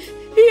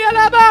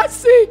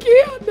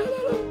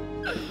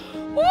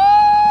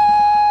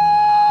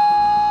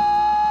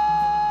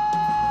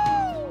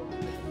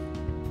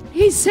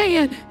 He's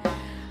saying,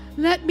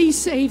 let me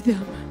save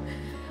them.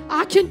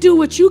 I can do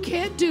what you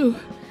can't do.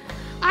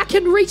 I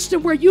can reach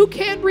them where you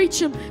can't reach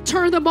them.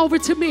 Turn them over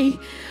to me.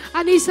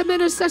 I need some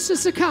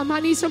intercessors to come. I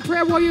need some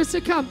prayer warriors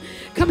to come.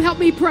 Come help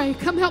me pray.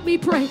 Come help me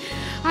pray.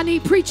 I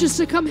need preachers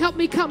to come help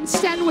me come.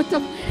 Stand with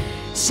them.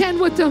 Stand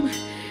with them.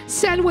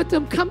 Stand with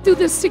them. Come through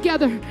this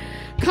together.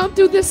 Come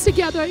through this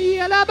together.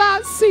 You're not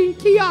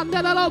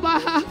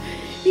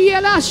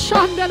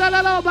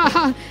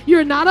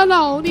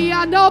alone.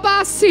 I'm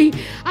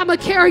going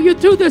to carry you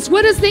through this.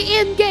 What is the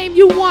end game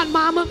you want,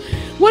 mama?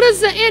 What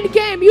is the end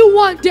game you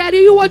want, daddy?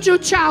 You want your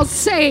child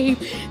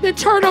saved. Then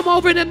turn them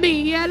over to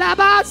me.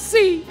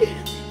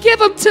 Give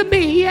them to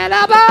me.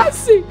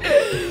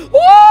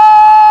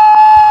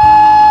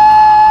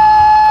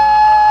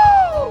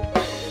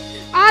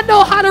 I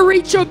know how to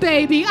reach your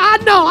baby. I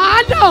know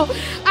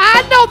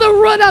the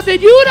root of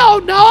it. You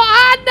don't know.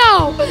 I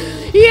know.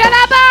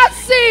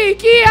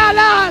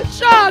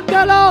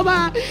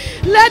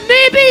 Let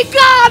me be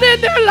God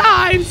in their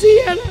lives.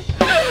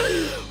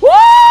 Woo!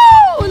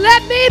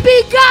 Let me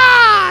be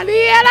God.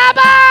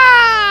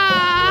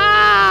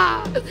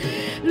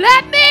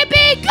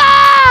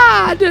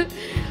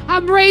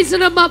 I'm raising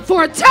them up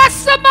for a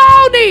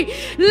testimony.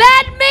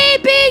 Let me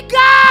be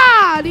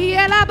God.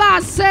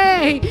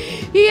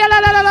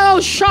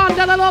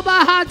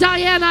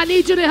 Diana, I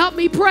need you to help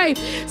me pray.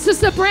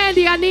 Sister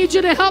Brandy, I need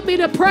you to help me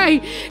to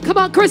pray. Come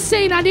on,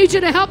 Christine, I need you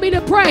to help me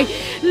to pray.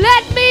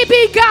 Let me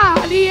be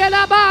God.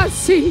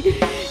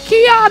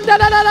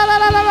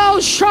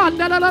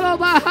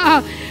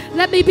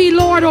 Let me be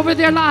Lord over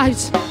their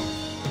lives.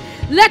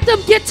 Let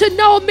them get to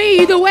know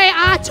me the way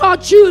I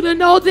taught you to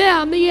know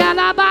them.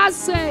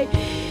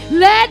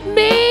 Let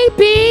me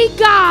be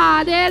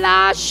God.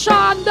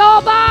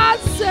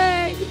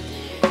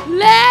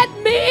 Let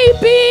me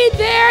be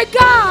their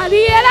God.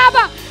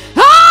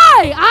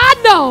 Hi, I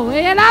know.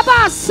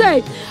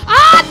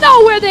 I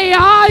know where they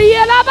are.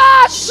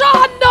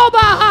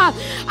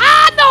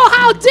 I know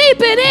how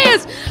deep it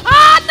is.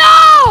 I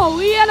know.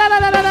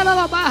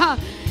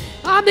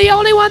 I'm the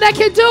only one that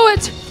can do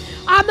it.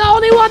 I'm the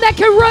only one that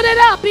can run it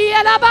up.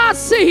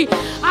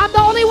 I'm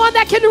the only one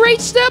that can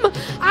reach them.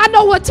 I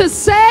know what to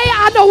say.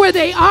 I know where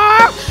they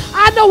are.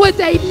 I know what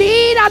they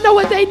need. I know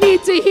what they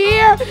need to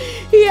hear.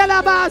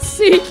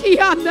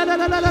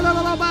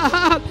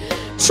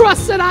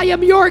 Trust that I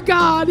am your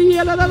God.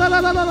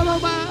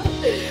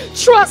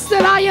 Trust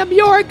that I am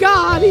your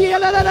God.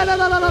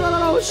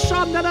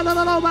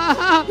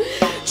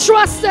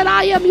 Trust that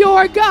I am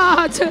your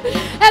God.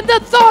 And the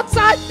thoughts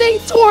I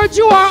think towards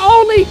you are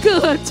only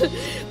good.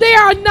 They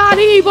are not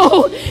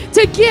evil,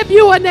 to give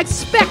you an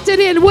expected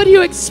end. What do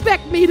you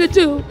expect me to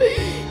do?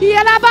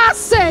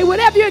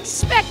 Whatever you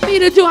expect me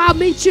to do, I'll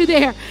meet you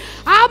there.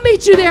 I'll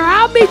meet you there.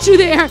 I'll meet you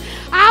there.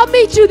 I'll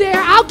meet you there.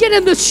 I'll get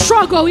in the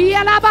struggle.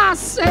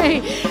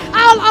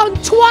 I'll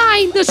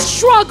untwine the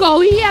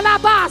struggle.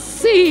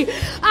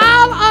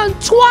 I'll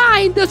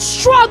untwine the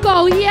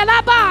struggle.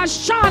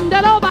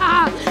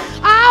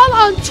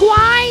 I'll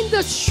untwine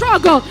the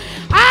struggle.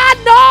 I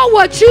know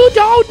what you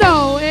don't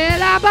know.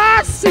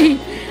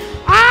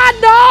 I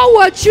know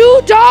what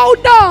you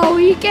don't know.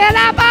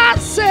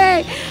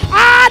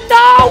 I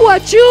know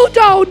what you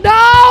don't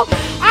know.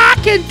 I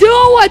can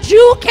do what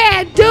you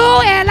can't do.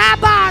 And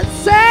I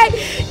say,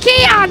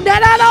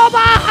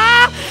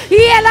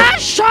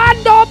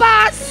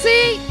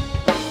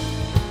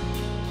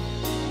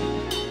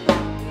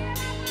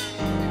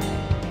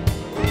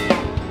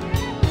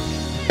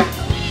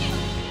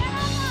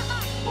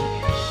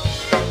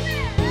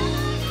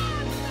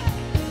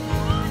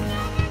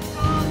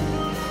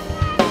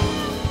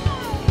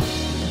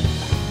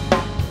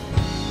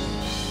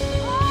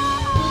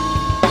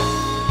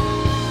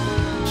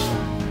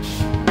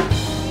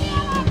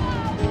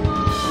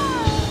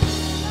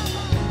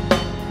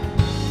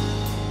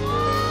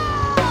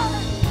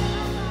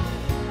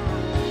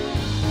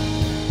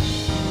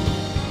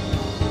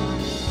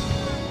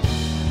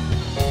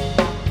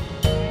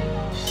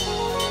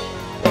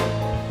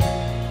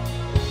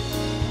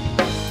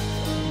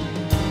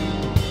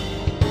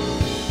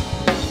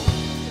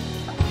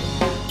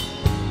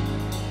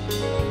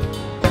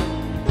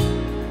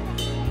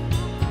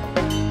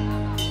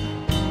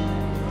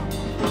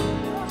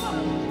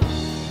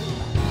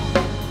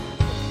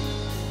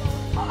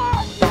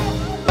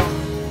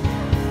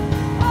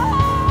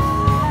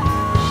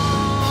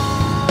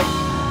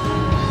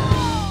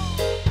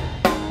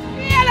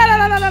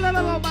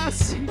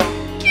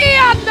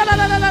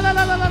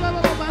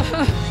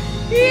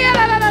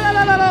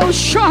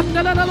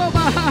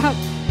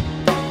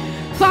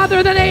 Father,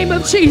 in the name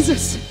of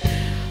Jesus,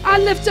 I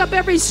lift up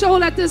every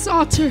soul at this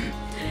altar,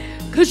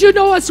 because you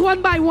know us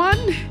one by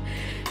one,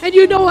 and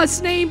you know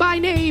us name by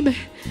name,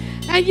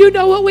 and you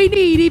know what we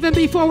need even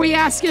before we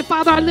ask it.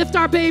 Father, I lift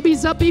our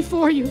babies up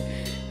before you.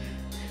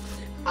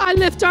 I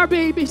lift our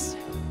babies.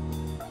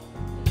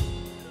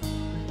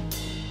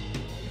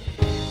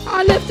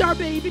 I lift our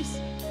babies.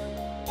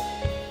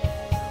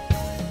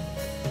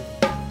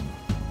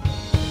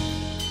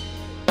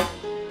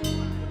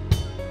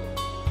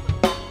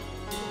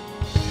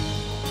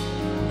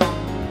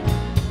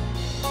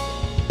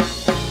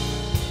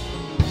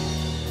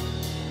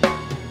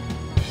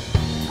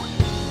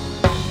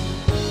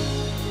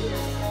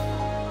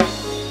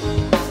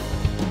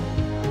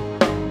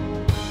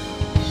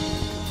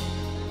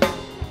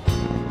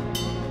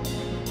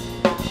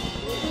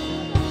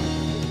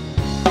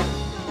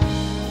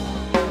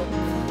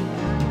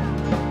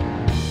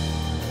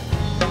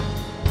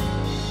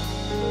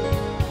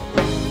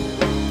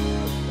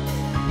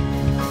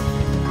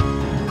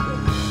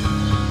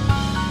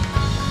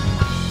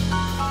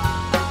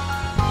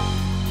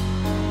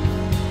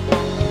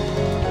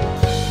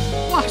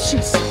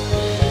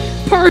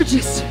 Purge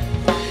us,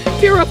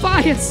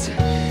 purify us,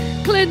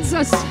 cleanse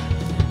us,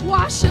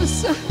 wash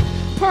us,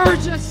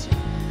 purge us,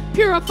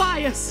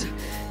 purify us,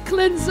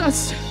 cleanse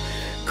us,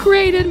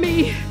 create in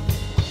me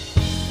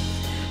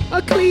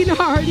a clean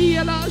heart.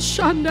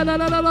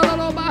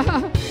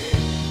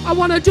 I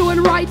want to do it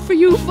right for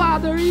you,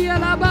 Father.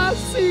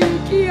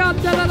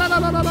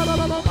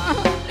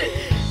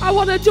 I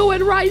want to do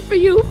it right for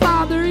you,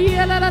 Father.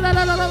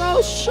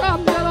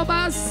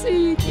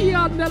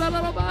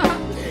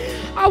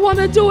 I want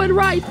to do it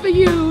right for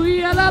you.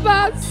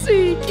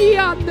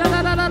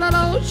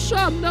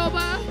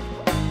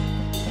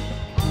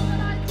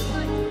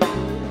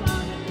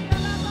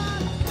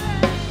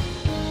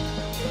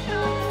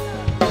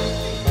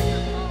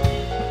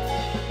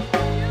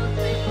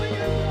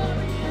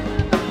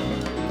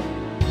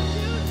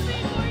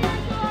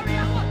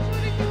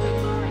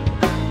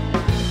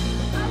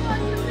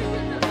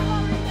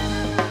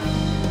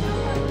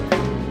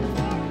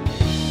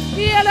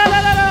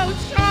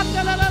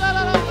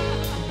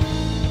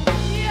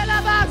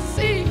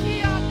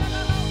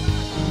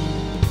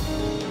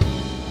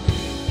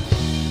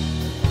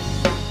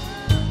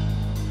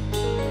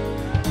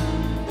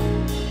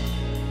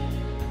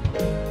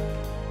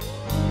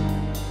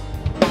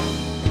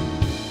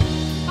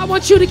 I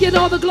want you to get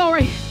all the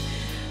glory.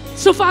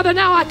 So, Father,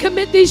 now I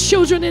commit these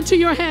children into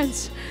your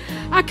hands.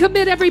 I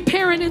commit every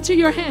parent into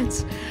your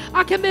hands.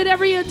 I commit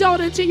every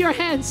adult into your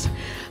hands.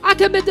 I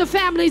commit the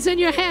families in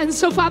your hands.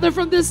 So, Father,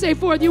 from this day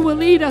forth, you will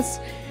lead us.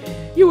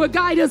 You will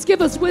guide us.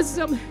 Give us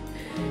wisdom.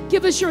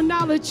 Give us your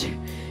knowledge.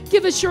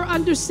 Give us your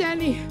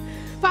understanding.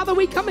 Father,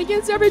 we come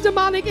against every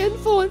demonic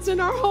influence in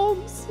our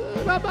homes.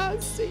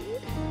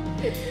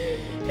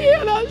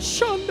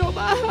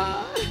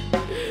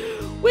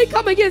 We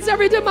come against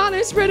every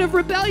demonic spirit of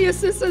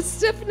rebelliousness and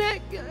stiff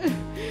neck.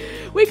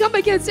 We come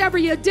against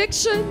every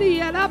addiction.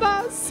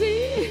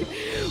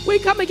 We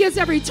come against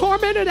every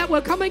tormentor that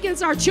will come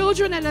against our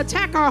children and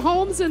attack our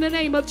homes in the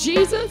name of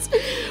Jesus.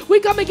 We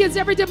come against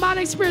every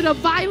demonic spirit of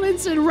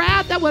violence and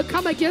wrath that will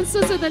come against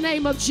us in the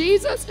name of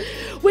Jesus.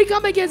 We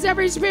come against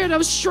every spirit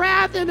of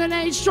strife in the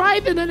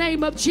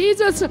name of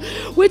Jesus.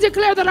 We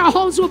declare that our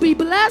homes will be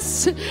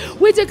blessed.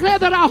 We declare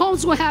that our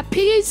homes will have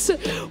peace.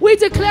 We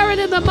declare it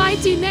in the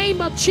mighty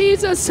name of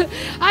Jesus.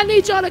 I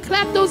need y'all to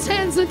clap those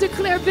hands and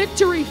declare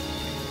victory.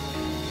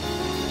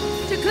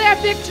 Declare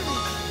victory.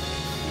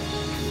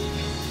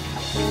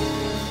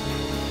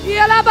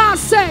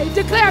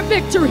 Declare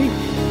victory.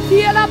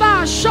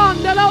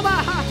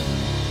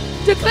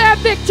 Declare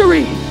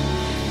victory.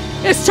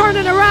 It's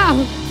turning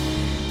around.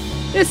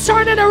 It's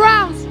turning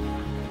around.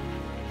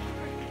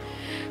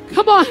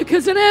 Come on,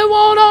 because it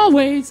won't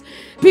always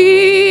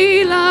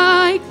be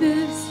like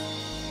this.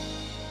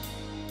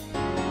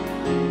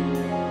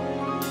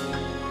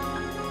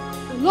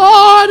 The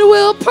Lord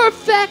will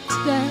perfect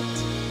that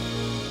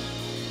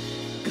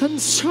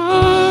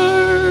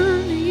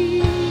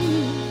concerning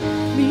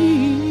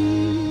me.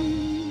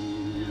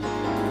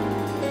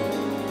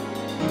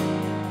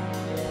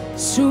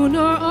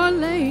 Sooner or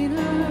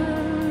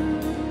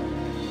later,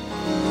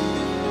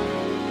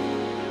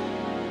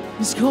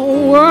 He's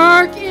gonna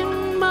work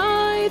in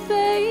my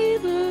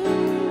favor.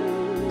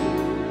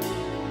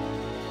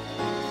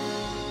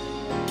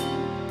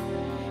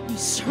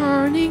 He's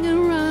turning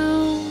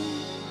around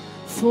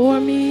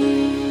for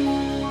me.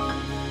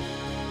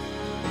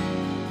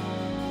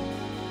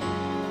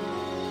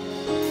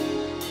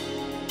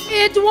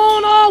 It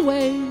won't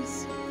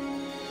always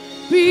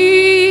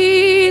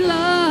be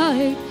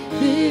like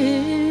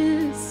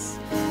this.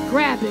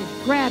 Grab it,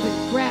 grab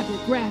it, grab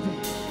it, grab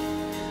it.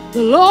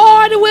 The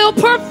Lord will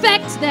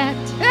perfect that.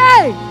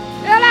 Hey,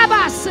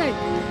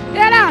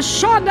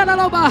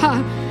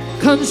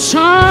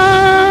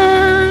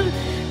 concerning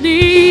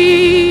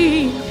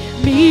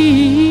me.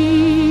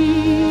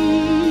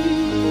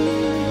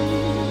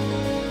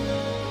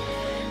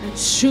 And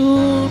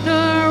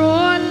sooner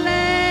or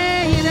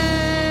later,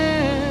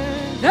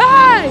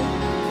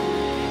 hey,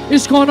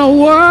 it's gonna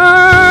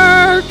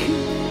work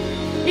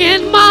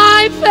in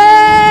my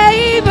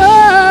favor.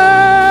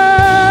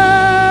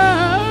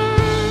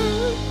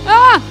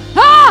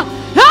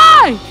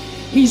 Hey,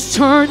 He's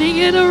turning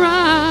it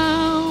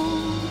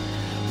around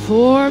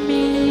for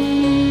me.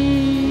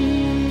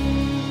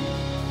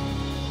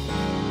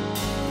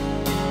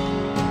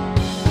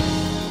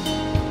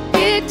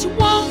 It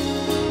won't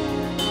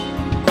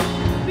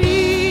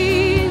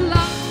be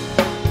like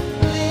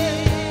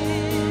this.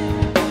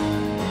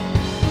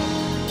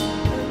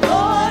 The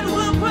Lord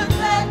will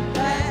protect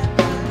that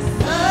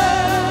concerning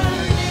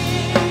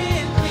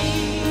me.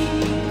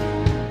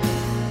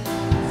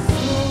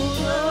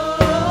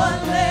 Sooner or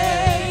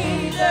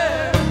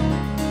later,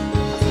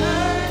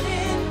 turn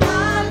in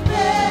my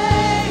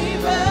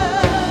favor.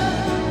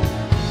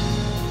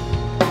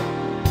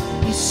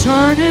 He's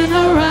turning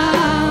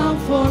around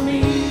for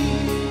me.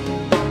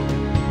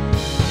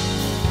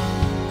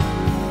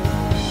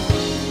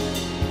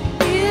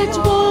 It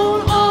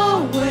won't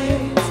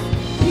always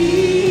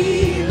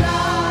Be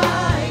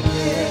like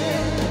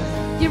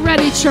this. Get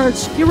ready,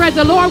 church. Get ready.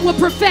 The Lord will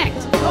perfect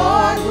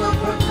Lord will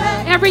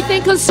perfect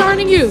everything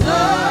concerning you.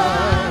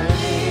 concerning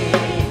me.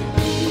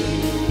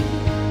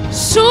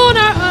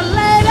 Sooner or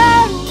later,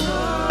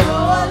 Sooner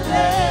or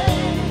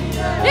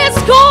later,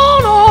 it's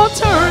gonna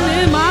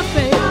turn in my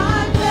favor.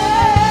 my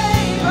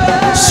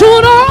favor.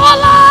 Sooner or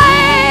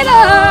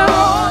later,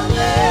 Or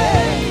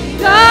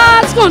later,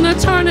 God's gonna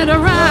turn it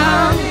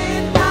around.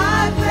 in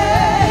my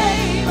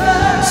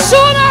favor.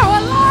 Sooner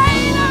or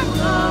later,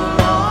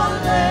 Or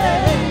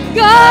later,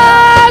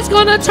 God's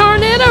gonna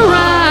turn it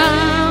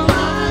around.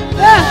 my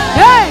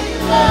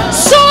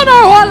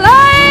Sooner or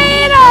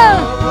later,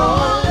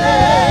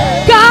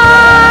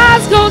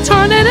 God's gonna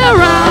turn it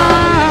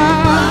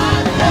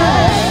around.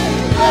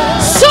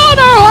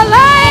 Sooner or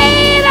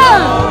later,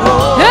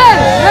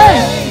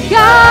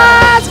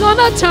 God's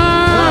gonna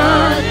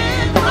turn.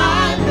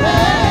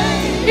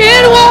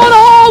 It won't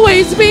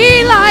always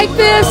be like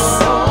this.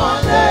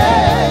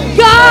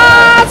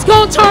 God's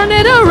gonna turn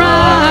it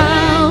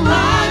around.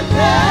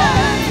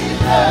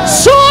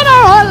 Sooner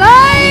or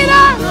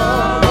later,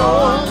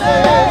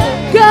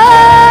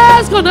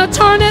 God's gonna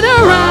turn it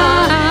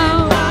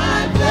around.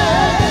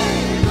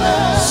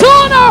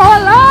 Sooner or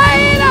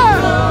later,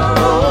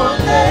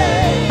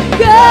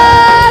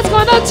 God's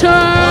gonna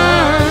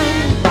turn.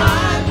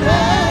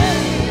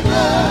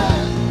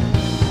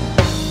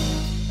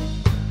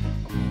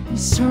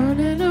 He's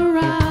turning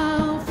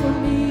around for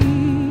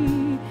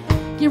me.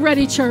 Get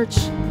ready, church.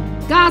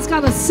 God's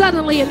got a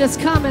suddenly and it's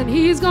coming.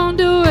 He's gonna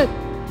do it.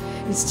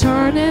 He's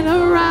turning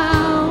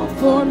around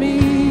for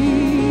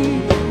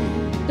me.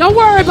 Don't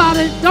worry about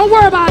it. Don't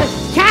worry about it.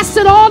 Cast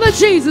it all to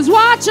Jesus.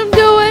 Watch him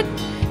do it.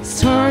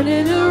 He's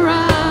turning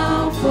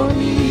around for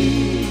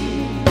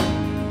me.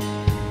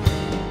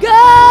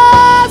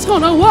 God's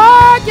gonna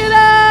work it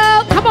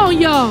out. Come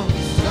on, y'all.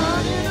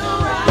 Turning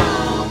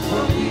around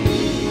for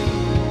me.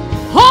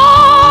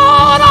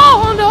 Hold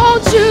on,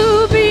 don't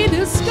you be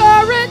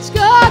discouraged.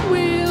 God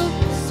will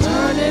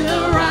turn it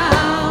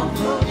around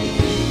for me.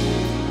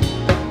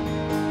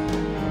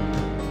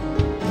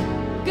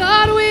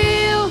 God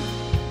will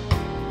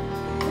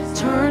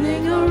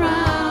turning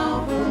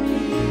around for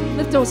me.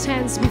 Lift those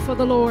hands before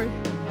the Lord.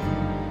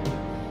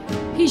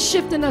 He's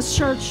shifting us,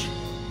 church.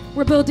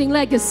 We're building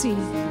legacy.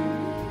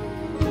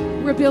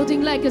 We're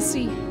building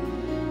legacy.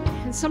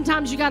 And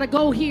sometimes you got to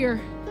go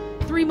here.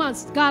 3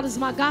 months. God is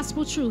my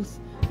gospel truth.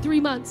 3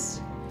 months.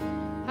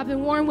 I've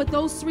been warned with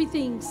those 3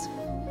 things.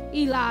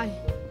 Eli,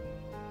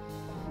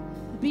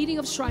 the beating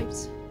of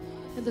stripes,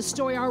 and the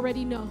story I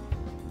already know.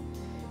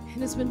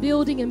 And it's been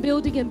building and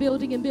building and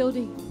building and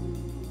building.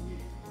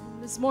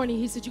 This morning,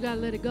 he said, you got to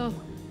let it go.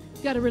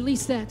 You got to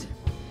release that.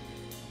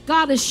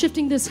 God is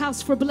shifting this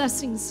house for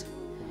blessings.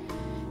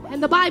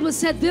 And the Bible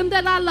said, them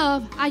that I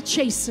love, I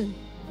chasten.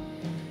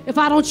 If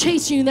I don't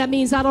chasten you, that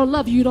means I don't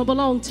love you. You don't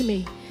belong to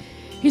me.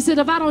 He said,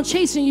 if I don't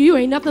chasten you, you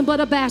ain't nothing but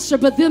a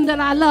bastard. But them that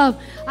I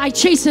love, I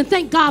chasten.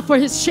 Thank God for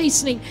his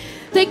chastening.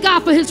 Thank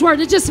God for his word.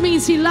 It just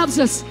means he loves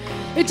us.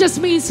 It just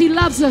means he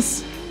loves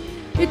us.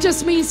 It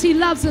just means he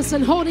loves us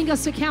and holding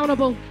us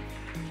accountable.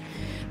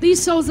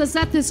 These souls that's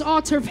at this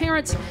altar,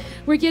 parents,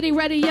 we're getting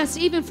ready, yes,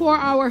 even for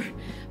our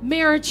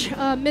marriage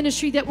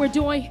ministry that we're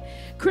doing.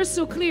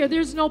 Crystal clear,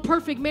 there's no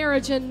perfect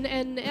marriage,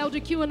 and Elder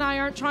Q and I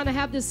aren't trying to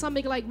have this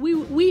something like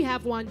we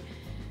have one.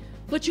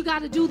 But you got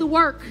to do the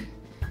work.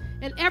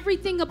 And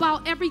everything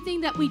about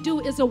everything that we do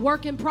is a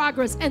work in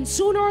progress. And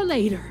sooner or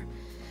later,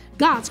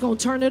 God's going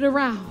to turn it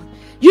around.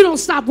 You don't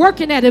stop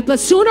working at it, but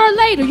sooner or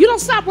later, you don't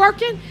stop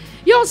working.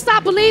 You don't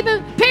stop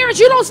believing.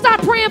 Parents, you don't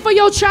stop praying for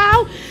your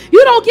child.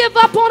 You don't give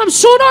up on them.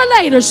 Sooner or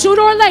later,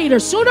 sooner or later,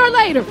 sooner or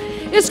later,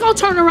 it's going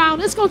to turn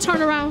around. It's going to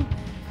turn around.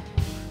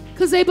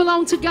 Because they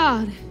belong to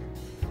God.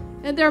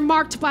 And they're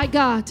marked by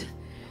God.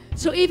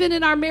 So even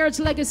in our marriage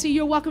legacy,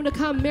 you're welcome to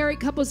come. Married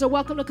couples are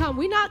welcome to come.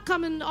 We're not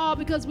coming all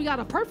because we got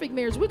a perfect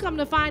marriage. We're coming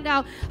to find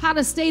out how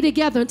to stay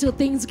together until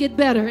things get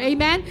better.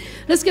 Amen?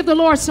 Let's give the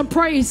Lord some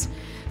praise.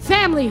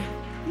 Family.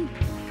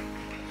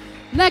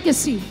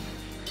 Legacy.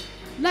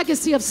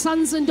 Legacy of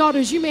sons and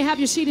daughters. You may have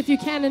your seat if you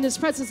can in his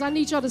presence. I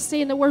need y'all to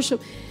stay in the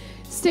worship.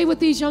 Stay with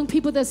these young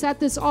people that's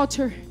at this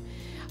altar.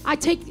 I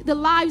take the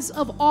lives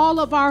of all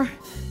of our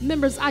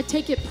members. I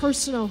take it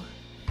personal.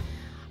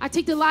 I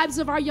take the lives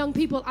of our young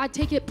people. I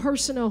take it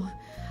personal.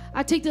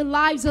 I take the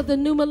lives of the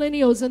new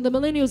millennials and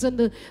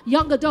the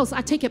young adults.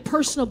 I take it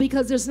personal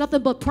because there's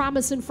nothing but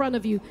promise in front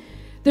of you.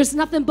 There's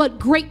nothing but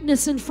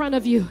greatness in front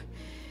of you.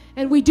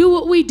 And we do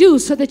what we do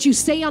so that you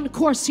stay on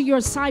course to your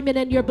assignment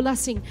and your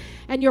blessing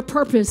and your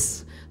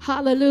purpose.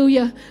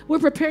 Hallelujah. We're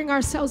preparing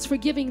ourselves for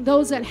giving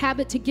those that have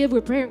it to give. We're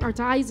preparing our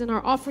tithes and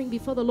our offering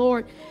before the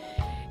Lord.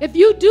 If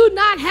you do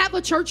not have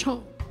a church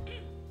home,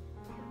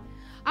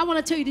 I want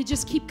to tell you to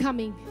just keep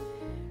coming.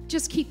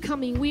 Just keep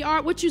coming.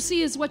 What you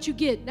see is what you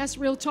get. That's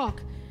real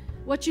talk.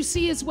 What you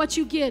see is what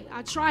you get.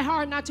 I try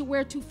hard not to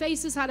wear 2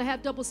 faces, how to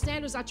have double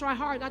standards. I try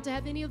hard not to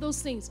have any of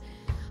those things.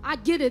 I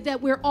get it that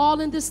we're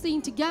all in this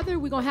thing together.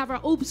 We're going to have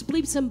our oops,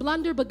 bleeps, and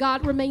blunder, but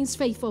God remains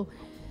faithful.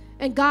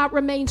 And God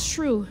remains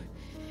true.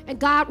 And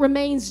God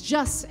remains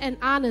just and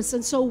honest.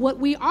 And so what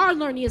we are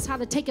learning is how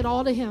to take it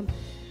all to him.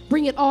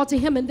 Bring it all to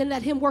him and then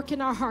let him work in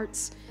our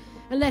hearts.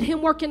 And let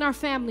him work in our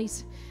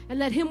families. And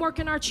let him work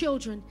in our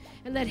children.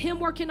 And let him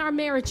work in our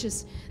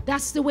marriages.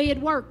 That's the way it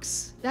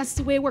works. That's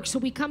the way it works. So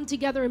we come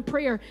together in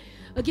prayer.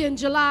 Again,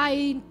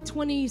 July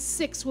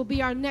 26th will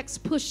be our next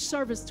push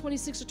service,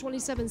 26 or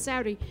 27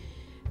 Saturday.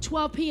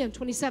 12 p.m.,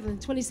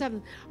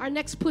 27th. Our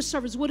next push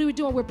service, what are we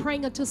doing? We're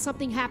praying until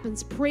something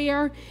happens.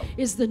 Prayer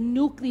is the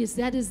nucleus.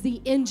 That is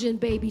the engine,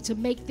 baby, to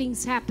make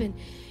things happen.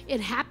 It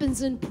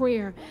happens in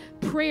prayer.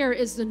 Prayer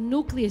is the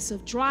nucleus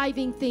of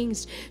driving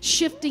things,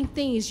 shifting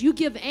things. You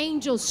give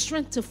angels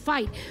strength to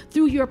fight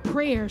through your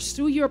prayers,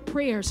 through your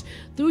prayers,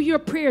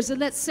 and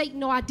let Satan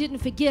know I didn't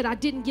forget, I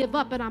didn't give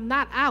up, and I'm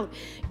not out.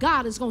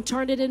 God is going to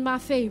turn it in my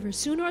favor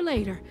sooner or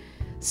later,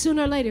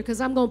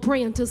 because I'm going to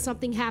pray until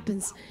something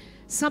happens.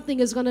 Something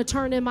is going to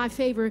turn in my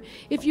favor.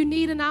 If you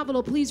need an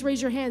envelope, please raise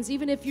your hands.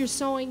 Even if you're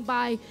sowing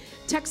by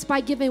text,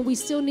 by giving, we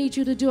still need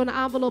you to do an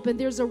envelope. And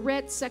there's a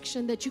red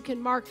section that you can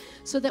mark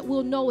so that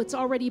we'll know it's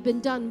already been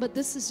done. But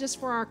this is just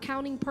for our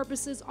accounting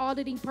purposes,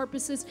 auditing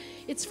purposes.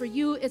 It's for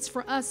you. It's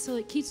for us. So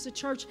it keeps the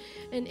church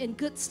in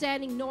good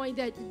standing, knowing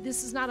that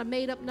this is not a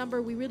made-up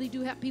number. We really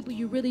do have people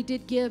you really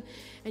did give,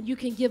 and you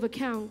can give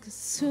account. 'Cause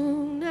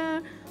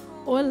sooner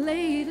or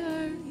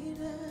later,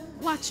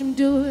 watch him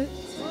do it.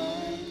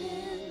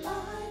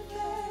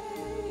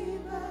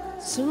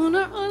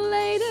 Sooner or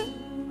later,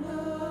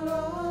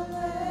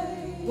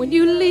 when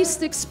you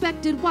least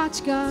expect it,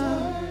 watch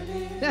God.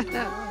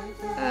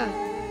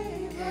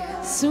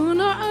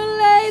 Sooner or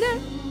later,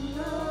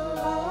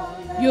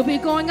 you'll be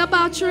going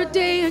about your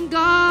day and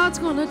God's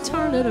gonna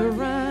turn it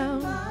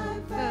around.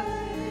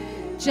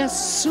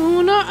 Just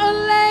sooner or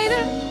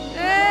later,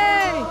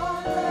 hey,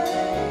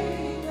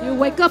 you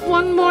wake up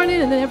one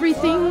morning and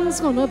everything's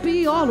gonna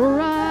be all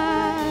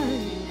right.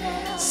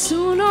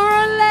 Sooner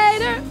or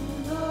later,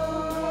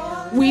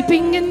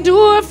 weeping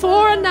endure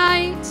for a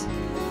night,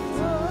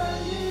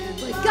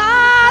 but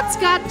God's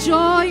got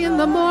joy in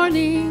the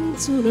morning.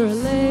 Sooner or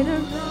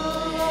later,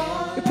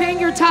 you're paying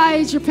your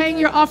tithes, you're paying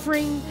your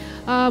offering.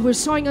 We're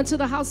sowing unto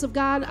the house of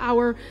God.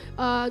 Our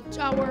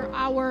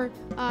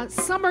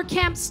summer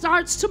camp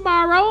starts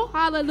tomorrow.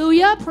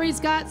 Hallelujah, praise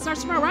God.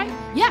 Starts tomorrow, right?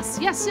 Yes.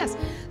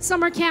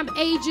 Summer camp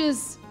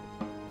ages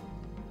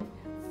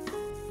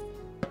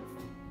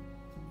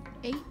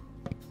 8,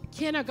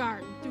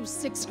 kindergarten through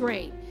 6th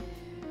grade.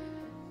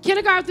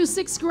 Kindergarten through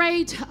 6th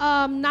grade,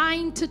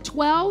 9 to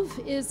 12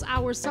 is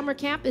our summer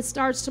camp. It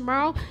starts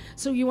tomorrow.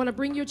 So you want to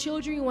bring your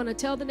children. You want to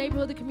tell the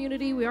neighborhood, the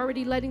community. We're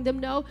already letting them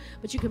know.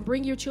 But you can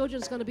bring your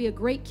children. It's going to be a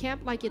great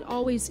camp like it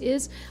always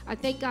is. I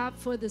thank God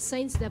for the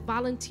saints that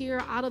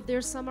volunteer out of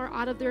their summer,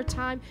 out of their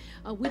time.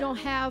 We don't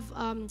have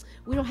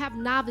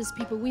novice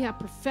people. We have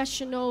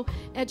professional,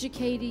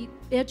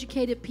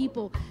 educated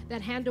people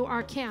that handle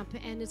our camp.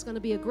 And it's going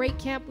to be a great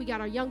camp. We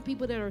got our young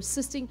people that are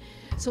assisting.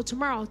 So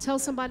tomorrow, tell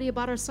somebody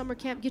about our summer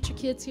camp. Get your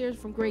kids here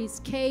from grades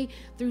K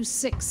through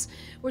 6.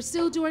 We're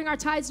still doing our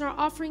tithes and our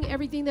offering.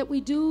 Everything that we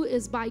do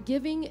is by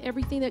giving.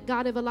 Everything that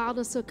God have allowed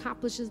us to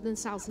accomplish in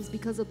this house is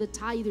because of the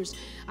tithers.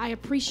 I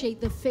appreciate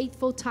the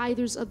faithful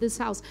tithers of this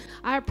house.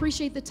 I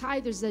appreciate the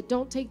tithers that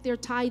don't take their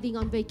tithing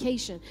on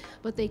vacation,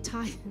 but they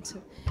tithe into.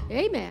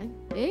 Amen.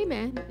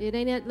 It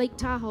ain't at Lake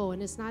Tahoe,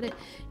 and it's not at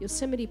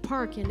Yosemite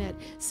Park and at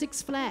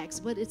Six Flags,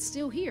 but it's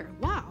still here.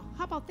 Wow,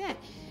 how about that?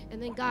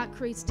 And then God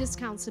creates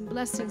discounts and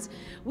blessings.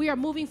 We are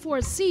moving for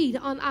a seed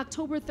on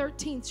October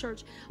 13th,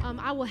 church.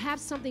 I will have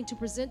something to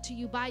present to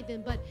you by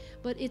then,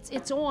 but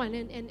it's on.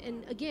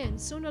 And again,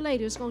 sooner or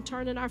later, it's going to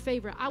turn in our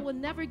favor. I will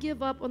never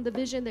give up on the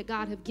vision that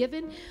God have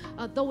given.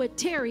 Though it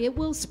tarry, it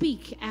will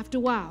speak after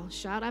a while.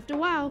 Shout after a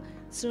while.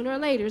 Sooner or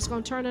later, it's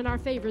going to turn in our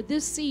favor.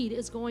 This seed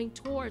is going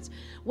towards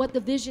what the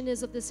vision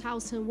is of this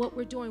house and what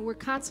we're doing. We're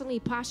constantly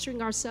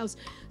posturing ourselves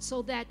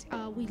so that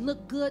we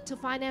look good to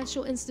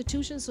financial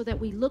institutions, so that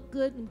we look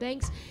good in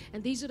banks.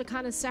 And these are the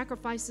kind of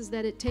sacrifices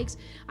that it takes.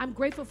 I'm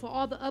grateful for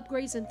all the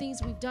upgrades and things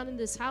we've done in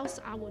this house.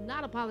 I will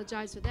not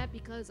apologize for that,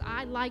 because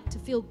I like to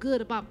feel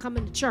good about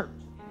coming to church.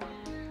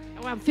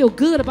 I feel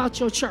good about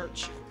your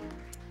church.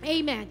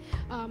 Amen.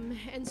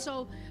 And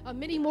so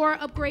many more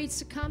upgrades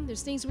to come.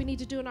 There's things we need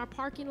to do in our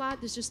parking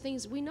lot. There's just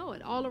things, we know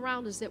it, all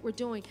around us that we're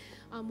doing.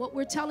 What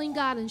we're telling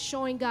God and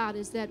showing God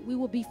is that we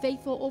will be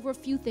faithful over a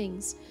few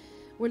things.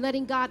 We're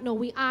letting God know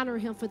we honor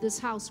him for this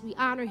house. We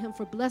honor him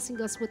for blessing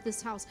us with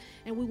this house.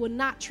 And we will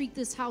not treat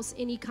this house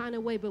any kind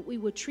of way, but we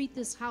will treat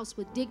this house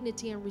with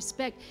dignity and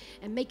respect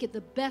and make it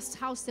the best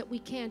house that we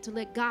can, to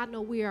let God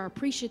know we are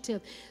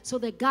appreciative, so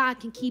that God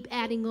can keep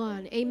adding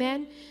on.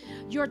 Amen.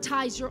 Your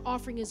tithes, your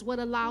offering is what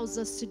allows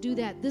us to do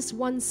that. This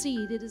one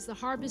seed, it is the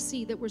harvest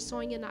seed that we're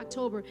sowing in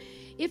October.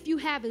 If you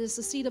have it, it's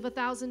a seed of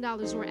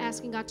 $1,000. We're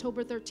asking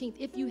October 13th.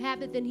 If you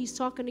have it, then he's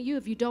talking to you.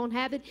 If you don't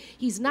have it,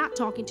 he's not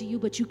talking to you,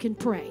 but you can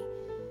pray.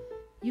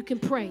 You can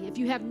pray. If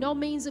you have no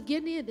means of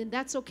getting it, then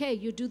that's okay.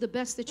 You do the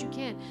best that you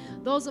can.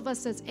 Those of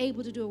us that's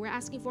able to do it, we're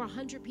asking for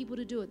 100 people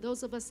to do it.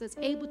 Those of us that's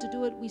able to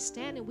do it, we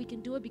stand and we can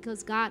do it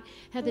because God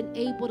have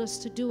enabled us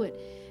to do it.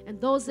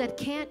 And those that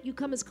can't, you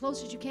come as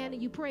close as you can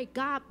and you pray.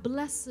 God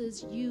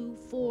blesses you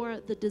for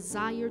the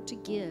desire to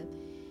give.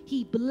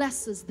 He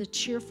blesses the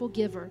cheerful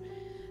giver.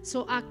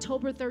 So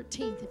October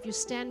 13th, if you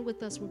stand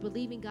with us, we're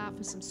believing God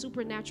for some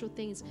supernatural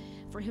things,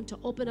 for him to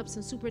open up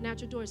some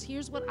supernatural doors.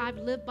 Here's what I've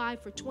lived by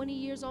for 20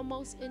 years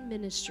almost in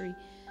ministry.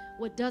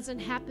 What doesn't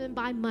happen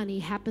by money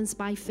happens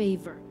by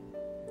favor.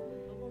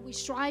 But when we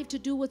strive to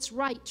do what's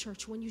right,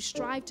 church, when you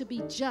strive to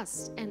be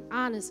just and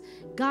honest,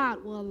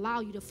 God will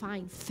allow you to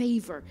find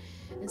favor.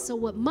 And so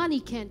what money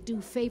can't do,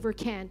 favor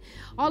can.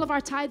 All of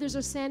our tithers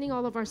are standing.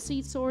 All of our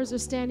seed sowers are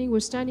standing. We're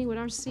standing with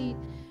our seed.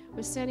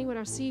 We're standing with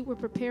our seed. We're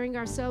preparing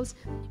ourselves.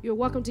 You're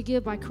welcome to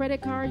give by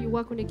credit card. You're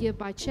welcome to give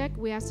by check.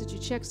 We ask that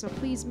your checks are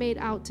please made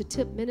out to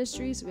Tip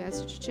Ministries. We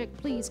ask that your check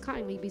please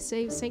kindly be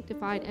saved,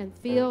 sanctified, and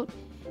filled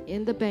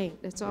in the bank.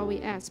 That's all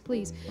we ask,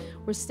 please.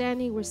 We're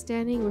standing with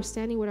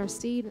our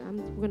seed.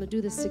 We're going to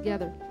do this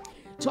together.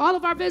 To all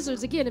of our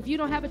visitors, again, if you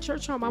don't have a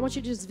church home, I want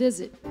you to just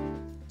visit.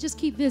 Just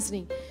keep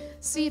visiting.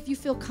 See if you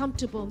feel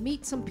comfortable.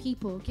 Meet some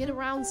people. Get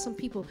around some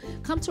people.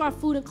 Come to our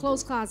food and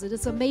clothes closet.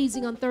 It's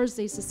amazing on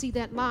Thursdays to see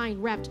that line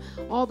wrapped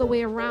all the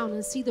way around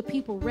and see the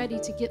people ready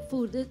to get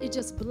food. It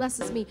just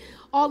blesses me.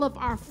 All of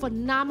our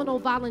phenomenal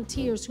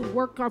volunteers who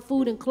work our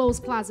food and clothes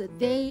closet,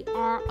 they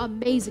are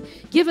amazing.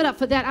 Give it up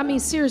for that. I mean,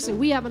 seriously,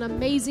 we have an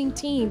amazing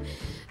team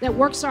that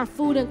works our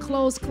food and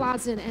clothes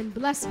closet and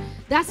bless.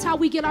 That's how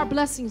we get our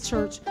blessings,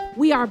 church.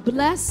 We are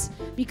blessed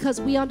because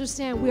we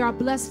understand we are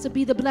blessed to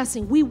be the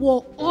blessing. We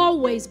will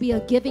always be a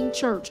giving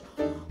church.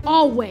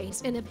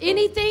 Always. And if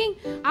anything,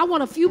 I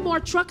want a few more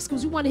trucks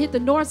because we want to hit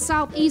the north,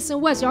 south, east,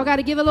 and west. Y'all got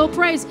to give a little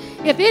praise.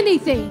 If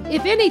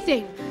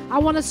anything, I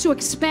want us to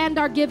expand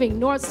our giving,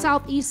 north,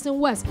 south, east, and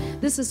west.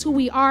 This is who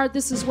we are.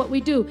 This is what we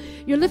do.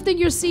 You're lifting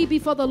your seed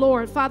before the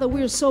Lord. Father,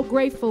 we are so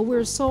grateful.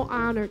 We're so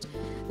honored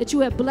that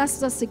you have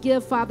blessed us to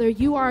give, Father.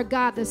 You are a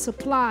God that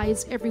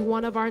supplies every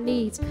one of our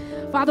needs.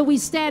 Father, we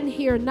stand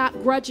here not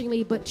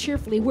grudgingly but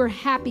cheerfully. We're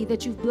happy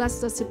that you've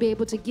blessed us to be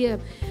able to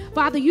give.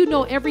 Father, you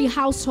know every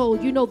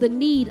household. You know the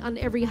need on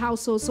every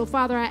household. So,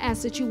 Father, I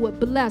ask that you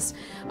would bless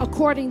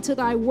according to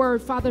thy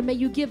word. Father, may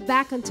you give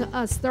back unto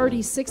us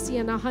 30, 60,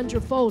 and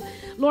 100-fold.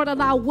 Lord,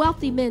 allow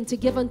wealthy men to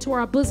give unto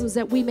our bosoms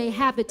that we may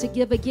have it to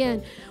give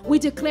again. We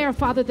declare,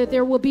 Father, that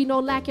there will be no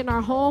lack in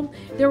our home.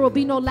 There will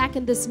be no lack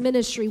in this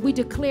ministry. We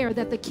declare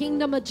that the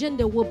kingdom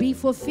agenda will be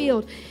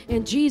fulfilled.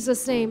 In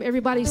Jesus' name,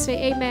 everybody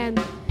say amen.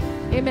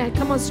 Amen.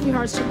 Come on,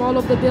 sweethearts, from all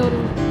over the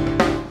building.